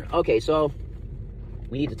going here. Okay, so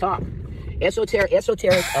we need to talk. Esoteric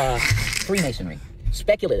Freemasonry.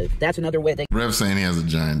 Speculative. That's another way they. Rev saying he has a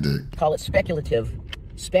giant dick. Call it speculative.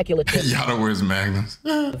 Y'all wears Magnums.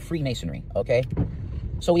 Freemasonry, okay?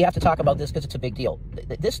 So we have to talk about this because it's a big deal.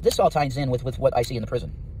 This all ties in with what I see in the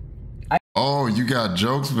prison. Oh, you got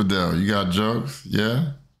jokes, Vidal? You got jokes?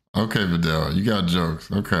 Yeah? Okay, Vidal, you got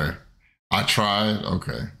jokes. Okay. I tried.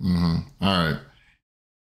 Okay. All right.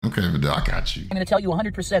 Okay, Vidal, I got you. I'm going to tell you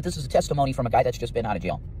 100%, this is a testimony from a guy that's just been out of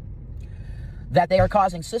jail, that they are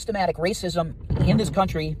causing systematic racism in this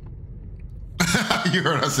country. You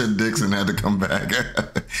heard I said Dixon had to come back.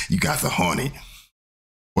 You got the horny.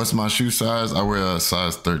 What's my shoe size? I wear a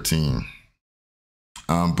size 13.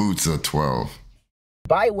 Boots are 12.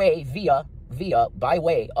 By way via by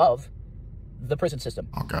way of the prison system.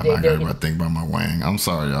 Oh God, I gotta think about my wang. I'm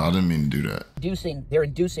sorry, y'all. I didn't mean to do that. They're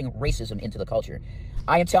inducing racism into the culture.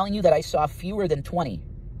 I am telling you that I saw fewer than 20,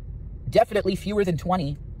 definitely fewer than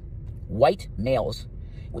 20 white males.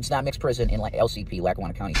 It's not mixed prison in like LCP,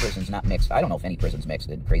 Lackawanna County Prison's not mixed. I don't know if any prison's mixed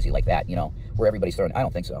and crazy like that, you know, where everybody's thrown. I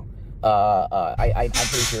don't think so. I'm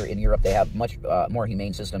pretty sure in Europe they have much more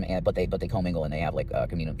humane system, but they commingle and they have like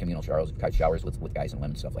communal showers with guys and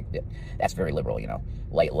women and stuff like that. That's very liberal, you know,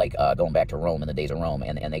 like going back to Rome in the days of Rome,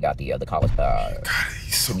 and they got the college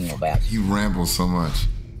communal baths. He rambles so much.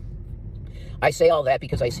 I say all that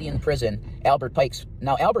because I see in prison Albert Pike's.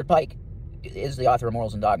 Now Albert Pike is the author of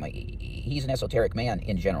Morals and Dogma. He's an esoteric man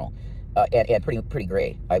in general, and pretty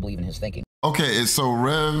gray. I believe in his thinking. Okay, so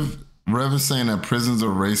Rev is saying that prisons are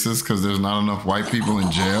racist because there's not enough white people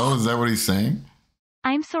in jail. Is that what he's saying?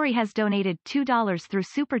 I'm sorry has donated $2 through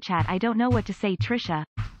Super Chat. I don't know what to say, Trisha.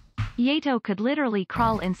 Yato could literally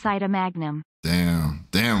crawl inside a magnum.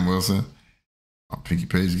 Damn, Wilson. Oh, Pinky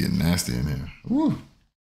Page is getting nasty in here. Woo.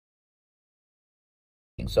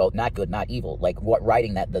 So not good, not evil. Like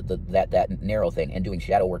writing that narrow thing and doing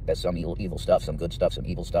shadow work. That's some evil stuff, some good stuff, some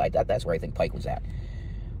evil stuff. That's where I think Pike was at,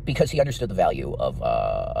 because he understood the value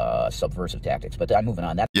of subversive tactics. But I'm moving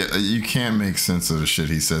on. Yeah, you can't make sense of the shit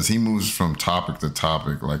he says. He moves from topic to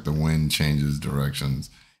topic like the wind changes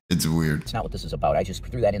directions. It's weird. It's not what this is about. I just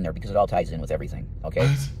threw that in there because it all ties in with everything. Okay,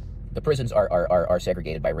 what? The prisons are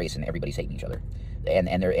segregated by race and everybody's hating each other. And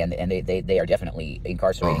they are definitely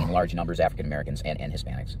incarcerating in large numbers African Americans and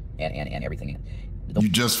Hispanics and everything. You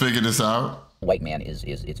just figured this out? White man is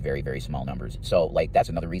it's very, very small numbers. So like that's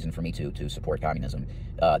another reason for me to support communism.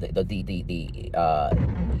 The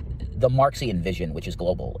Marxian vision, which is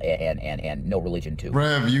global and no religion too.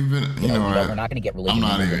 Rev, you've been we're not going to get religion.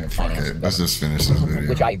 I'm not even. Fuck it. Let's just finish this video.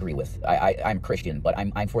 Which I agree with. I'm Christian, but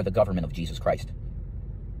I'm for the government of Jesus Christ.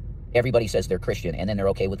 Everybody says they're Christian, and then they're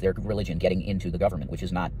okay with their religion getting into the government, which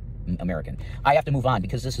is not American. I have to move on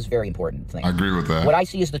because this is a very important thing. I agree with that. What I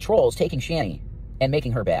see is the trolls taking Shanny and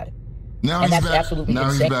making her bad. Now and he's that's back. Absolutely now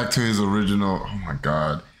insane. He's back to his original. Oh my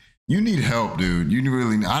God, you need help, dude. You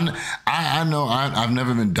really. I know. I've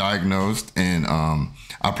never been diagnosed, and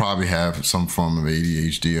I probably have some form of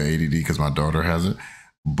ADHD or ADD because my daughter has it.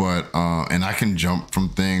 But and I can jump from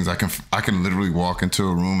things. I can literally walk into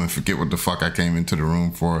a room and forget what the fuck I came into the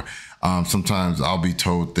room for. Sometimes I'll be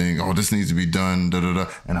told things, oh, this needs to be done,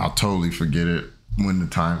 and I'll totally forget it when the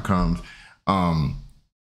time comes.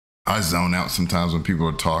 I zone out sometimes when people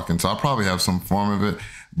are talking, so I probably have some form of it,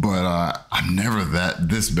 but I'm never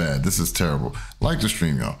this bad. This is terrible. Like the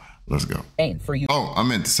stream, y'all. Let's go. For you. Oh, I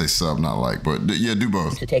meant to say sub, not like, but yeah, do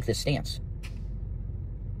both. To take this stance.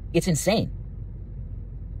 It's insane.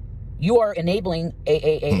 You are enabling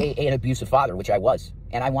an abusive father, which I was,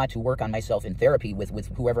 and I want to work on myself in therapy with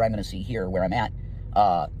whoever I'm going to see here, where I'm at,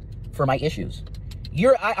 for my issues.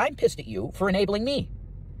 I'm pissed at you for enabling me,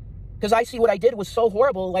 because I see what I did was so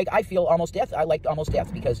horrible. Like I feel almost death. I liked almost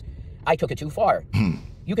death because I took it too far.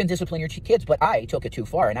 You can discipline your kids, but I took it too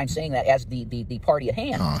far, and I'm saying that as the party at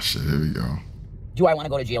hand. Oh shit! Here we go. Do I want to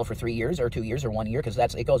go to jail for 3 years or 2 years or 1 year?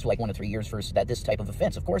 Because it goes for like 1 to 3 years for this type of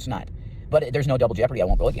offense. Of course not. But there's no double jeopardy. I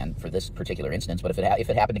won't go again for this particular instance. But if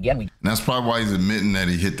it happened again, and that's probably why he's admitting that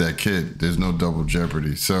he hit that kid. There's no double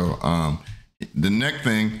jeopardy. So the neck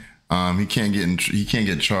thing, he can't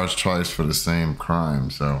get charged twice for the same crime.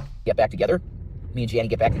 So get back together. Me and Janny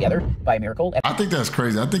get back together by a miracle. I think that's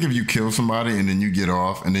crazy. I think if you kill somebody and then you get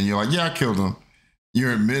off and then you're like, yeah, I killed him.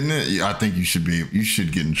 You're admitting it. I think you should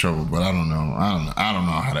get in trouble. But I don't know. I don't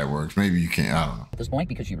know how that works. Maybe you can't. I don't know. At this point,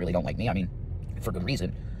 because you really don't like me. I mean, for good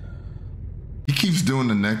reason. He keeps doing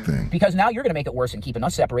the neck thing. Because now you're going to make it worse and keeping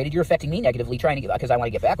us separated. You're affecting me negatively, because I want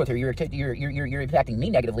to get back with her. You're affecting me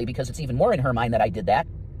negatively because it's even more in her mind that I did that.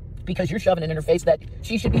 Because you're shoving it in her face that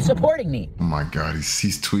she should be supporting me. Oh my God,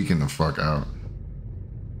 he's tweaking the fuck out.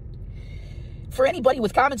 For anybody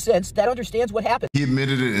with common sense that understands what happened. He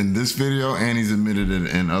admitted it in this video and he's admitted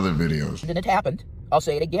it in other videos. And it happened. I'll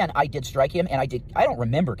say it again. I did strike him and I don't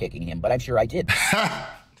remember kicking him, but I'm sure I did.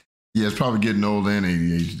 Yeah, it's probably getting old and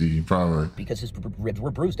ADHD, probably. Because his ribs were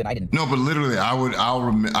bruised and I didn't. No, but literally,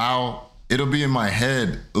 it'll be in my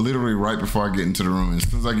head literally right before I get into the room. As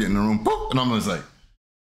soon as I get in the room, boop, and I'm just like,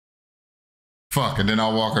 fuck, and then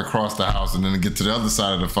I'll walk across the house and then get to the other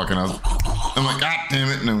side of the fucking house. I'm like, God damn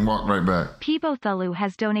it, and then walk right back. Peebo Thulu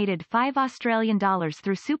has donated $5 Australian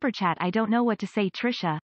through Super Chat. I don't know what to say,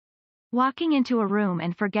 Trisha. Walking into a room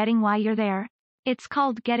and forgetting why you're there? It's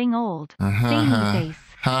called getting old. Zany face.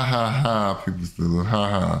 Ha ha ha, Peebo Thulu, ha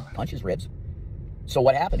ha. Punch his ribs. So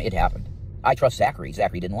what happened? It happened. I trust Zachary.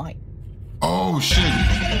 Zachary didn't lie. Oh, shit.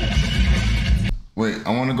 Wait,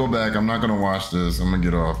 I want to go back. I'm not going to watch this. I'm going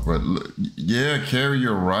to get off. But look, yeah, Carrie,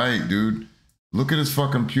 you're right, dude. Look at his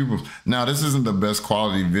fucking pupils. Now, this isn't the best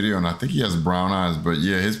quality video, and I think he has brown eyes, but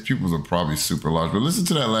yeah, his pupils are probably super large. But listen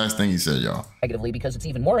to that last thing he said, y'all. Negatively, because it's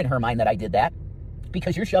even more in her mind that I did that.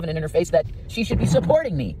 Because you're shoving it in her face that she should be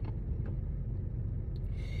supporting me.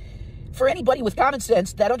 For anybody with common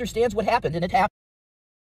sense that understands what happened, and it happened.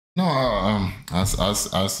 No,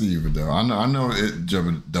 I see you, Vidal. I know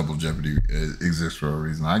double jeopardy exists for a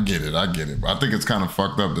reason. I get it. But I think it's kind of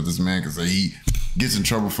fucked up that this man can say he gets in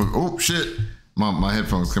trouble for, oh shit, my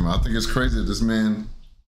headphones come out. I think it's crazy that this man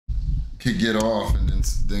could get off and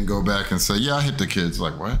then go back and say, yeah, I hit the kids.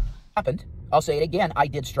 Like, what? Happened. I'll say it again. I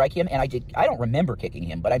did strike him, and I don't remember kicking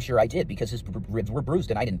him, but I'm sure I did because his ribs were bruised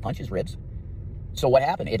and I didn't punch his ribs. So what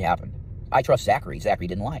happened? It happened. I trust Zachary. Zachary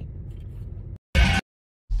didn't lie.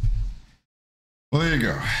 Well, there you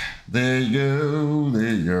go. There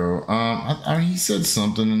you go. He said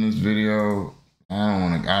something in this video. I don't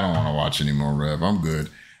want to watch any more Rev. I'm good.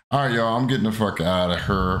 All right, y'all. I'm getting the fuck out of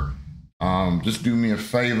her. Just do me a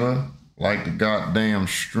favor, like the goddamn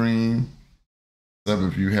stream. Sub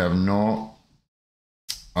if you have not.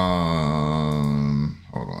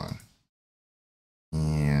 Hold on.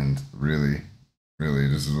 And really,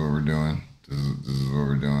 this is what we're doing. This is what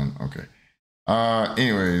we're doing. Okay.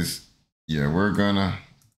 Anyways, yeah,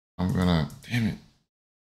 I'm gonna, damn it.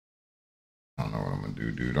 I don't know what I'm gonna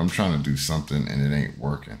do, dude. I'm trying to do something and it ain't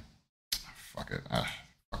working. Fuck it.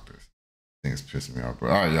 Fuck this. I think it's pissing me off.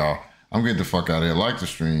 But all right, y'all. I'm getting the fuck out of here. Like the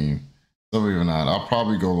stream. Believe it or not, I'll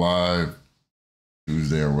probably go live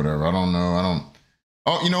Tuesday or whatever. I don't know.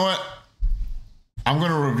 Oh, you know what? I'm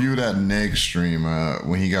gonna review that Neg stream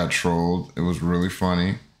when he got trolled. It was really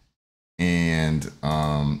funny. And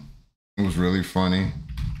it was really funny.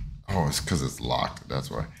 Oh, it's because it's locked. That's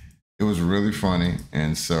why. It was really funny.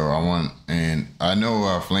 And so I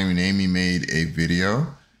know Flaming Amy made a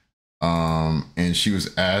video. And she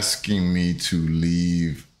was asking me to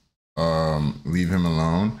leave him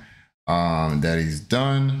alone. That he's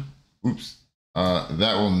done. Oops.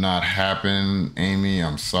 That will not happen, Amy.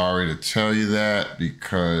 I'm sorry to tell you that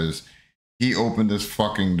because he opened this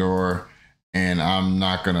fucking door and I'm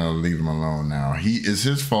not gonna leave him alone now. It's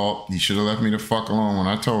his fault. He should have left me the fuck alone when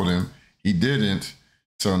I told him. He didn't.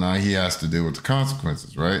 So now he has to deal with the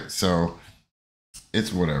consequences, right? So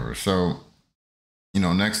it's whatever. So, you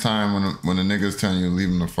know, next time when a nigga's telling you to leave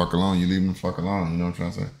him the fuck alone, you leave him the fuck alone. You know what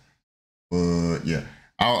I'm trying to say? But yeah.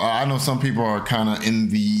 I know some people are kind of in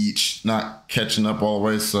the not catching up all the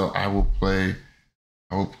way, so I will play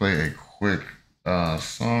a quick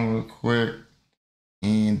song real quick,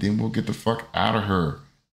 and then we'll get the fuck out of her.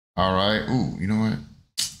 All right. Ooh, you know what?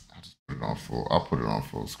 I'll just put it on full. I'll put it on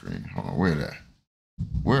full screen. Hold on. Where that?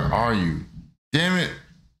 Where are you? Damn it!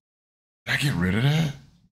 Did I get rid of that?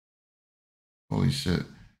 Holy shit!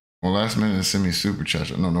 Well, last minute to send me super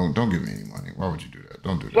chat. No, don't give me any money. Why would you do that?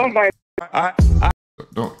 Don't do that. Somebody.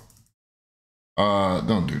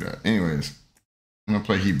 Don't do that. Anyways, I'm gonna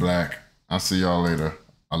play He Black. I'll see y'all later.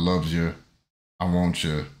 I love you. I want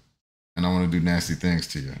you. And I want to do nasty things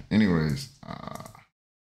to you. Anyways,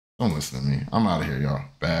 don't listen to me. I'm out of here, y'all.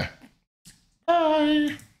 Bye.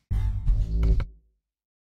 Bye.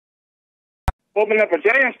 Open up a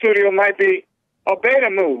jam studio might be a beta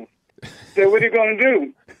move. So what are you gonna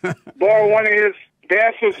do? Borrow one of his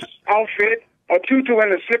dancer's outfit or tutu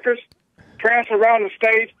and the slippers, prance around the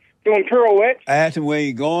stage doing pirouettes? I asked him where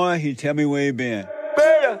he going. He tell me where he been.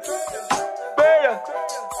 Beta, beta, beta,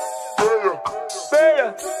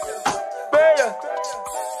 beta, beta, beta,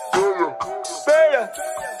 beta,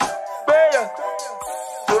 beta.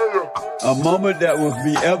 A moment that will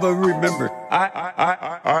be ever remembered.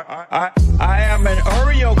 I am an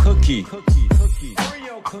Oreo cookie.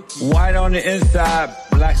 White on the inside,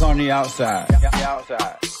 black on the outside.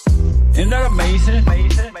 Isn't that amazing?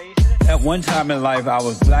 At one time in life, I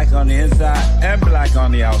was black on the inside and black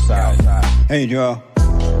on the outside. Hey, Joe.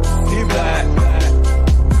 He black.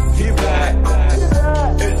 He black.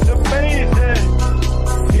 It's amazing.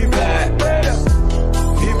 He black.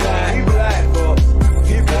 He black. He black.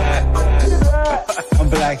 He black. I'm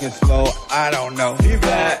black and slow. I don't know. He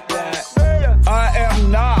black. I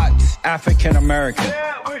am not African American.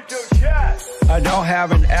 I don't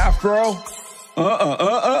have an afro.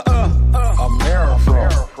 Amerifro.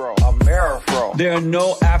 There are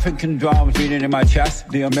no African drums beating in my chest.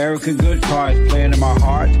 The American guitar is playing in my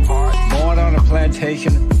heart. Born on a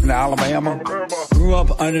plantation in Alabama. Grew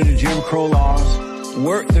up under the Jim Crow laws.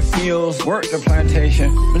 Worked the fields, worked the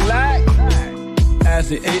plantation. Black as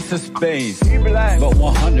the ace of spades. But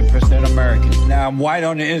 100% American. Now I'm white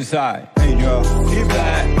on the inside. Hey, Joe. He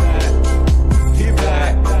black. He black.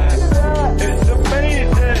 black. It's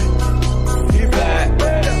amazing. He black.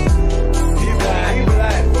 He black. He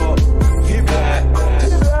black. He black.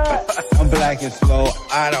 I'm black and slow.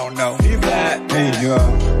 I don't know. He black. Hey, yo.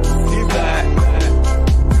 He black.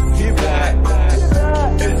 He black.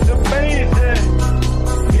 It's amazing.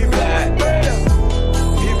 He black.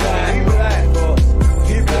 He black. He black.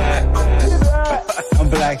 He black. I'm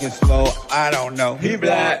black and slow. I don't know. He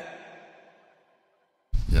black.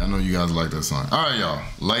 Yeah, I know you guys like that song. All right, y'all.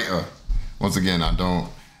 Later. Once again,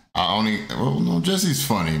 well, no, Jesse's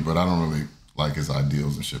funny, but I don't really like his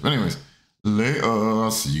ideals and shit. But anyways, later. I'll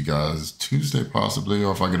see you guys Tuesday possibly,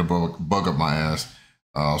 or if I get a bug up my ass,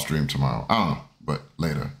 I'll stream tomorrow. I don't know, but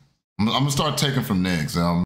later. I'm gonna start taking from Nigs.